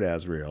saves Lord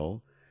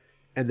Asriel,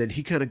 and then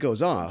he kind of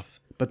goes off.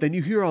 But then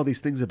you hear all these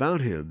things about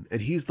him, and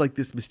he's like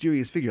this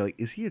mysterious figure. Like,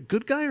 is he a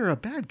good guy or a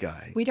bad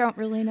guy? We don't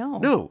really know.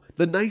 No,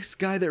 the nice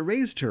guy that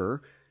raised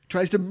her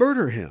tries to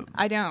murder him.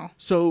 I know.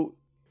 So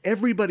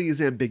everybody is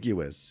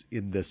ambiguous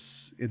in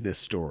this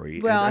story.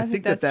 Well, and I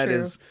think that true.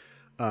 is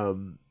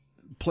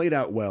played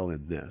out well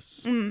in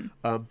this.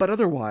 But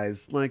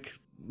otherwise, like,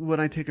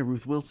 would I take a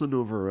Ruth Wilson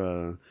over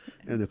a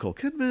Nicole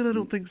Kidman? I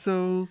don't think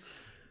so.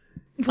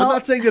 Well, I'm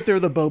not saying that they're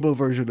the Bobo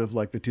version of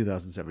like the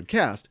 2007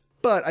 cast.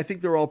 But I think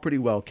they're all pretty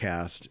well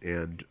cast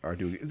and are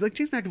doing it. It's like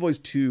James McAvoy's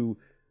too.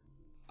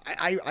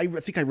 I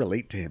think I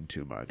relate to him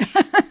too much. Do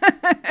you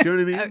know what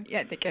I mean? Yeah,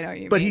 I think I know what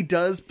you mean. But he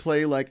does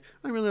play like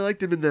I really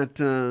liked him in that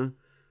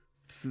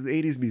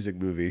 80s music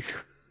movie.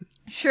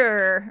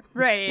 Sure,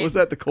 right. What was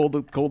that? The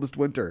coldest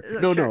winter?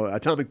 No,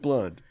 Atomic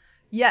Blonde.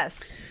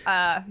 Yes,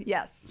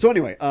 yes. So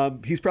anyway,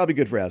 he's probably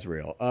good for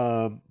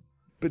Asriel.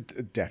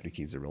 But Daphne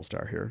Keene's a real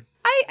star here.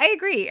 I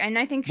agree, and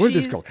I think Where'd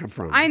this girl come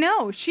from? I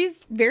know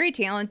she's very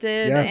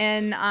talented, yes.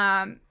 And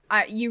I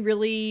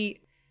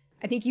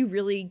think you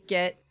really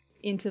get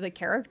into the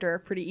character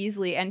pretty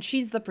easily, and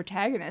she's the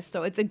protagonist,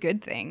 so it's a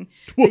good thing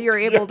that you're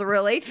able to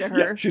relate to her.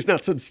 Yeah, she's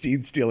not some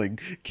seed-stealing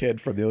kid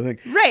from the other thing,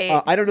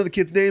 right? I don't know the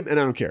kid's name, and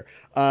I don't care.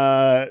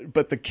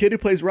 But the kid who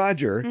plays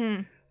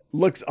Roger,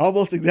 looks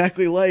almost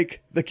exactly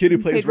like the kid who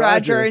plays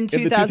Roger in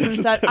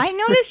 2007. I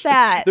noticed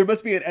that. There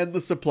must be an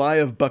endless supply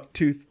of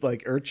bucktooth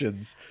like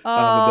urchins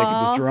that they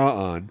can just draw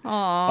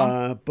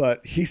on.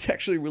 But he's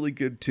actually really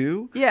good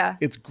too. Yeah,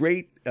 it's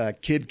great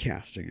kid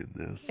casting in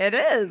this. It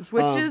is,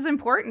 which is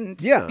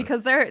important. Yeah,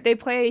 because they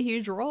play a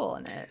huge role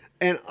in it.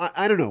 And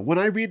I don't know, when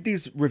I read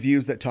these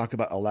reviews that talk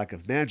about a lack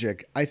of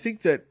magic, I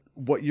think that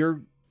what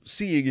you're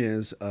seeing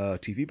is a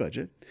TV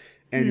budget,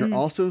 and you're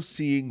also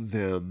seeing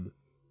them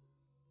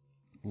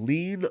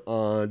lean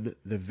on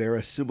the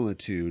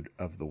verisimilitude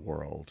of the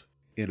world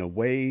in a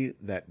way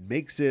that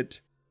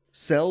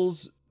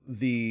sells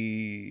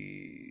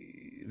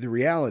the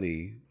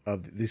reality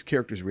of these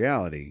characters'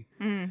 reality,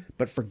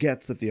 but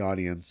forgets that the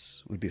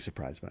audience would be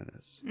surprised by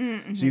this.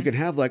 Mm-hmm. So you can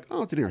have like,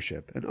 oh, it's an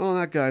airship, and oh,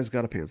 that guy's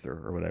got a panther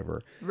or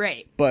whatever.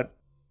 Right. But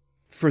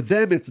for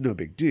them, it's no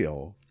big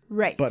deal.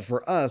 Right. But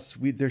for us,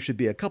 there should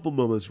be a couple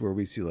moments where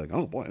we see like,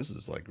 oh boy, this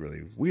is like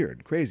really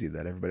weird, crazy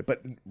that everybody.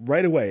 But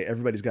right away,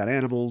 everybody's got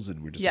animals, and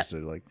we're just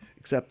supposed to like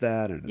accept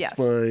that, and it's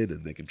fine,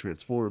 and they can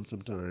transform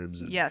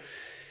sometimes. And,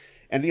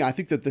 and yeah, I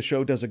think that the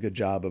show does a good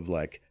job of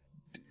like,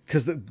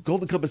 because the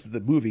Golden Compass of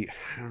the movie,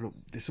 I don't know,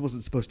 this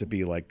wasn't supposed to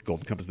be like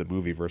Golden Compass of the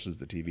movie versus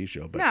the TV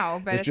show, but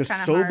there's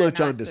just so much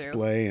on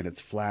display, and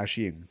it's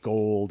flashy and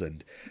gold,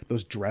 and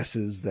those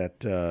dresses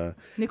that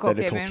Nicole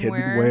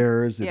Kidman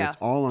wears, and it's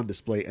all on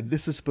display. And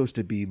this is supposed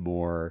to be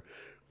more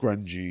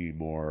grungy,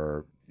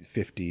 more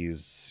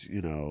 50s,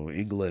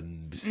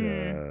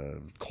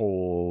 England,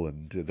 coal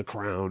and the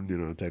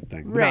crown, type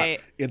thing. Right.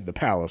 Not in the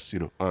palace,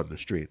 on the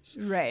streets.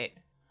 Right.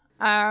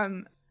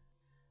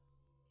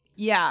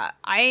 Yeah,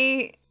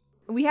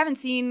 we haven't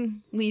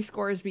seen Lee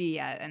Scoresby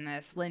yet in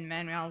this,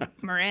 Lin-Manuel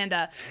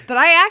Miranda, but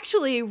I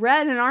actually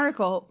read an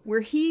article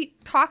where he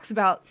talks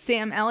about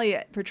Sam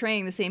Elliott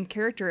portraying the same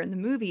character in the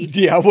movie.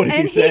 Yeah, what does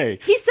he say?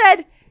 He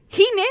said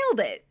he nailed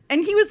it.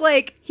 And he was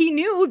like, he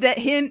knew that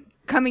him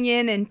coming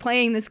in and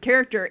playing this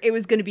character, it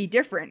was going to be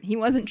different. He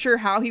wasn't sure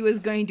how he was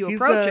going to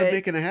approach it. He's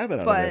making a habit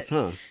out of this,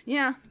 huh?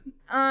 Yeah.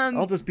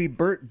 I'll just be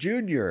Bert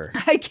Jr.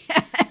 I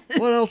guess.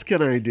 What else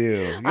can I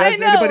do?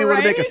 Anybody want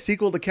to make a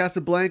sequel to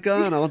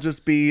Casablanca? And I'll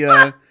just be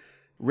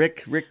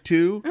Rick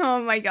 2?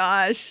 Oh my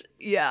gosh.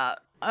 Yeah.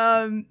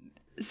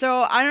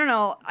 So I don't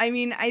know. I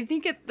mean, I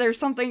think there's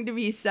something to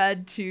be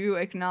said to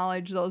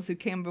acknowledge those who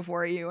came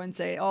before you and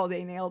say, oh,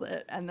 they nailed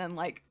it. And then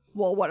like,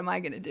 well, what am I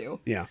going to do?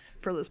 Yeah.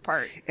 For this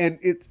part. And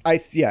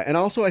and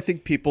also I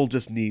think people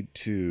just need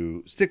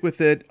to stick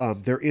with it.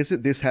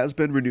 This has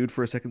been renewed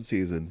for a second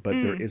season,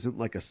 but there isn't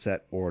like a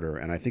set order.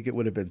 And I think it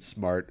would have been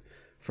smart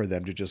for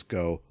them to just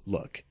go,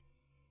 look,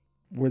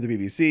 we're the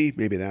BBC.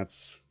 Maybe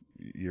that's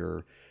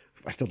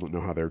I still don't know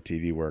how their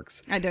TV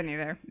works. I don't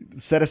either.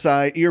 Set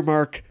aside,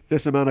 earmark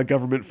this amount of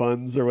government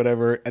funds or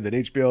whatever. And then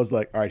HBO is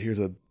like, all right, here's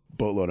a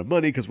boatload of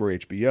money because we're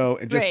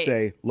HBO, and just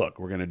say, look,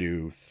 we're going to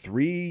do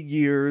 3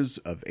 years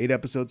of 8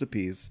 episodes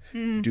apiece,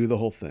 do the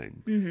whole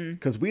thing.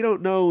 Because we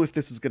don't know if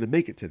this is going to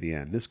make it to the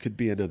end. This could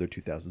be another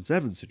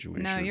 2007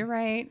 situation. No, you're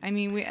right. I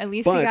mean, we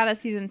got a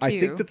season 2. I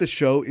think that the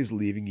show is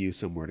leaving you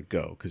somewhere to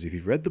go, because if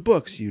you've read the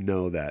books, you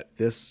know that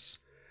this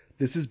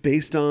is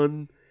based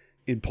on,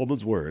 in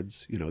Pullman's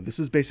words, this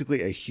is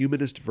basically a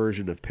humanist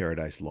version of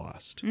Paradise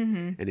Lost.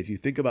 And if you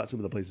think about some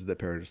of the places that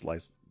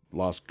Paradise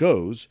Lost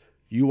goes,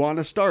 you want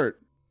to start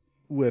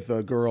with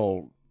a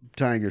girl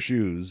tying her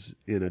shoes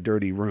in a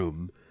dirty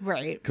room.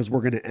 Right. Because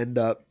we're going to end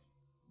up,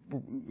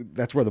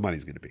 that's where the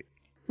money's going to be.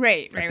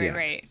 Right.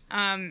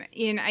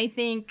 And I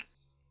think,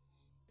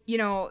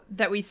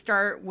 that we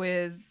start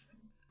with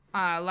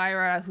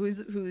Lyra,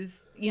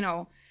 who's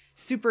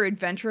super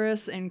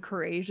adventurous and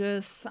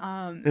courageous.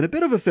 And a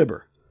bit of a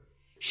fibber.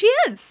 She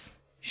is.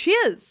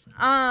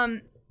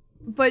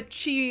 But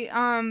she,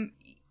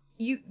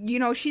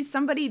 she's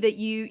somebody that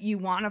you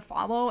want to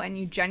follow and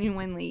you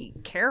genuinely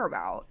care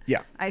about.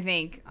 Yeah. I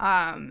think.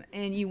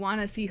 And you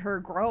want to see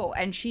her grow,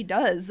 and she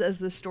does as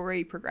the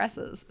story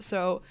progresses.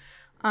 So,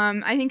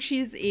 I think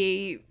she's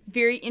a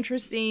very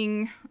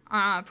interesting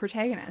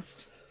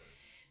protagonist.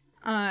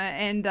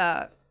 And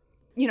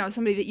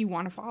somebody that you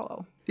want to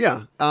follow.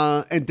 Yeah.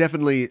 And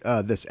definitely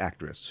this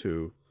actress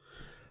who,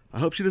 I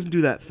hope she doesn't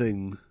do that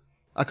thing.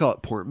 I call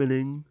it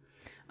Portmaning.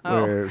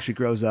 Where she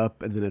grows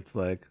up and then it's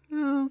like,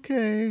 oh,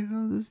 okay,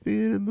 I'll just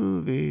be in a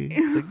movie.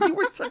 It's like, you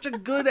were such a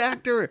good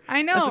actor.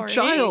 I know, as a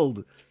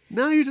child.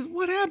 Now you're just,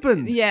 what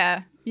happened?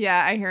 Yeah,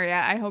 I hear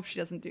ya. I hope she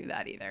doesn't do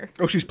that either.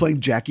 Oh, she's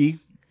playing Jackie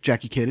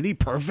Kennedy?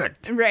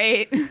 Perfect.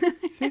 Right.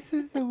 This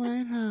is the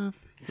White House.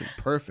 It's like,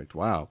 perfect.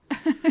 Wow.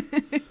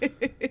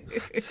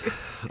 That's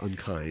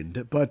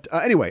unkind. But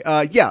anyway,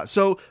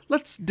 so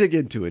let's dig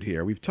into it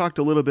here. We've talked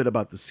a little bit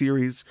about the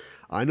series.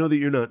 I know that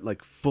you're not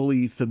like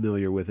fully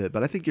familiar with it,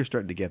 but I think you're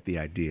starting to get the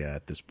idea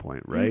at this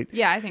point, right?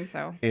 Yeah, I think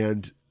so.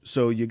 And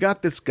so you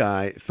got this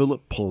guy,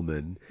 Philip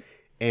Pullman,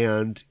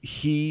 and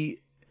he's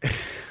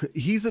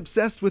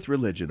obsessed with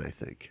religion, I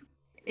think.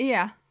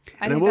 Yeah.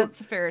 I think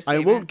that's a fair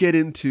statement. I won't get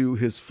into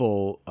his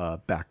full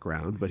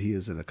background, but he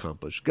is an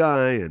accomplished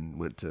guy and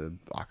went to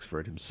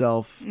Oxford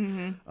himself.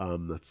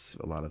 That's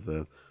a lot of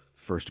the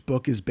first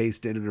book is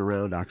based in and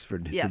around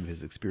Oxford and some of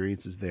his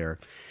experiences there.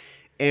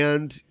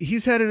 And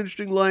he's had an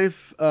interesting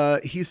life.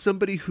 He's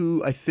somebody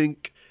who I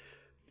think,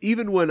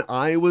 even when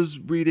I was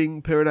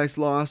reading Paradise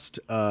Lost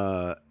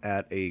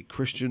at a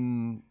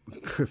Christian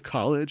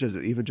college, as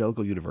an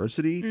evangelical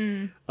university,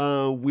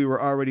 we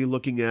were already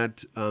looking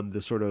at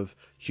the sort of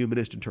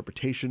humanist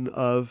interpretation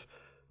of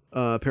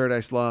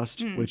Paradise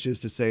Lost, which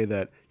is to say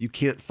that you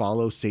can't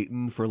follow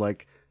Satan for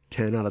like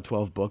 10 out of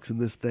 12 books in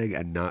this thing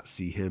and not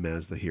see him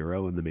as the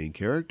hero and the main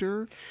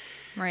character.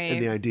 Right.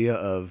 And the idea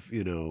of,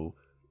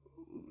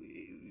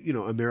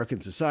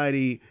 American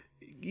society,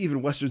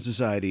 even Western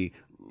society,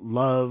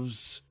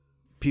 loves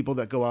people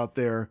that go out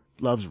there,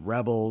 loves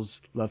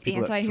rebels, loves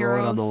people that throw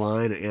it on the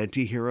line,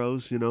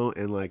 anti-heroes,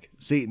 and like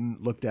Satan,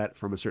 looked at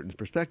from a certain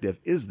perspective,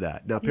 is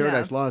that. Now,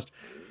 Paradise Lost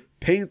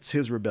paints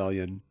his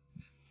rebellion,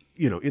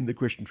 in the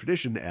Christian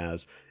tradition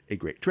as a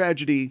great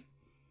tragedy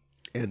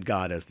and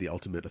God as the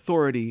ultimate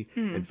authority.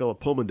 And Philip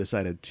Pullman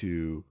decided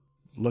to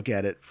look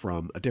at it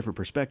from a different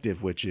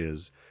perspective, which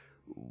is,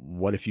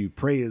 what if you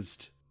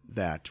praised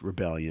that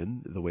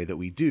rebellion the way that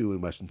we do in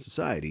Western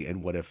society?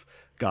 And what if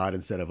God,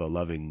 instead of a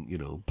loving,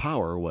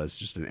 power, was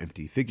just an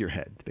empty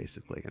figurehead,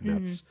 basically? And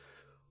that's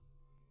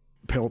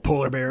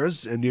polar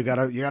bears, and you got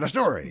a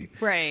story.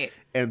 Right.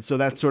 And so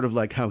that's sort of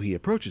like how he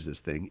approaches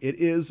this thing. It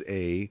is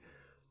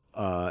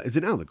it's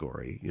an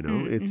allegory,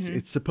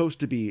 it's supposed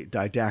to be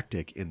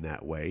didactic in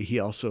that way. He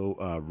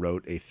also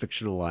wrote a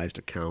fictionalized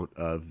account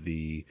of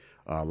the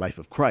life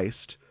of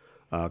Christ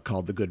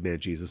called The Good Man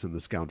Jesus and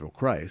the Scoundrel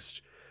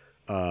Christ,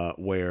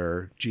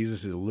 where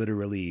Jesus is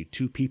literally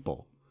two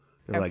people.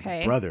 They're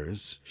like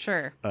brothers.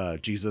 Sure.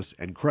 Jesus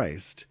and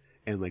Christ.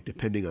 And like,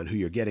 depending on who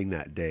you're getting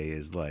that day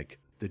is like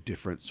the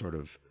different sort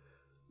of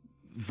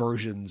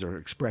versions or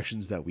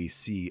expressions that we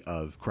see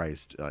of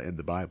Christ in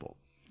the Bible.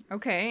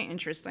 Okay,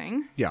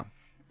 interesting. Yeah.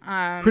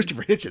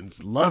 Christopher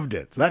Hitchens loved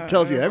it. So that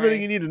tells you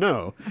everything you need to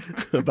know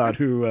about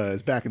who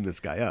is backing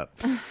this guy up.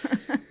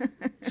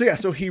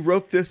 So he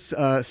wrote this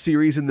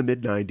series in the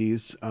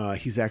mid-90s.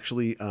 He's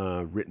actually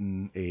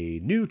written a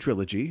new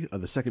trilogy,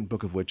 the second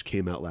book of which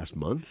came out last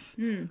month,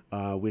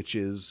 which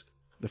is,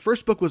 the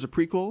first book was a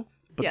prequel,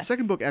 but the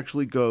second book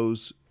actually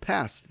goes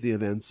past the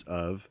events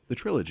of the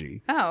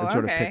trilogy and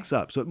sort of picks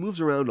up. So it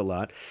moves around a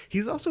lot.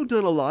 He's also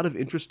done a lot of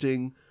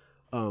interesting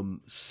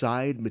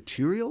side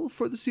material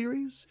for the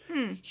series.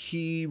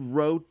 He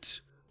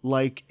wrote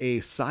like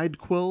a side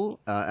quill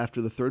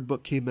after the third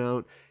book came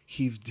out.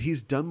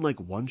 He's done like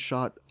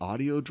one-shot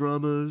audio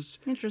dramas.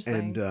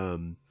 Interesting.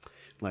 And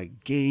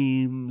like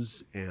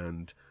games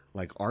and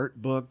like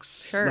art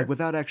books. Sure. Like,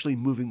 without actually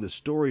moving the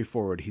story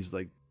forward, he's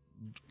like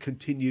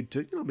continued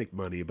to make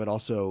money, but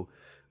also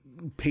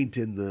paint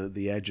in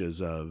the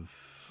edges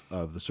of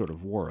the sort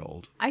of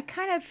world. I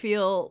kind of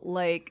feel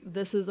like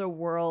this is a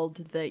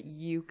world that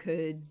you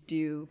could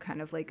do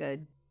kind of like a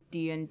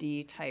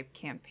D&D type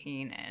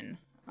campaign in,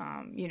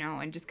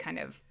 and just kind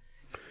of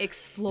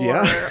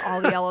explore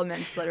all the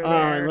elements that are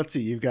there. Let's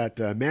see, you've got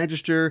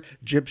Magister,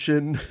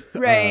 Egyptian,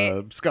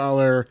 right.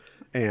 Scholar,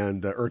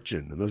 and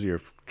Urchin. And those are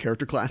your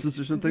character classes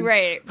or something?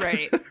 Right.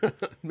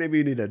 Maybe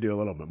you need to do a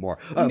little bit more.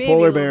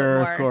 Polar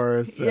bear, of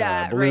course.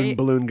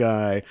 Balloon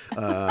guy,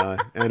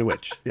 and a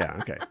witch. Yeah,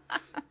 okay.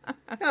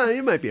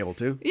 You might be able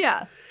to.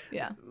 Yeah.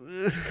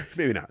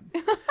 Maybe not.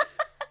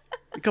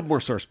 A couple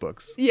more source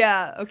books.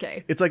 Yeah,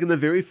 okay. It's like in the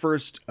very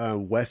first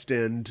West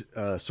End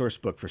source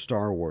book for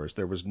Star Wars,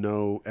 there was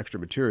no extra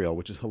material,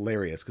 which is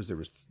hilarious because there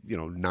was,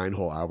 9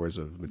 whole hours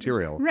of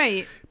material.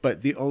 Right.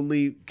 But the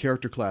only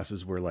character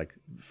classes were like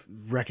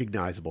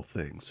recognizable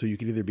things. So you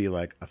could either be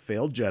like a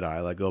failed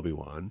Jedi like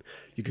Obi-Wan.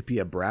 You could be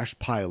a brash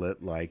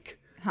pilot like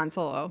Han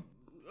Solo.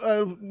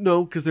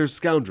 No, because there's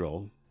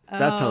Scoundrel.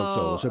 That's Han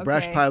Solo. So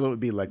brash pilot would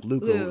be like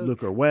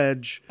Luke or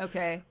Wedge.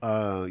 Okay.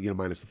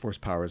 Minus the force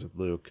powers with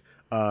Luke.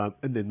 And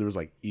then there was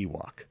like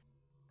Ewok.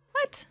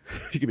 What?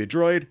 You could be a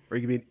droid or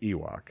you could be an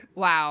Ewok.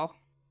 Wow.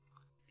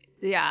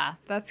 Yeah,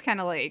 that's kind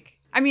of like...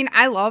 I mean,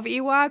 I love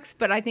Ewoks,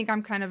 but I think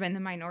I'm kind of in the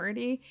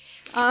minority.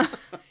 Because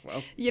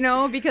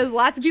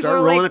lots of people start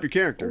are rolling like... up your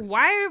character.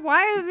 Why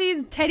are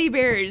these teddy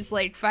bears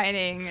like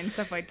fighting and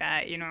stuff like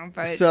that,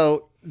 But...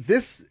 So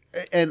this...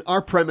 And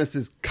our premise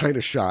is kind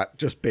of shot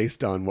just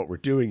based on what we're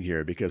doing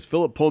here, because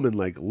Philip Pullman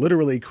like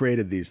literally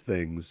created these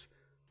things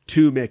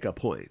to make a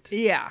point.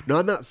 Yeah. Now,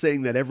 I'm not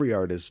saying that every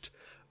artist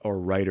or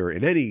writer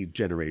in any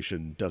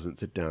generation doesn't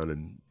sit down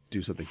and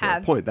do something for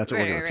a point. That's what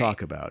we're going to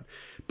talk about.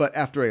 But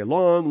after a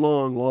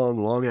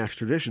long ass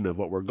tradition of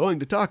what we're going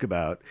to talk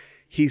about,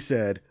 he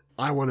said,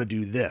 I want to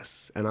do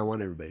this. And I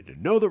want everybody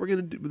to know that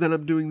that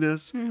I'm doing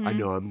this. Mm-hmm. I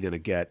know I'm going to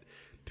get...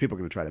 People are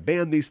going to try to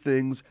ban these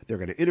things. They're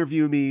going to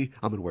interview me.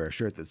 I'm going to wear a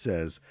shirt that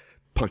says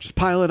Pontius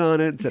Pilate on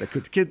it instead of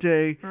Kunta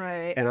Kinte.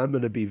 Right. And I'm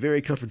going to be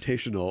very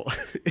confrontational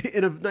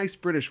in a nice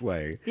British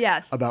way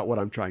about what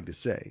I'm trying to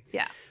say.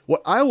 Yeah.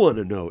 What I want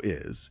to know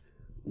is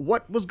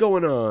what was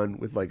going on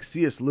with like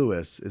C.S.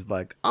 Lewis is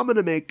like, I'm going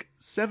to make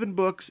 7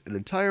 books, an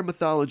entire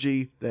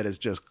mythology that is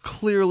just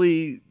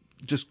clearly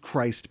just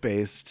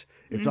Christ-based.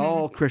 It's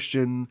all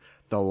Christian.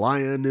 the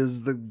lion is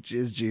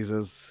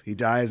Jesus. He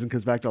dies and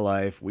comes back to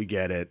life. We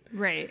get it.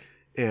 Right.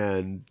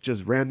 And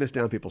just ram this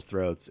down people's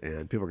throats,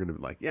 and people are going to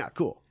be like, yeah,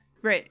 cool.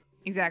 Right.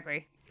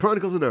 Exactly.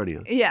 Chronicles of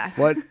Narnia. Yeah.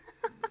 What?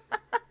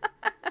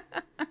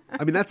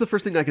 I mean, that's the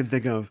first thing I can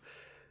think of.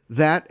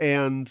 That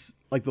and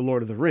like the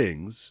Lord of the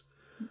Rings,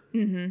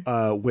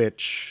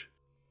 which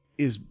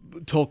is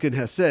Tolkien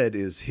has said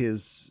is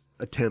his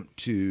attempt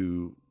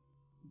to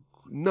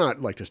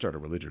not like to start a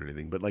religion or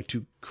anything, but like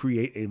to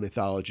create a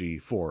mythology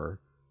for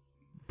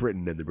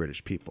Britain and the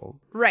British people.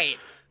 Right.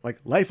 Like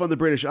life on the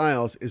British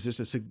Isles is just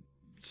a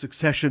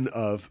succession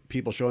of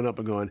people showing up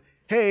and going,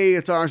 hey,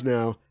 it's ours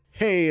now.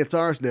 Hey, it's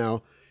ours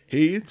now.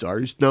 Hey, it's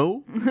ours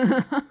now.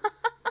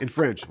 In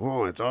French,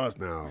 oh, it's ours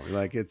now.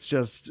 Like, it's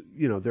just,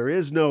 there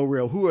is no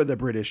real, who are the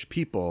British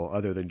people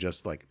other than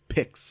just like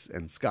Picts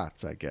and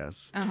Scots, I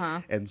guess.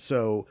 And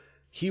so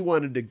he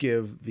wanted to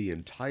give the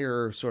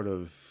entire sort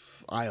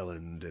of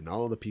island and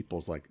all the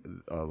peoples like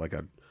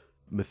a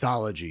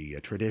mythology, a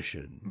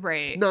tradition.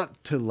 Right.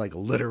 Not to like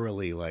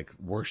literally like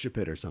worship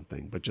it or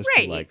something, but just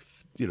to like,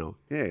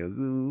 hey,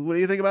 what do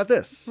you think about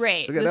this?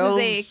 Right. We got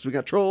elves, we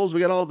got trolls,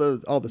 we got all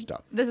the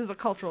stuff. This is a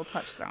cultural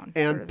touchstone.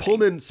 And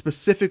Pullman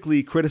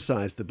specifically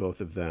criticized the both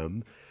of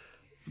them,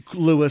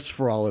 Lewis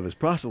for all of his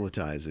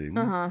proselytizing,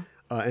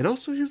 and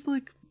also his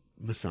like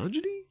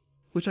misogyny,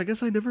 which I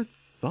guess I never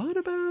thought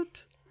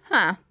about.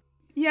 Huh.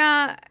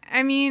 Yeah,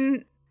 I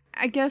mean,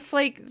 I guess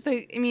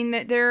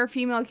there are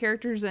female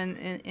characters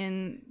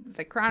in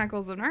the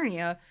Chronicles of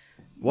Narnia.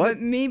 What? But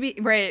maybe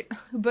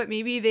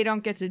they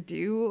don't get to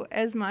do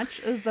as much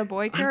as the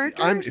boy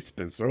characters. It's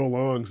been so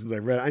long since I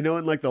read. I know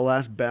in like the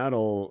last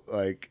battle,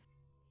 like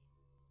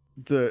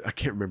I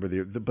can't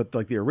remember but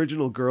like the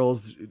original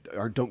girls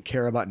don't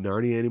care about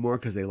Narnia anymore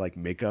because they like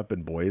makeup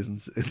and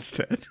boys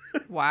instead.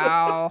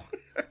 Wow.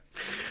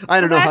 I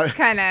don't know. That's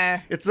kind of.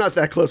 It's not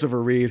that close of a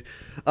read.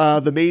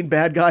 The main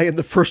bad guy in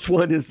the first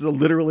one is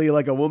literally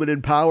like a woman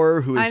in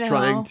power who is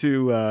trying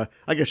to.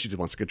 I guess she just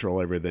wants to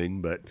control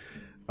everything, but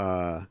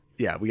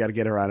yeah, we got to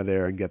get her out of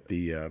there and get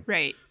the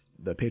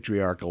the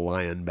patriarchal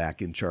lion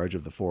back in charge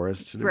of the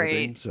forest and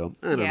everything. Right. So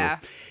I don't know.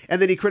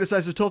 And then he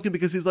criticizes Tolkien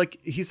because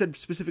he said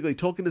specifically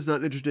Tolkien is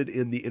not interested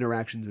in the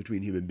interactions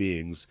between human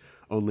beings,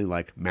 only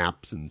like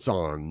maps and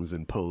songs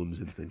and poems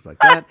and things like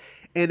that.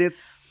 And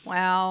it's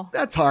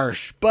that's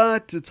harsh,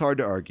 but it's hard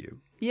to argue.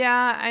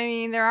 Yeah, I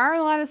mean there are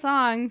a lot of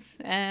songs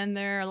and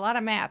there are a lot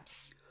of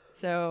maps.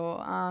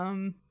 So,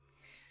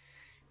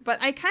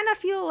 but I kind of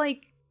feel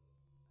like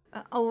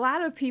a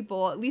lot of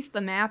people, at least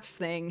the maps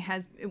thing,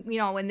 has,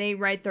 when they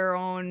write their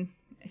own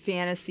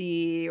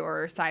fantasy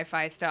or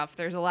sci-fi stuff,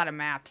 there's a lot of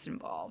maps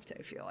involved,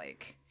 I feel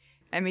like.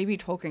 And maybe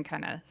Tolkien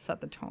kind of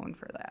set the tone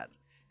for that.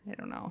 I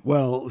don't know.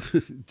 Well,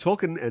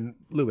 Tolkien and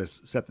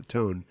Lewis set the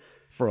tone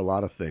for a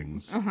lot of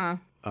things,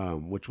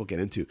 which we'll get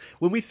into.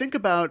 When we think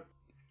about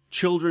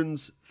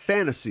children's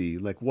fantasy,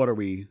 like what are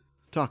we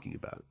talking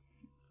about?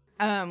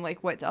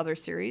 Like what other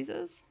series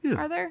Yeah.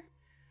 are there?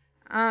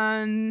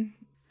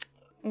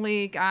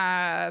 Like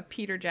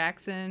Peter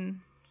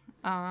Jackson.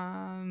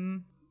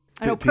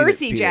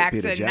 Percy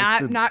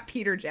Jackson, not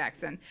Peter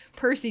Jackson.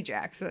 Percy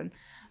Jackson.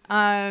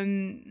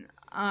 Probably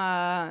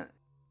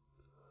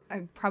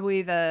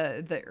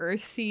the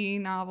Earthsea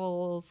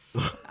novels.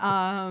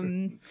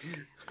 Yeah.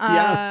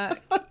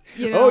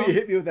 Oh, you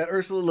hit me with that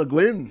Ursula Le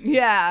Guin.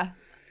 Yeah.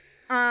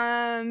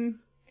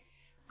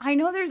 I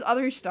know there's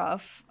other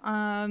stuff.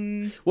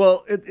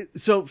 Well,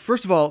 so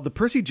first of all, the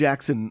Percy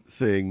Jackson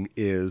thing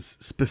is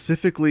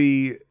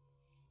specifically,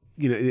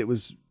 it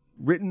was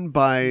written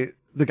by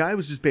the guy who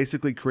was just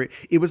basically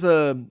it was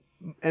a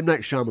M. Night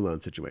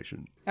Shyamalan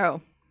situation.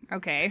 Oh,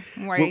 okay.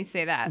 Why do you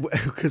say that?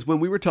 Because when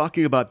we were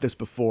talking about this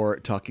before,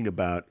 talking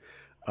about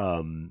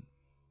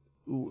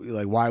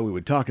like why we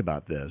would talk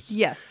about this.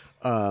 Yes.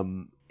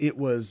 It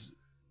was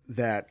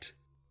that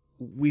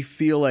we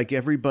feel like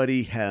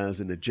everybody has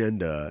an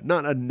agenda,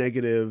 not a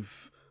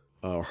negative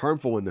or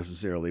harmful one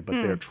necessarily, but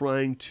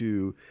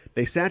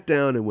they sat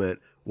down and went,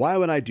 why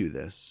would I do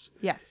this?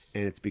 Yes.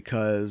 And it's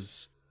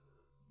because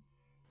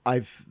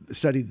I've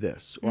studied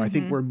this, or I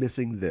think we're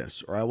missing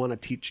this, or I want to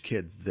teach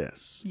kids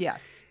this.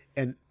 Yes.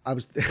 And I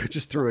was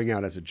just throwing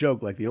out as a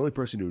joke, like the only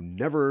person who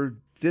never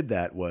did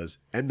that was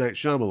M. Night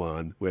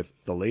Shyamalan with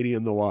The Lady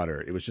in the Water.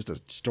 It was just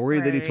a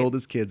story that he told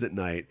his kids at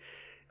night.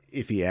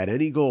 If he had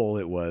any goal,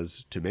 it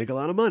was to make a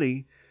lot of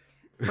money.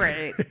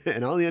 Right.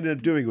 And all he ended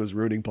up doing was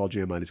ruining Paul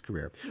Giamatti's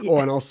career. Yeah. Oh,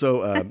 and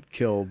also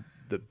kill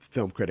the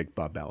film critic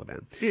Bob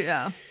Balaban.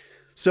 Yeah.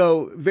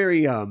 So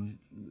very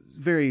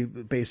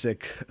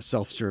basic,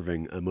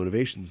 self-serving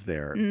motivations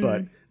there.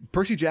 But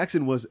Percy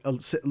Jackson was a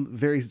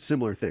very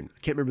similar thing. I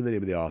can't remember the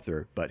name of the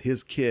author, but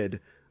his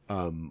kid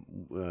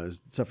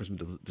suffers from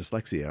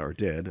dyslexia, or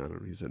did. I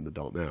don't know. He's an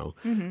adult now.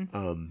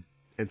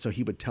 And so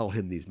he would tell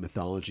him these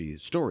mythology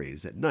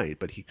stories at night,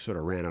 but he sort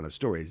of ran out of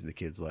stories. And the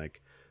kid's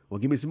like, well,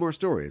 give me some more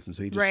stories. And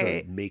so he just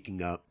started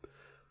making up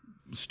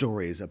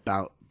stories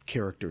about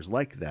characters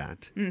like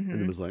that. And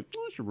then was like,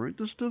 oh, I should write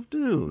this stuff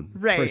down.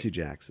 Right. Percy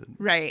Jackson.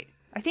 Right.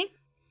 I think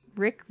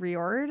Rick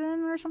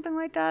Riordan or something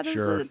like that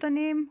Sure. is the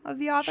name of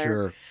the author.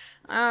 Sure.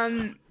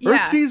 Yeah.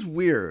 Earthsea's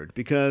weird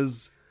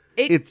because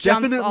it's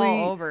jumps definitely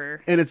all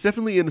over. and it's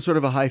definitely in sort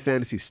of a high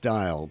fantasy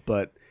style,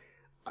 but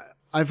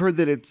I've heard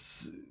that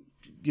it's,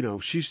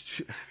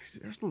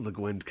 Ursula Le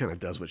Guin kind of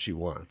does what she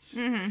wants.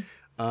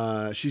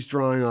 Mm-hmm. She's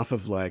drawing off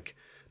of like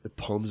the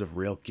poems of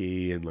Rilke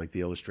and like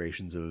the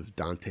illustrations of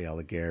Dante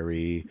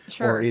Alighieri,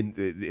 Sure. or in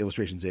the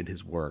illustrations in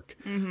his work.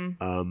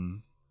 Mm-hmm.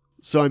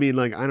 So I mean,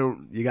 like,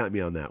 you got me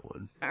on that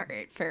one. All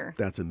right, fair.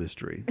 That's a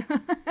mystery.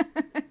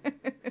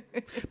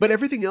 But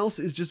everything else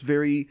is just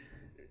very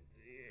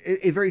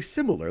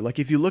similar. Like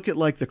if you look at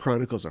like the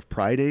Chronicles of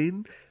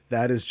Prydain,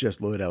 that is just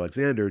Lloyd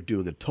Alexander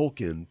doing a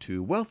Tolkien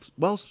to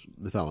Welsh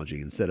mythology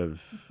instead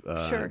of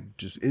Sure.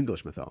 just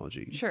English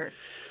mythology. Sure.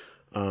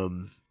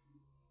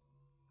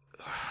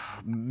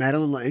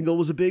 Madeline L'Engle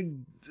was a big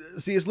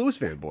C.S. Lewis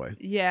fanboy.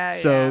 Yeah.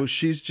 So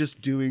she's just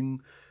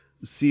doing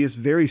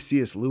very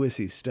C.S.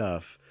 Lewis-y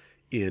stuff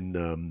in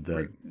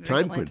the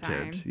Time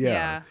Quintet. Time.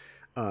 Yeah.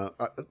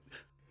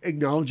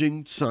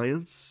 Acknowledging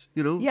science,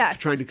 Yes.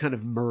 trying to kind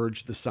of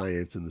merge the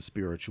science and the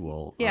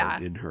spiritual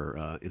in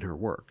her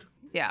work.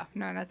 Yeah.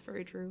 No, that's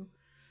very true.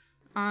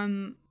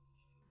 The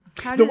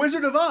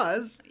Wizard of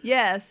Oz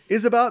Yes.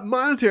 is about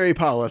monetary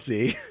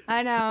policy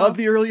I know. of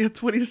the early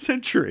 20th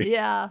century.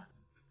 Yeah.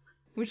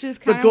 Which is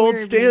The kind of gold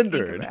weird when you think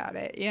standard. about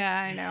it.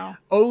 Yeah, I know.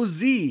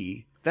 OZ,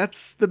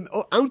 that's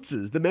the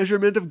ounces, the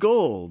measurement of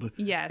gold.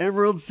 Yes.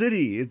 Emerald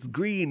City, it's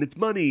green, it's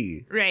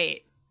money.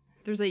 Right.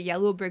 There's a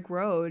yellow brick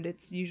road.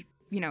 It's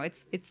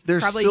it's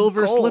There's probably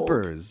silver gold.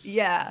 slippers.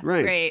 Yeah.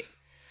 Right.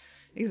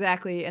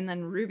 Exactly. And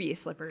then ruby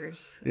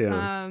slippers.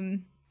 Yeah.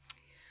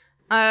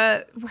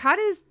 How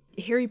does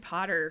Harry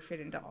Potter fit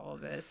into all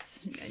of this?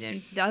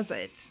 And does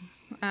it?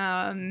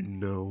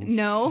 No.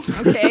 No?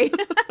 Okay.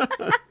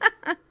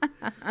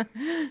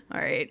 All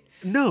right.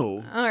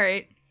 No. All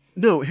right.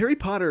 No, Harry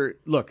Potter,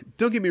 look,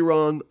 don't get me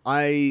wrong.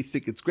 I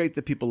think it's great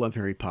that people love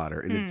Harry Potter,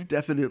 and it's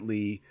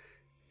definitely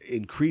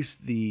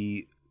increased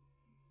the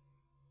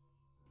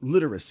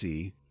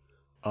literacy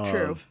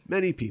of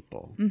many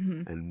people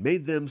and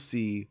made them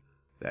see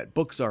that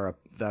books are a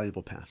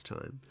valuable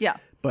pastime. Yeah.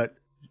 But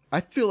I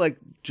feel like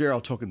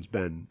J.R.R. Tolkien's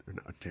been, or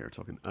not J.R.R.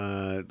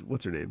 Tolkien,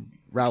 what's her name?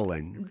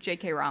 Rowling.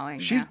 J.K. Rowling.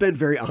 She's been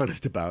very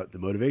honest about the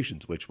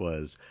motivations, which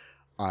was,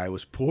 I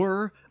was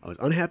poor, I was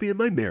unhappy in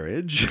my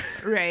marriage.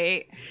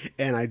 Right.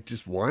 And I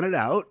just wanted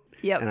out.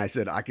 Yep. And I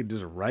said, I could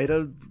just write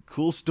a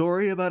cool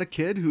story about a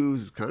kid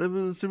who's kind of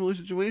in a similar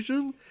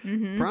situation,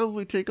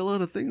 probably take a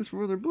lot of things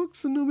from other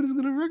books and nobody's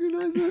going to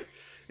recognize it.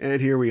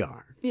 And here we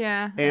are.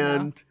 Yeah.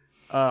 And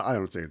I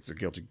don't say it's a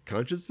guilty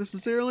conscience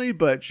necessarily,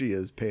 but she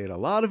has paid a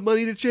lot of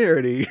money to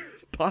charity,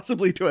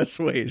 possibly to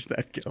assuage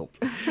that guilt.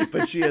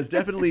 But she has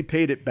definitely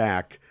paid it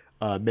back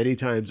many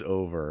times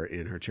over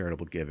in her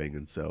charitable giving.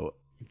 And so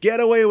get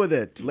away with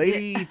it,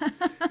 lady.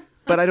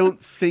 But I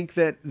don't think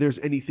that there's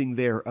anything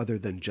there other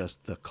than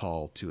just the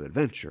call to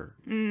adventure.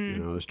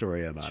 The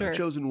story about a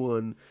chosen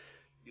one,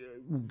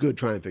 good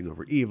triumphing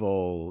over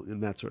evil,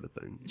 and that sort of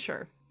thing.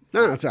 Sure.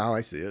 No, that's how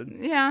I see it.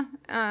 Yeah.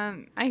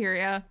 I hear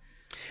ya.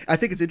 I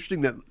think it's interesting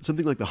that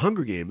something like The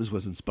Hunger Games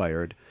was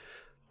inspired,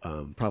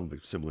 probably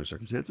similar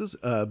circumstances,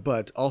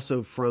 but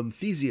also from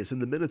Theseus and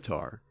the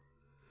Minotaur.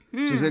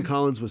 Suzanne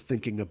Collins was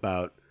thinking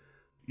about,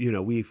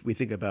 we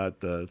think about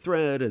the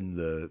thread and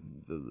the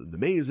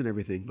maze and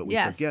everything, but we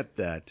forget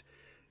that,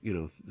 it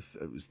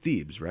was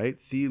Thebes,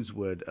 right? Thebes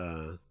would,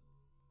 I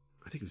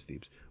think it was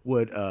Thebes,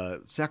 would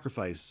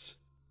sacrifice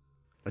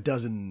a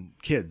dozen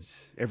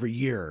kids every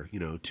year,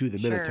 to the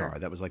Minotaur. Sure.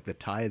 That was like the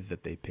tithe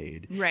that they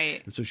paid.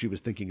 Right. And so she was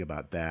thinking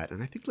about that.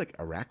 And I think like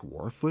Iraq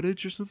war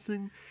footage or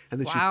something. And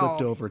then she Wow.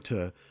 flipped over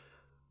to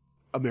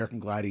American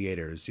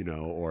Gladiators,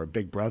 or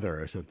Big Brother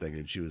or something.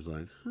 And she was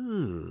like,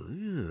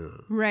 yeah.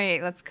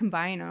 Right. Let's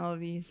combine all of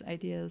these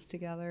ideas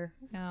together.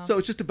 Yeah. So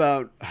it's just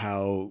about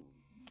how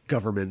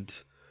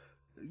government,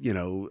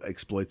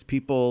 exploits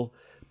people,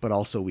 but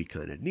also we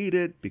kind of need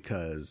it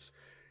because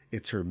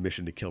it's her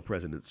mission to kill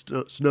President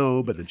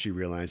Snow, but then she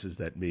realizes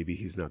that maybe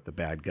he's not the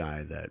bad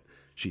guy that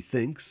she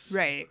thinks.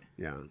 Right.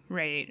 Yeah.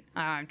 Right.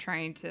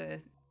 Trying to,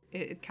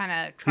 it kind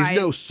of tries. He's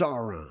no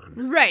Sauron.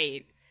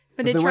 Right.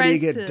 But it then tries why do you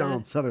get to,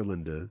 Donald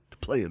Sutherland to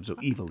play him so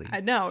evilly?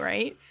 I know,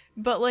 right?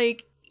 But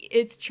like,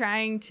 it's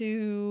trying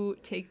to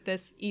take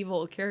this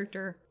evil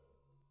character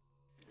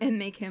and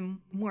make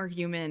him more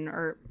human,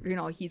 or,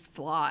 he's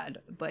flawed,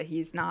 but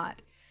he's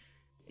not,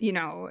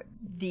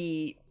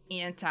 the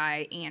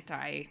anti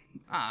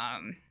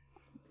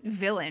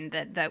villain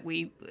that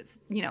we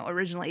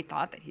originally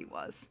thought that he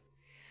was.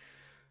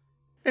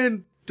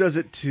 And does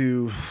it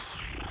to,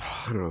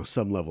 I don't know,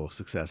 some level of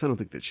success. I don't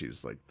think that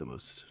she's like the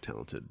most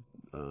talented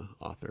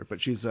author, but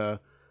she's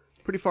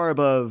pretty far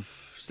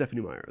above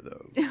Stephanie Meyer,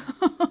 though.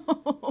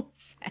 Oh,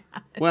 sad.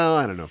 Well,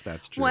 I don't know if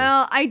that's true.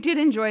 Well, I did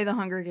enjoy the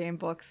Hunger Game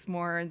books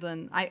more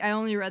than I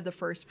only read the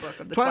first book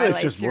of the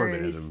Twilight just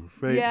series. Mormonism,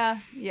 right?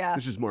 Yeah.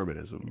 It's just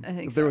Mormonism. I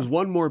think if there so. was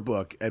one more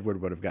book,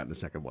 Edward would have gotten a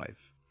second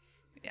wife.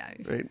 Yeah.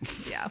 Right?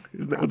 Yeah.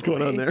 Isn't that what's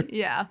going on there?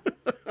 Yeah.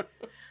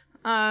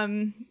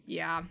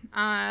 Yeah.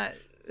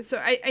 So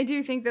I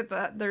do think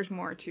that there's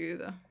more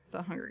to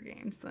the Hunger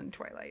Games than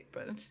Twilight,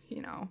 but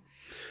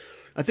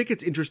I think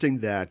it's interesting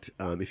that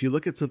if you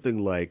look at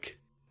something like,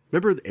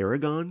 remember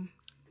Aragon?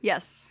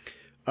 Yes.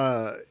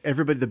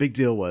 Everybody, the big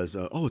deal was,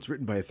 it's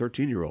written by a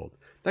 13-year-old.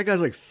 That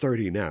guy's like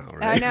 30 now,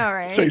 right? I know,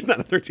 right? So he's not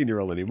a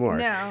 13-year-old anymore.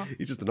 No.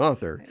 He's just an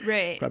author.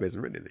 Right. Probably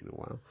hasn't written anything in a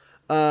while.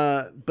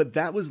 But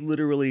that was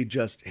literally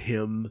just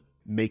him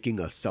making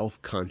a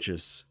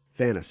self-conscious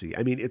fantasy.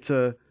 I mean, it's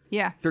a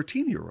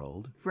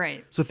 13-year-old.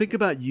 Right. So think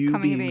about you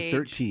Coming of being age.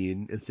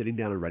 13 and sitting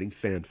down and writing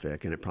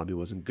fanfic, and it probably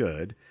wasn't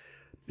good.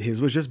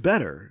 His was just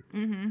better.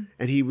 Mm-hmm.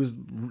 And he was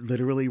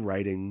literally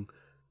writing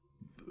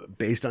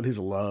based on his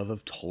love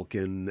of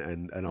Tolkien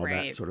and all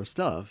that sort of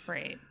stuff.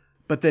 Right.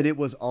 But then it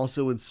was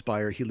also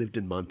inspired. He lived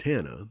in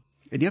Montana.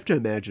 And you have to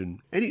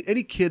imagine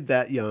any kid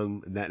that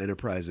young and that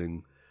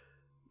enterprising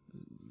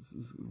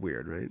is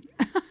weird, right?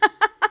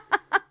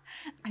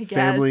 I guess.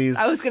 Families.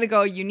 I was going to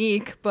go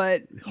unique,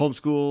 but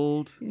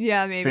homeschooled.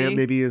 Yeah, maybe.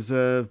 Maybe his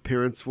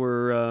parents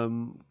were,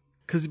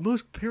 because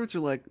most parents are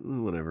like,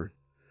 whatever.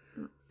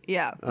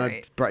 Yeah,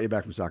 right. Brought you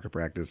back from soccer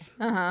practice.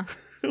 Uh-huh.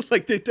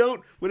 Like they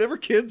don't, whenever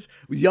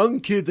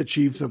young kids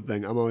achieve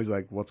something, I'm always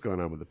like, what's going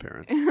on with the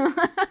parents?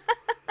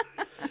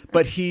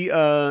 But he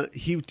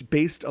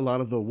based a lot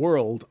of the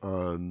world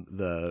on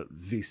the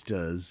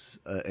vistas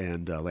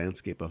and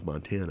landscape of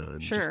Montana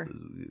and just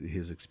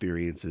his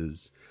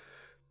experiences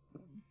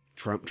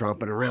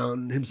tromping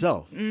around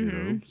himself,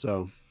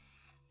 so.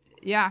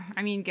 Yeah,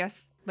 I mean,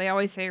 guess they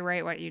always say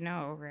write what you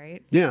know,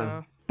 right? Yeah,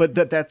 so.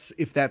 but that's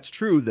if that's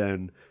true,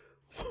 then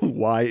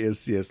why is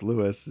C.S.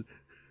 Lewis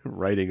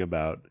writing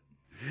about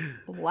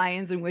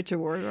Lions and Witch of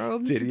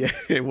Wardrobes?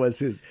 It was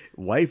his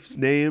wife's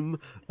name.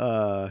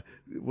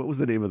 What was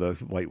the name of the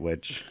White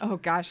Witch? Oh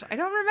gosh, I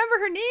don't remember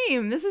her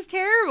name. This is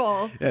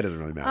terrible. That doesn't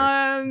really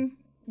matter.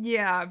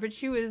 Yeah, but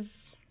she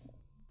was.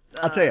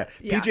 I'll tell you,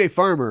 P.J.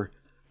 Farmer.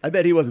 I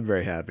bet he wasn't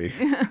very happy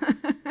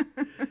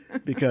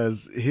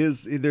because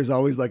there's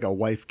always like a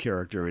wife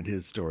character in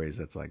his stories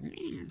that's like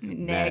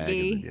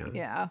naggy.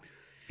 Yeah,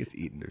 gets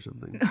eaten or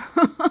something.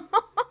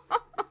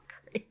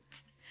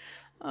 Great.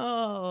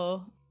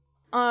 Oh.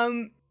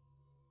 I'm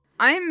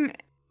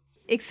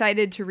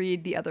excited to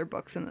read the other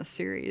books in this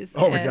series.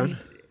 Oh, we're done?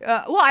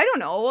 Well, I don't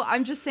know.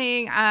 I'm just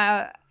saying,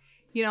 I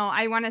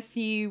want to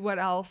see what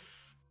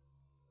else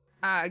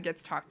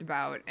gets talked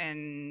about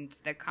and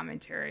the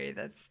commentary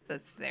that's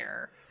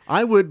there.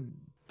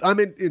 I'm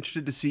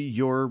interested to see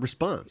your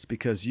response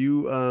because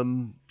you're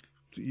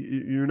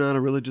not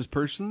a religious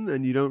person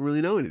and you don't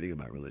really know anything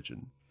about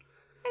religion.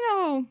 I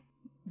know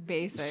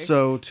basics.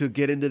 So to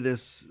get into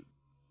this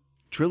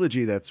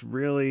trilogy that's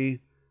really,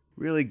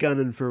 really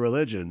gunning for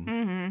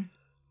religion,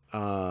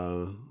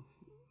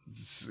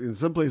 in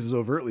some places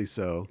overtly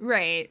so.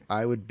 Right.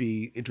 I would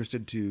be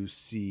interested to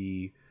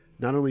see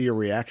not only your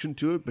reaction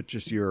to it, but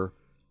just your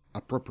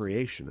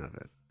appropriation of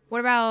it. What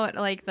about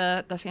like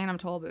the Phantom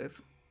Toll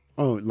Booth?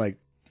 Oh, like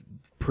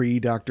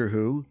pre-Doctor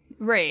Who?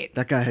 Right.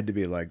 That guy had to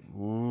be like,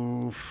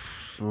 oh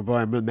boy,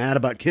 I'm mad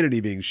about Kennedy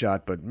being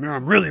shot, but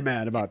I'm really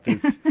mad about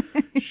this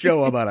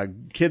show about a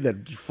kid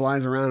that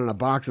flies around in a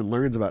box and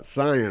learns about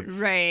science.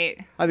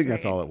 Right. I think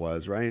that's all it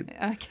was, right?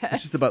 I guess.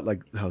 It's just about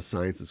like how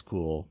science is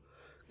cool.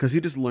 Because he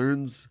just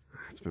learns.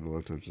 It's been a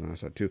long time since I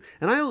saw it too.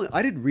 And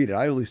I didn't read it.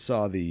 I only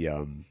saw the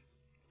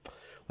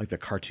like the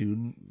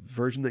cartoon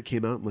version that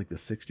came out in like the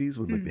 60s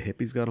when like the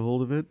hippies got a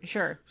hold of it.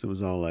 Sure. So it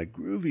was all like,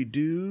 groovy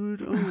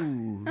dude.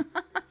 Oh.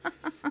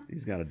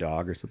 He's got a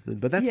dog or something.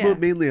 But that's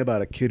mainly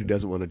about a kid who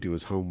doesn't want to do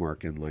his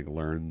homework and like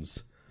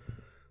learns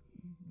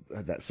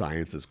that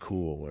science is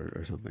cool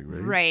or something,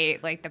 right?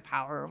 Right. Like the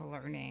power of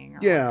learning.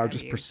 Or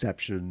just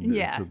perception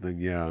or something.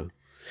 Yeah.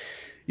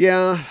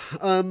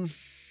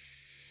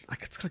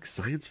 It's like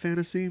science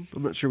fantasy.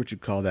 I'm not sure what you'd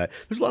call that.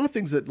 There's a lot of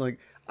things that like,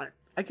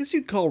 I guess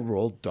you'd call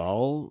Roald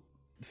Dahl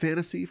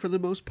fantasy for the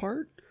most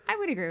part. I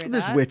would agree with that.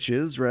 There's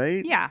witches,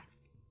 right? Yeah.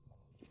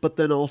 But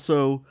then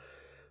also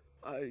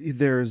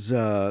there's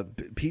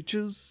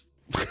peaches.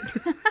 Do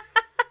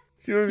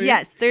you know what I mean?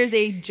 Yes, there's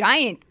a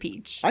giant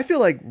peach. I feel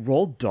like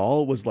Roald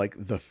Dahl was like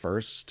the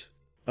first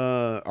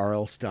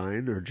R.L.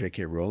 Stein or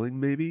J.K. Rowling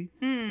maybe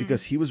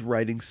because he was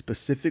writing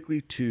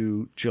specifically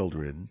to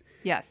children.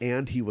 Yes.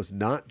 And he was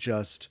not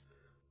just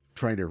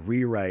trying to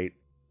rewrite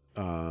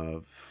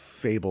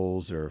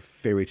fables or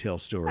fairy tale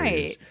stories.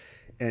 Right.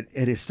 And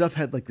his stuff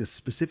had like this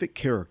specific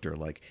character.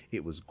 Like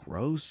it was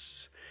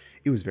gross.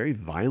 It was very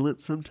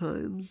violent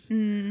sometimes.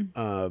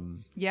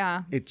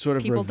 Yeah. It sort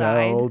of People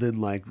reveled died. in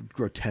like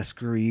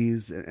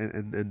grotesqueries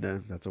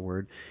and that's a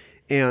word.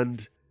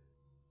 And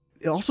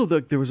also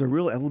there was a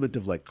real element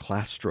of like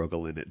class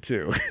struggle in it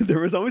too. There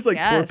was always like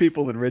poor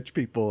people and rich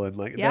people and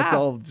like that's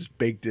all just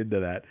baked into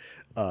that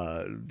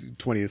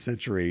 20th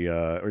century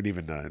or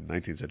even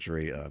 19th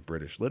century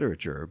British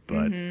literature.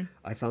 But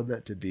I found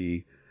that to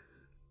be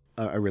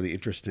a really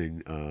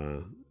interesting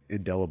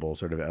indelible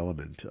sort of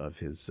element of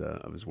his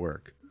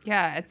work.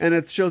 Yeah. And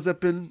it shows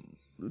up in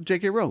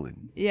J.K.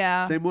 Rowling.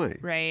 Yeah. Same way.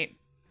 Right.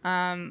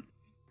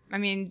 I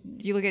mean,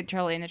 you look at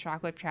Charlie and the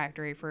Chocolate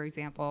Factory, for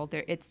example.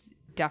 It's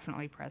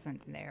definitely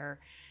present there,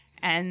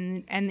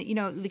 and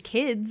the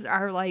kids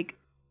are like,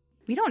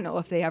 we don't know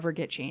if they ever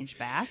get changed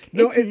back.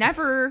 No, you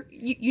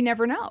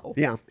never know.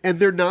 Yeah, and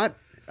they're not.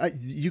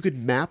 You could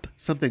map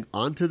something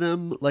onto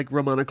them like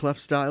Romana Clef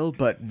style,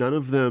 but none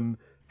of them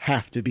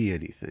have to be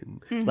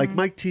anything. Mm-hmm. Like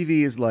Mike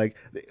TV is like,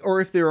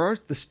 or if there are,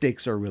 the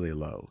stakes are really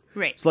low.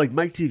 Right. So like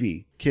Mike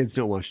TV, kids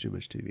don't watch too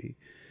much TV.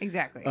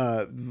 Exactly.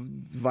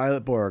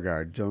 Violet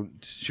Beauregard,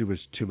 don't chew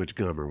too much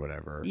gum or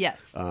whatever.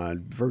 Yes.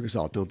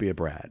 Vergasalt, don't be a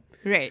brat.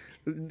 Right.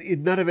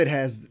 None of it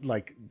has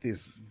like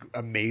this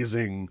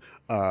amazing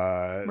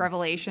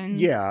revelation.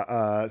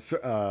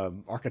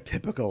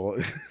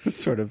 Archetypical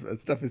sort of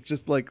stuff. It's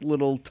just like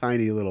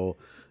tiny little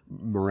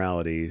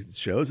morality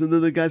shows, and then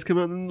the guys come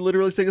out and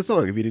literally sing a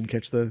song if you didn't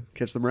catch the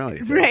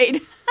morality tale.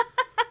 Right.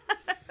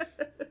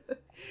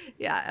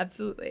 Yeah,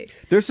 absolutely.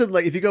 There's some,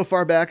 like, if you go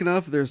far back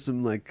enough, there's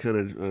some like kind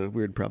of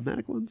weird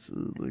problematic ones,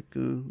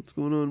 what's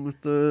going on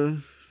with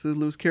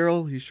Lewis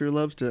Carroll. He sure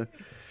loves to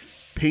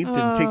paint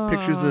and take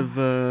pictures of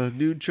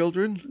nude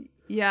children.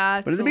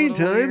 Yeah, but in the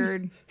meantime,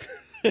 weird,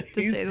 to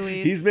say the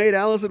least. He's made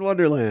Alice in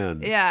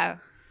Wonderland. Yeah,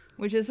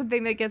 which is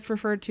something that gets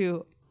referred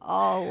to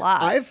a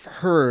lot. I've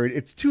heard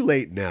it's too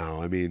late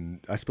now. I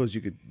mean, I suppose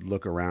you could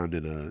look around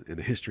in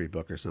a history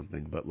book or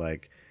something, but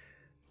like,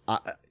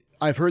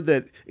 I've heard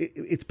that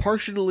it's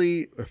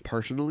partially, that's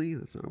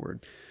not a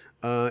word.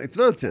 It's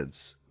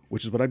nonsense,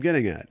 which is what I'm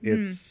getting at.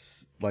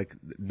 It's like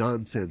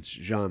nonsense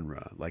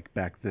genre. Like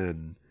back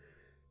then,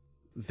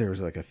 there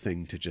was like a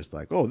thing to just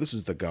like, oh, this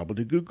is the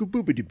gobbledygook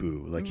boobity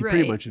boo. Like he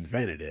pretty much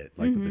invented it,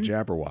 like with the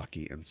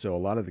Jabberwocky. And so a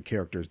lot of the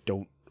characters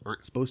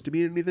aren't supposed to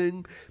be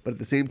anything, but at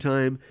the same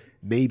time,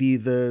 maybe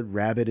the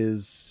rabbit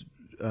is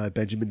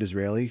Benjamin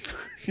Disraeli.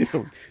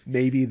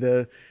 Maybe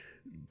the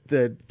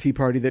Tea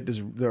Party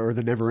or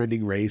the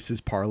Never-Ending Race is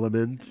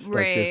Parliament.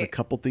 Right. Like there's a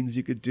couple things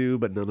you could do,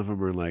 but none of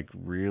them are like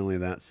really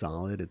that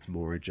solid. It's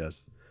more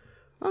just,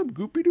 I'm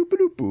goopy doopy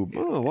doop boop.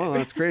 Oh wow,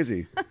 that's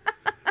crazy.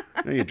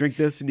 You drink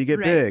this and you get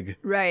big.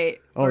 Right.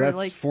 Oh, or that's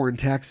like foreign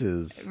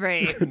taxes.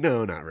 Right.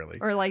 No, not really.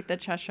 Or like the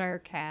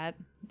Cheshire Cat,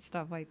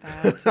 stuff like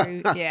that.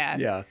 Yeah.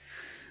 Yeah.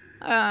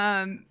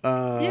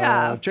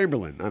 Yeah.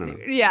 Chamberlain. I don't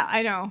know. Yeah,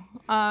 I know.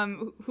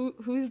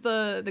 Who's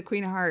the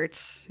Queen of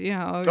Hearts?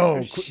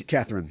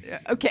 Catherine.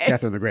 Okay.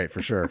 Catherine the Great,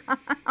 for sure.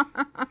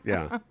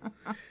 Yeah.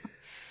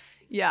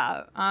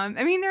 Yeah.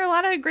 I mean, there are a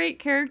lot of great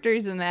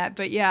characters in that,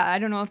 but yeah, I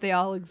don't know if they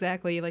all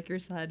exactly, like you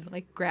said,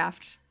 like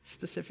graft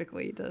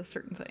specifically to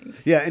certain things.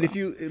 Yeah, and if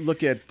you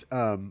look at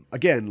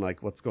again,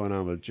 like what's going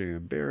on with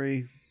Jim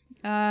Barry.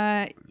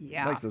 Yeah.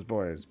 Likes those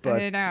boys,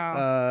 but I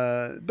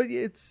know.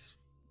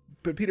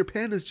 But Peter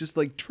Pan is just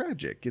like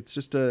tragic. It's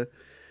just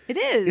It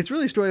is. It's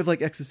really a story of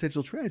like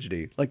existential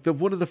tragedy. Like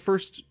one of the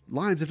first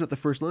lines, if not the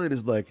first line,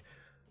 is like,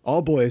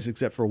 all boys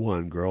except for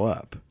one grow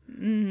up.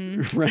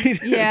 Mm-hmm.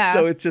 Right? Yeah.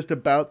 So it's just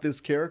about this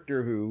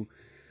character who,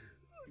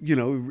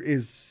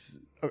 is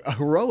a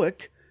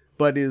heroic,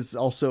 but is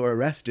also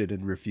arrested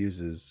and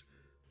refuses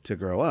to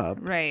grow up.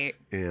 Right.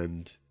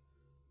 And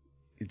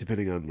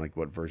depending on like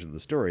what version of the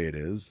story it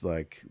is,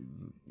 like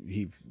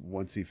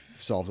once he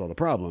solves all the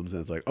problems,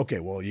 and it's like, okay,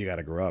 well, you got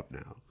to grow up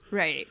now.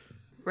 Right.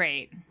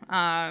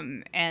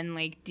 And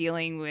like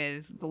dealing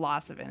with the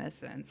loss of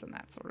innocence and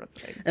that sort of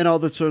thing. And all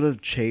the sort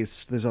of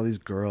chase, there's all these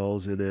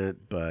girls in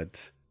it,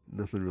 but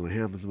nothing really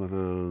happens with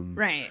them.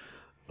 Right.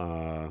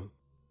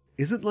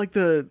 Isn't like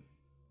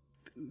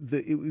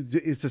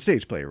it's a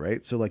stage play,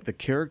 right? So like the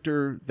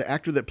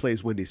actor that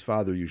plays Wendy's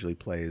father usually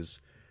plays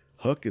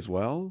Hook as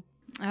well.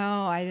 Oh,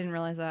 I didn't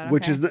realize that. Okay.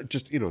 Which is not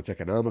just, it's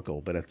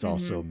economical, but it's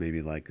also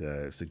maybe like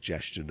a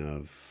suggestion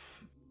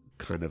of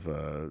kind of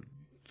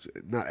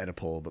not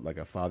Oedipal, but like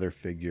a father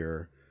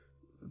figure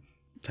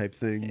type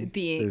thing.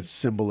 The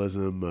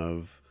symbolism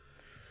of.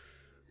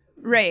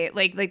 Right.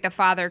 Like the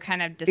father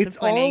kind of disciplining. It's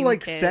all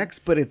like kids. sex,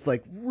 but it's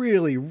like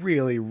really,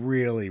 really,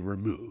 really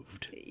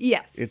removed.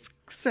 Yes. It's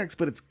sex,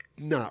 but it's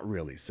not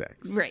really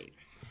sex. Right.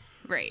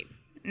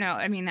 No,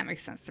 I mean, that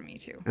makes sense to me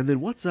too. And then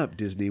what's up,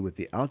 Disney, with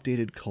the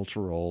outdated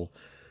cultural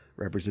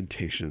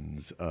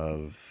representations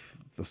of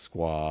the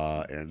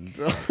squaw and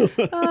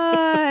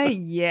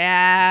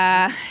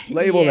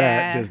label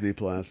that Disney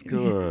Plus.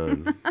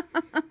 Come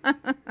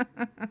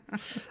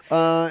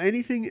on.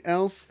 Anything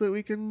else that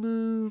we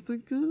can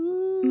think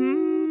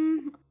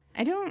of?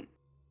 I don't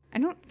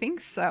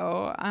think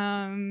so.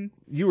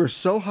 You were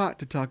so hot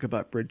to talk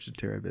about Bridge to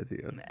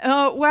Terabithia.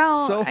 Oh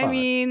well, so hot. I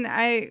mean,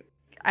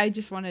 I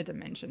just wanted to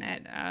mention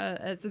it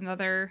as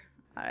another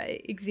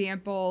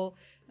example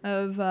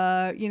of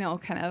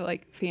kind of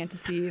like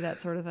fantasy,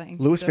 that sort of thing.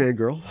 Lewis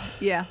fangirl.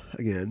 Yeah.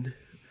 Again,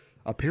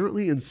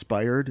 apparently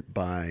inspired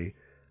by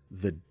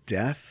the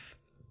death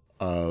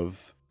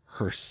of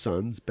her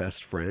son's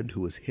best friend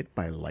who was hit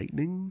by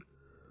lightning.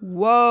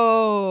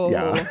 Whoa.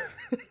 Yeah.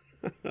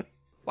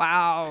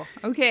 Wow.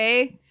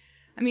 Okay.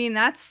 I mean,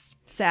 that's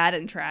sad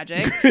and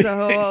tragic.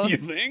 So you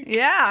think?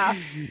 Yeah.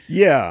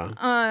 Yeah.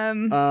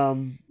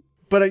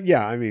 But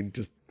yeah, I mean,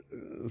 just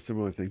a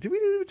similar thing. Did we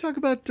even talk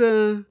about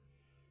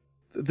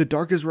The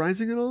Dark is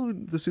Rising at all?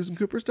 The Susan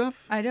Cooper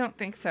stuff? I don't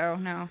think so,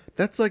 no.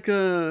 That's like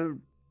a...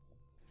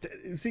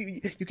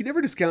 See, you can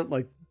never discount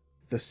like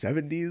the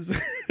 70s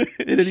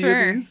in any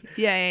of these.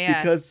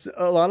 Yeah. Because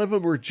a lot of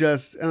them were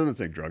just... I'm not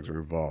saying drugs were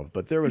involved,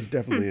 but there was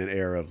definitely an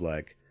era of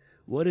like,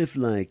 what if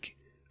like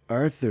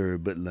Arthur,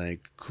 but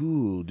like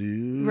cool,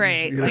 dude?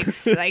 Right, like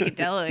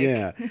psychedelic.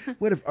 Yeah.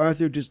 What if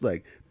Arthur just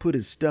like put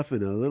his stuff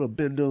in a little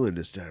bindle and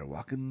just started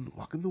walking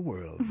the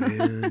world,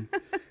 man?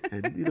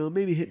 And,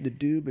 maybe hitting a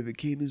dude, maybe it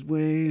came his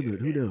way, but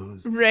who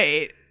knows?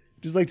 Right.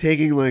 Just like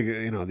taking like,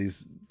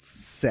 these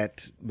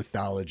set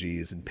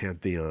mythologies and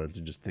pantheons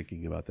and just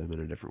thinking about them in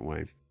a different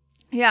way.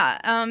 Yeah.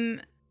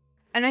 And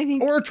I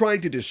think... Or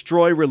trying to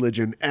destroy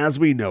religion as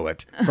we know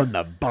it from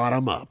the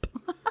bottom up.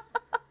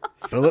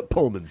 Philip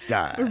Pullman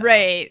style.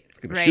 Right.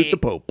 Gonna shoot the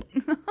Pope.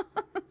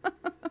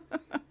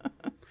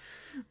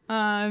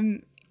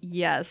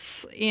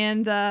 Yes.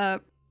 And, I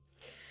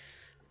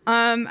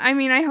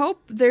mean, I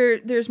hope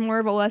there's more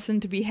of a lesson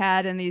to be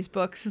had in these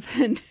books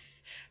than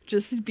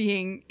just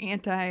being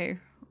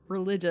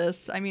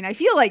anti-religious. I mean, I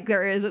feel like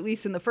there is, at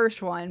least in the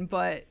first one,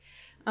 but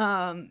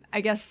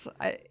I guess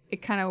I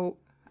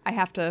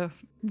have to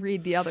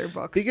read the other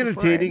books. Being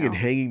entertaining and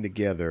hanging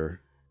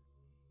together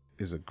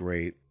is a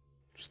great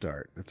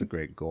start. That's a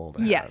great goal to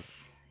have.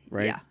 Yes.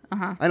 Right? Yeah.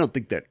 Uh-huh. I don't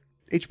think that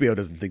HBO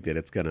doesn't think that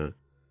it's going to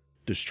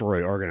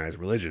destroy organized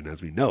religion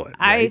as we know it.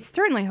 Right? I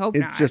certainly hope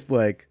not. It's just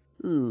like,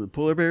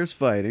 polar bears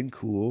fighting.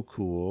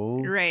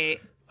 Cool. Right.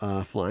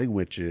 Flying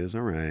witches.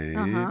 All right.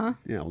 Uh-huh.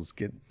 Yeah, let's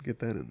get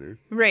that in there.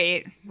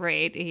 Right.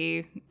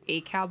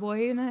 A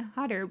cowboy in a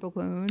hot air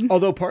balloon.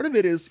 Although part of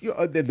it is,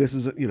 this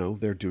is,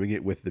 they're doing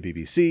it with the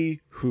BBC,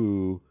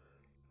 who,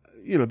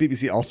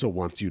 BBC also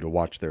wants you to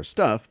watch their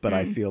stuff, but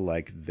I feel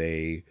like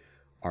they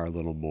are a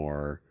little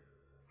more,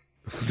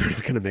 they're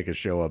not going to make a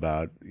show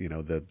about,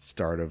 the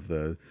start of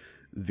the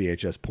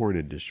VHS porn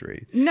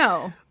industry.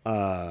 No.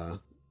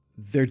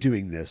 They're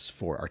doing this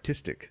for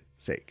artistic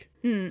sake.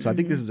 Mm-hmm. So I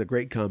think this is a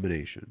great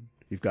combination.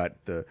 You've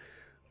got the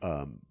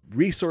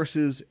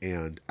resources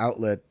and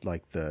outlet,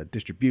 like the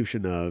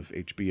distribution of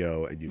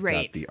HBO, and you've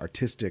got the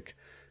artistic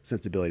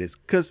sensibilities.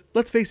 Because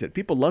let's face it,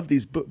 people love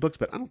these books,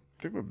 but I don't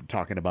think we've been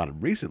talking about them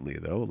recently,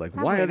 though. Like,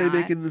 probably why are they not.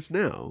 making this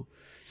now?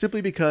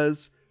 Simply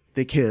because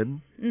they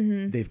can.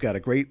 Mm-hmm. They've got a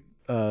great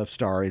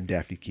star in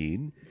Daphne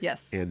Keane.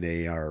 Yes. And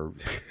they are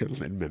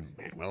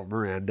Manuel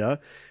Miranda,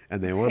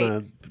 and they want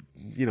to,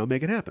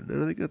 make it happen.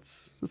 And I think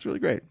that's really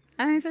great.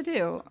 I think so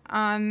too.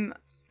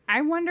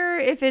 I wonder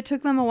if it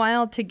took them a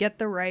while to get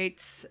the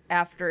rights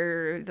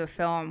after the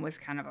film was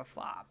kind of a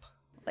flop.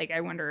 Like, I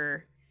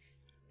wonder.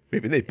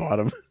 Maybe they bought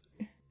them.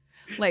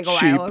 Like a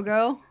while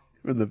ago.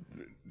 In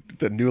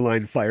the New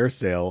Line fire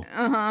sale.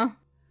 Uh-huh.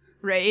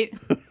 Right.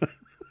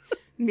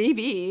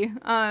 Maybe.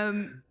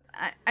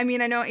 I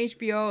mean, I know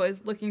HBO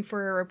is looking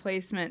for a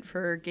replacement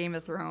for Game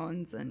of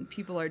Thrones, and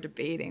people are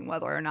debating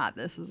whether or not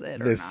this is it or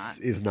not. This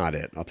is not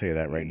it. I'll tell you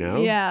that right now.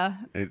 Yeah.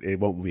 It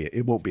won't be.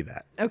 It won't be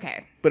that.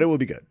 Okay. But it will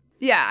be good.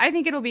 Yeah, I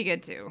think it'll be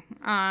good too.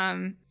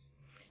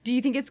 Do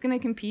you think it's going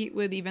to compete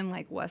with even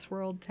like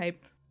Westworld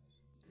type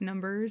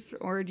numbers,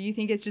 or do you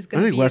think it's just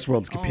going to? I think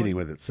Westworld's competing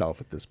with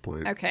itself at this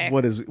point. Okay.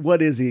 What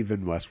is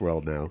even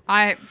Westworld now?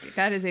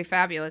 That is a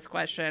fabulous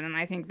question, and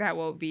I think that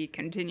will be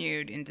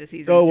continued into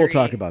season. Oh, 3. we'll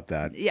talk about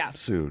that. Yeah.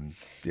 Soon.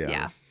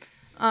 Yeah.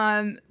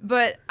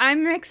 But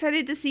I'm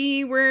excited to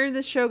see where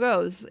this show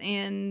goes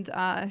and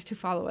to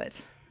follow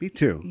it. Me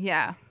too.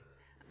 Yeah.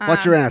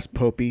 Watch your ass,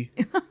 Popey.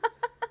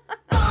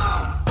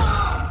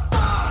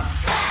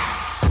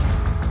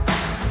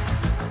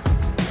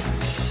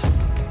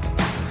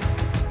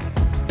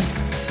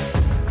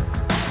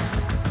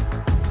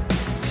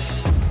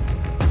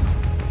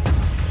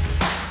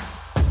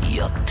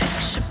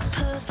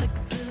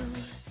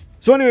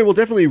 So anyway, we'll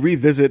definitely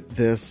revisit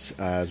this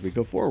as we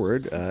go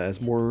forward,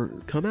 as more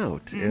come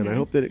out. Mm-hmm. And I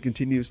hope that it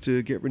continues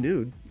to get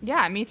renewed.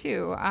 Yeah, me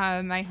too.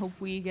 I hope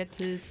we get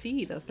to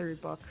see the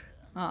third book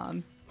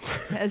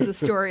as the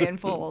story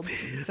unfolds.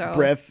 So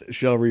breath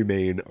shall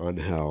remain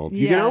unheld.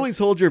 You Yes. can always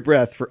hold your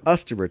breath for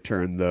us to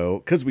return, though,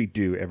 because we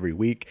do every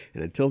week.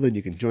 And until then,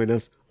 you can join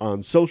us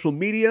on social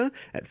media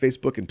at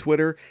Facebook and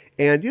Twitter.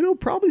 And,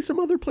 probably some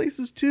other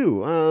places,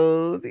 too.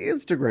 The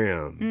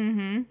Instagram.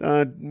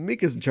 Mm-hmm.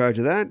 Mika's in charge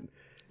of that.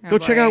 Go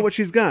check out what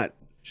she's got.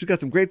 She's got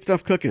some great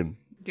stuff cooking.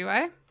 Do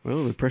I?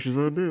 Well, the pressure's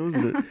on now,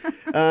 isn't it?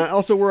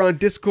 Also, we're on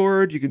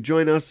Discord. You can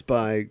join us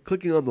by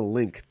clicking on the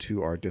link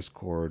to our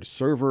Discord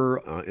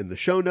server in the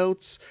show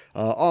notes.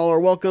 All are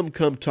welcome.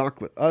 Come talk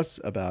with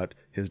us about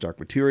his Dank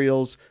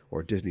Materials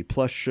or Disney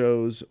Plus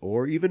shows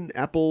or even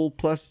Apple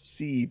Plus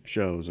C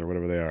shows or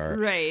whatever they are.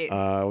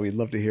 Right. We'd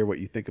love to hear what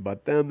you think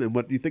about them and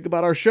what you think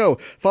about our show.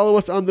 Follow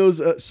us on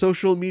those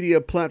social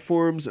media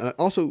platforms.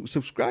 Also,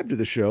 subscribe to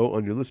the show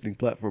on your listening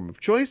platform of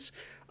choice.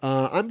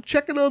 I'm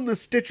checking on the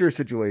Stitcher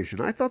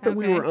situation. I thought that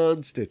we were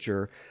on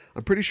Stitcher.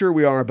 I'm pretty sure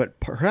we are, but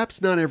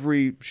perhaps not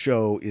every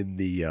show in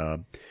the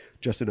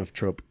Just Enough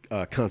Trope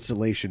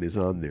constellation is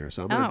on there.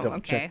 So I'm going to double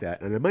check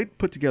that. And I might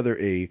put together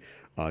a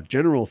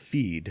general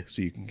feed,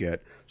 so you can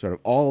get sort of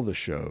all the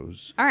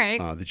shows. All right.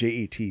 The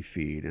JET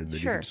feed, and then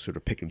Sure. you can sort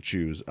of pick and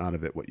choose out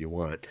of it what you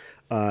want.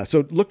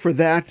 So look for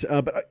that.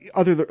 But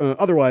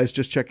otherwise,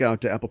 just check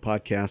out Apple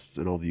Podcasts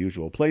and all the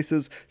usual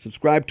places.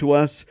 Subscribe to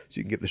us so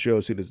you can get the show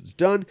as soon as it's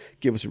done.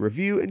 Give us a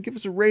review and give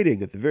us a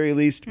rating at the very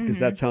least, because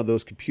that's how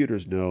those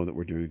computers know that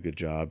we're doing a good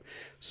job.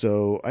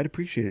 So I'd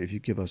appreciate it if you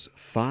give us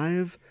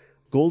 5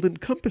 golden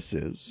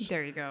compasses.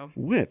 There you go.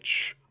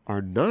 Which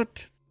are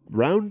not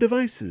round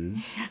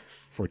devices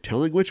for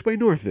telling which way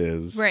north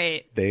is.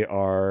 Right. They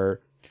are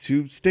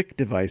 2 stick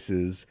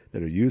devices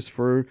that are used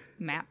for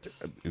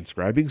Maps.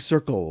 inscribing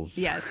circles.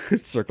 Yes.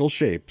 Circle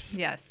shapes.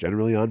 Yes.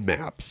 Generally on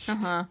maps.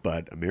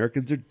 But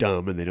Americans are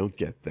dumb and they don't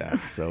get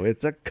that. So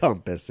it's a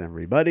compass,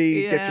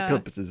 everybody. Get your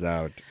compasses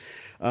out.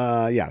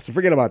 So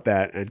forget about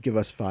that and give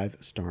us 5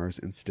 stars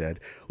instead.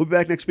 We'll be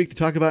back next week to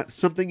talk about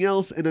something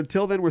else. And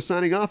until then, we're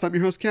signing off. I'm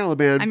your host,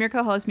 Caliban. I'm your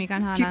co-host,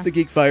 Mikan Hana. Keep the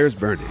geek fires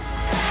burning.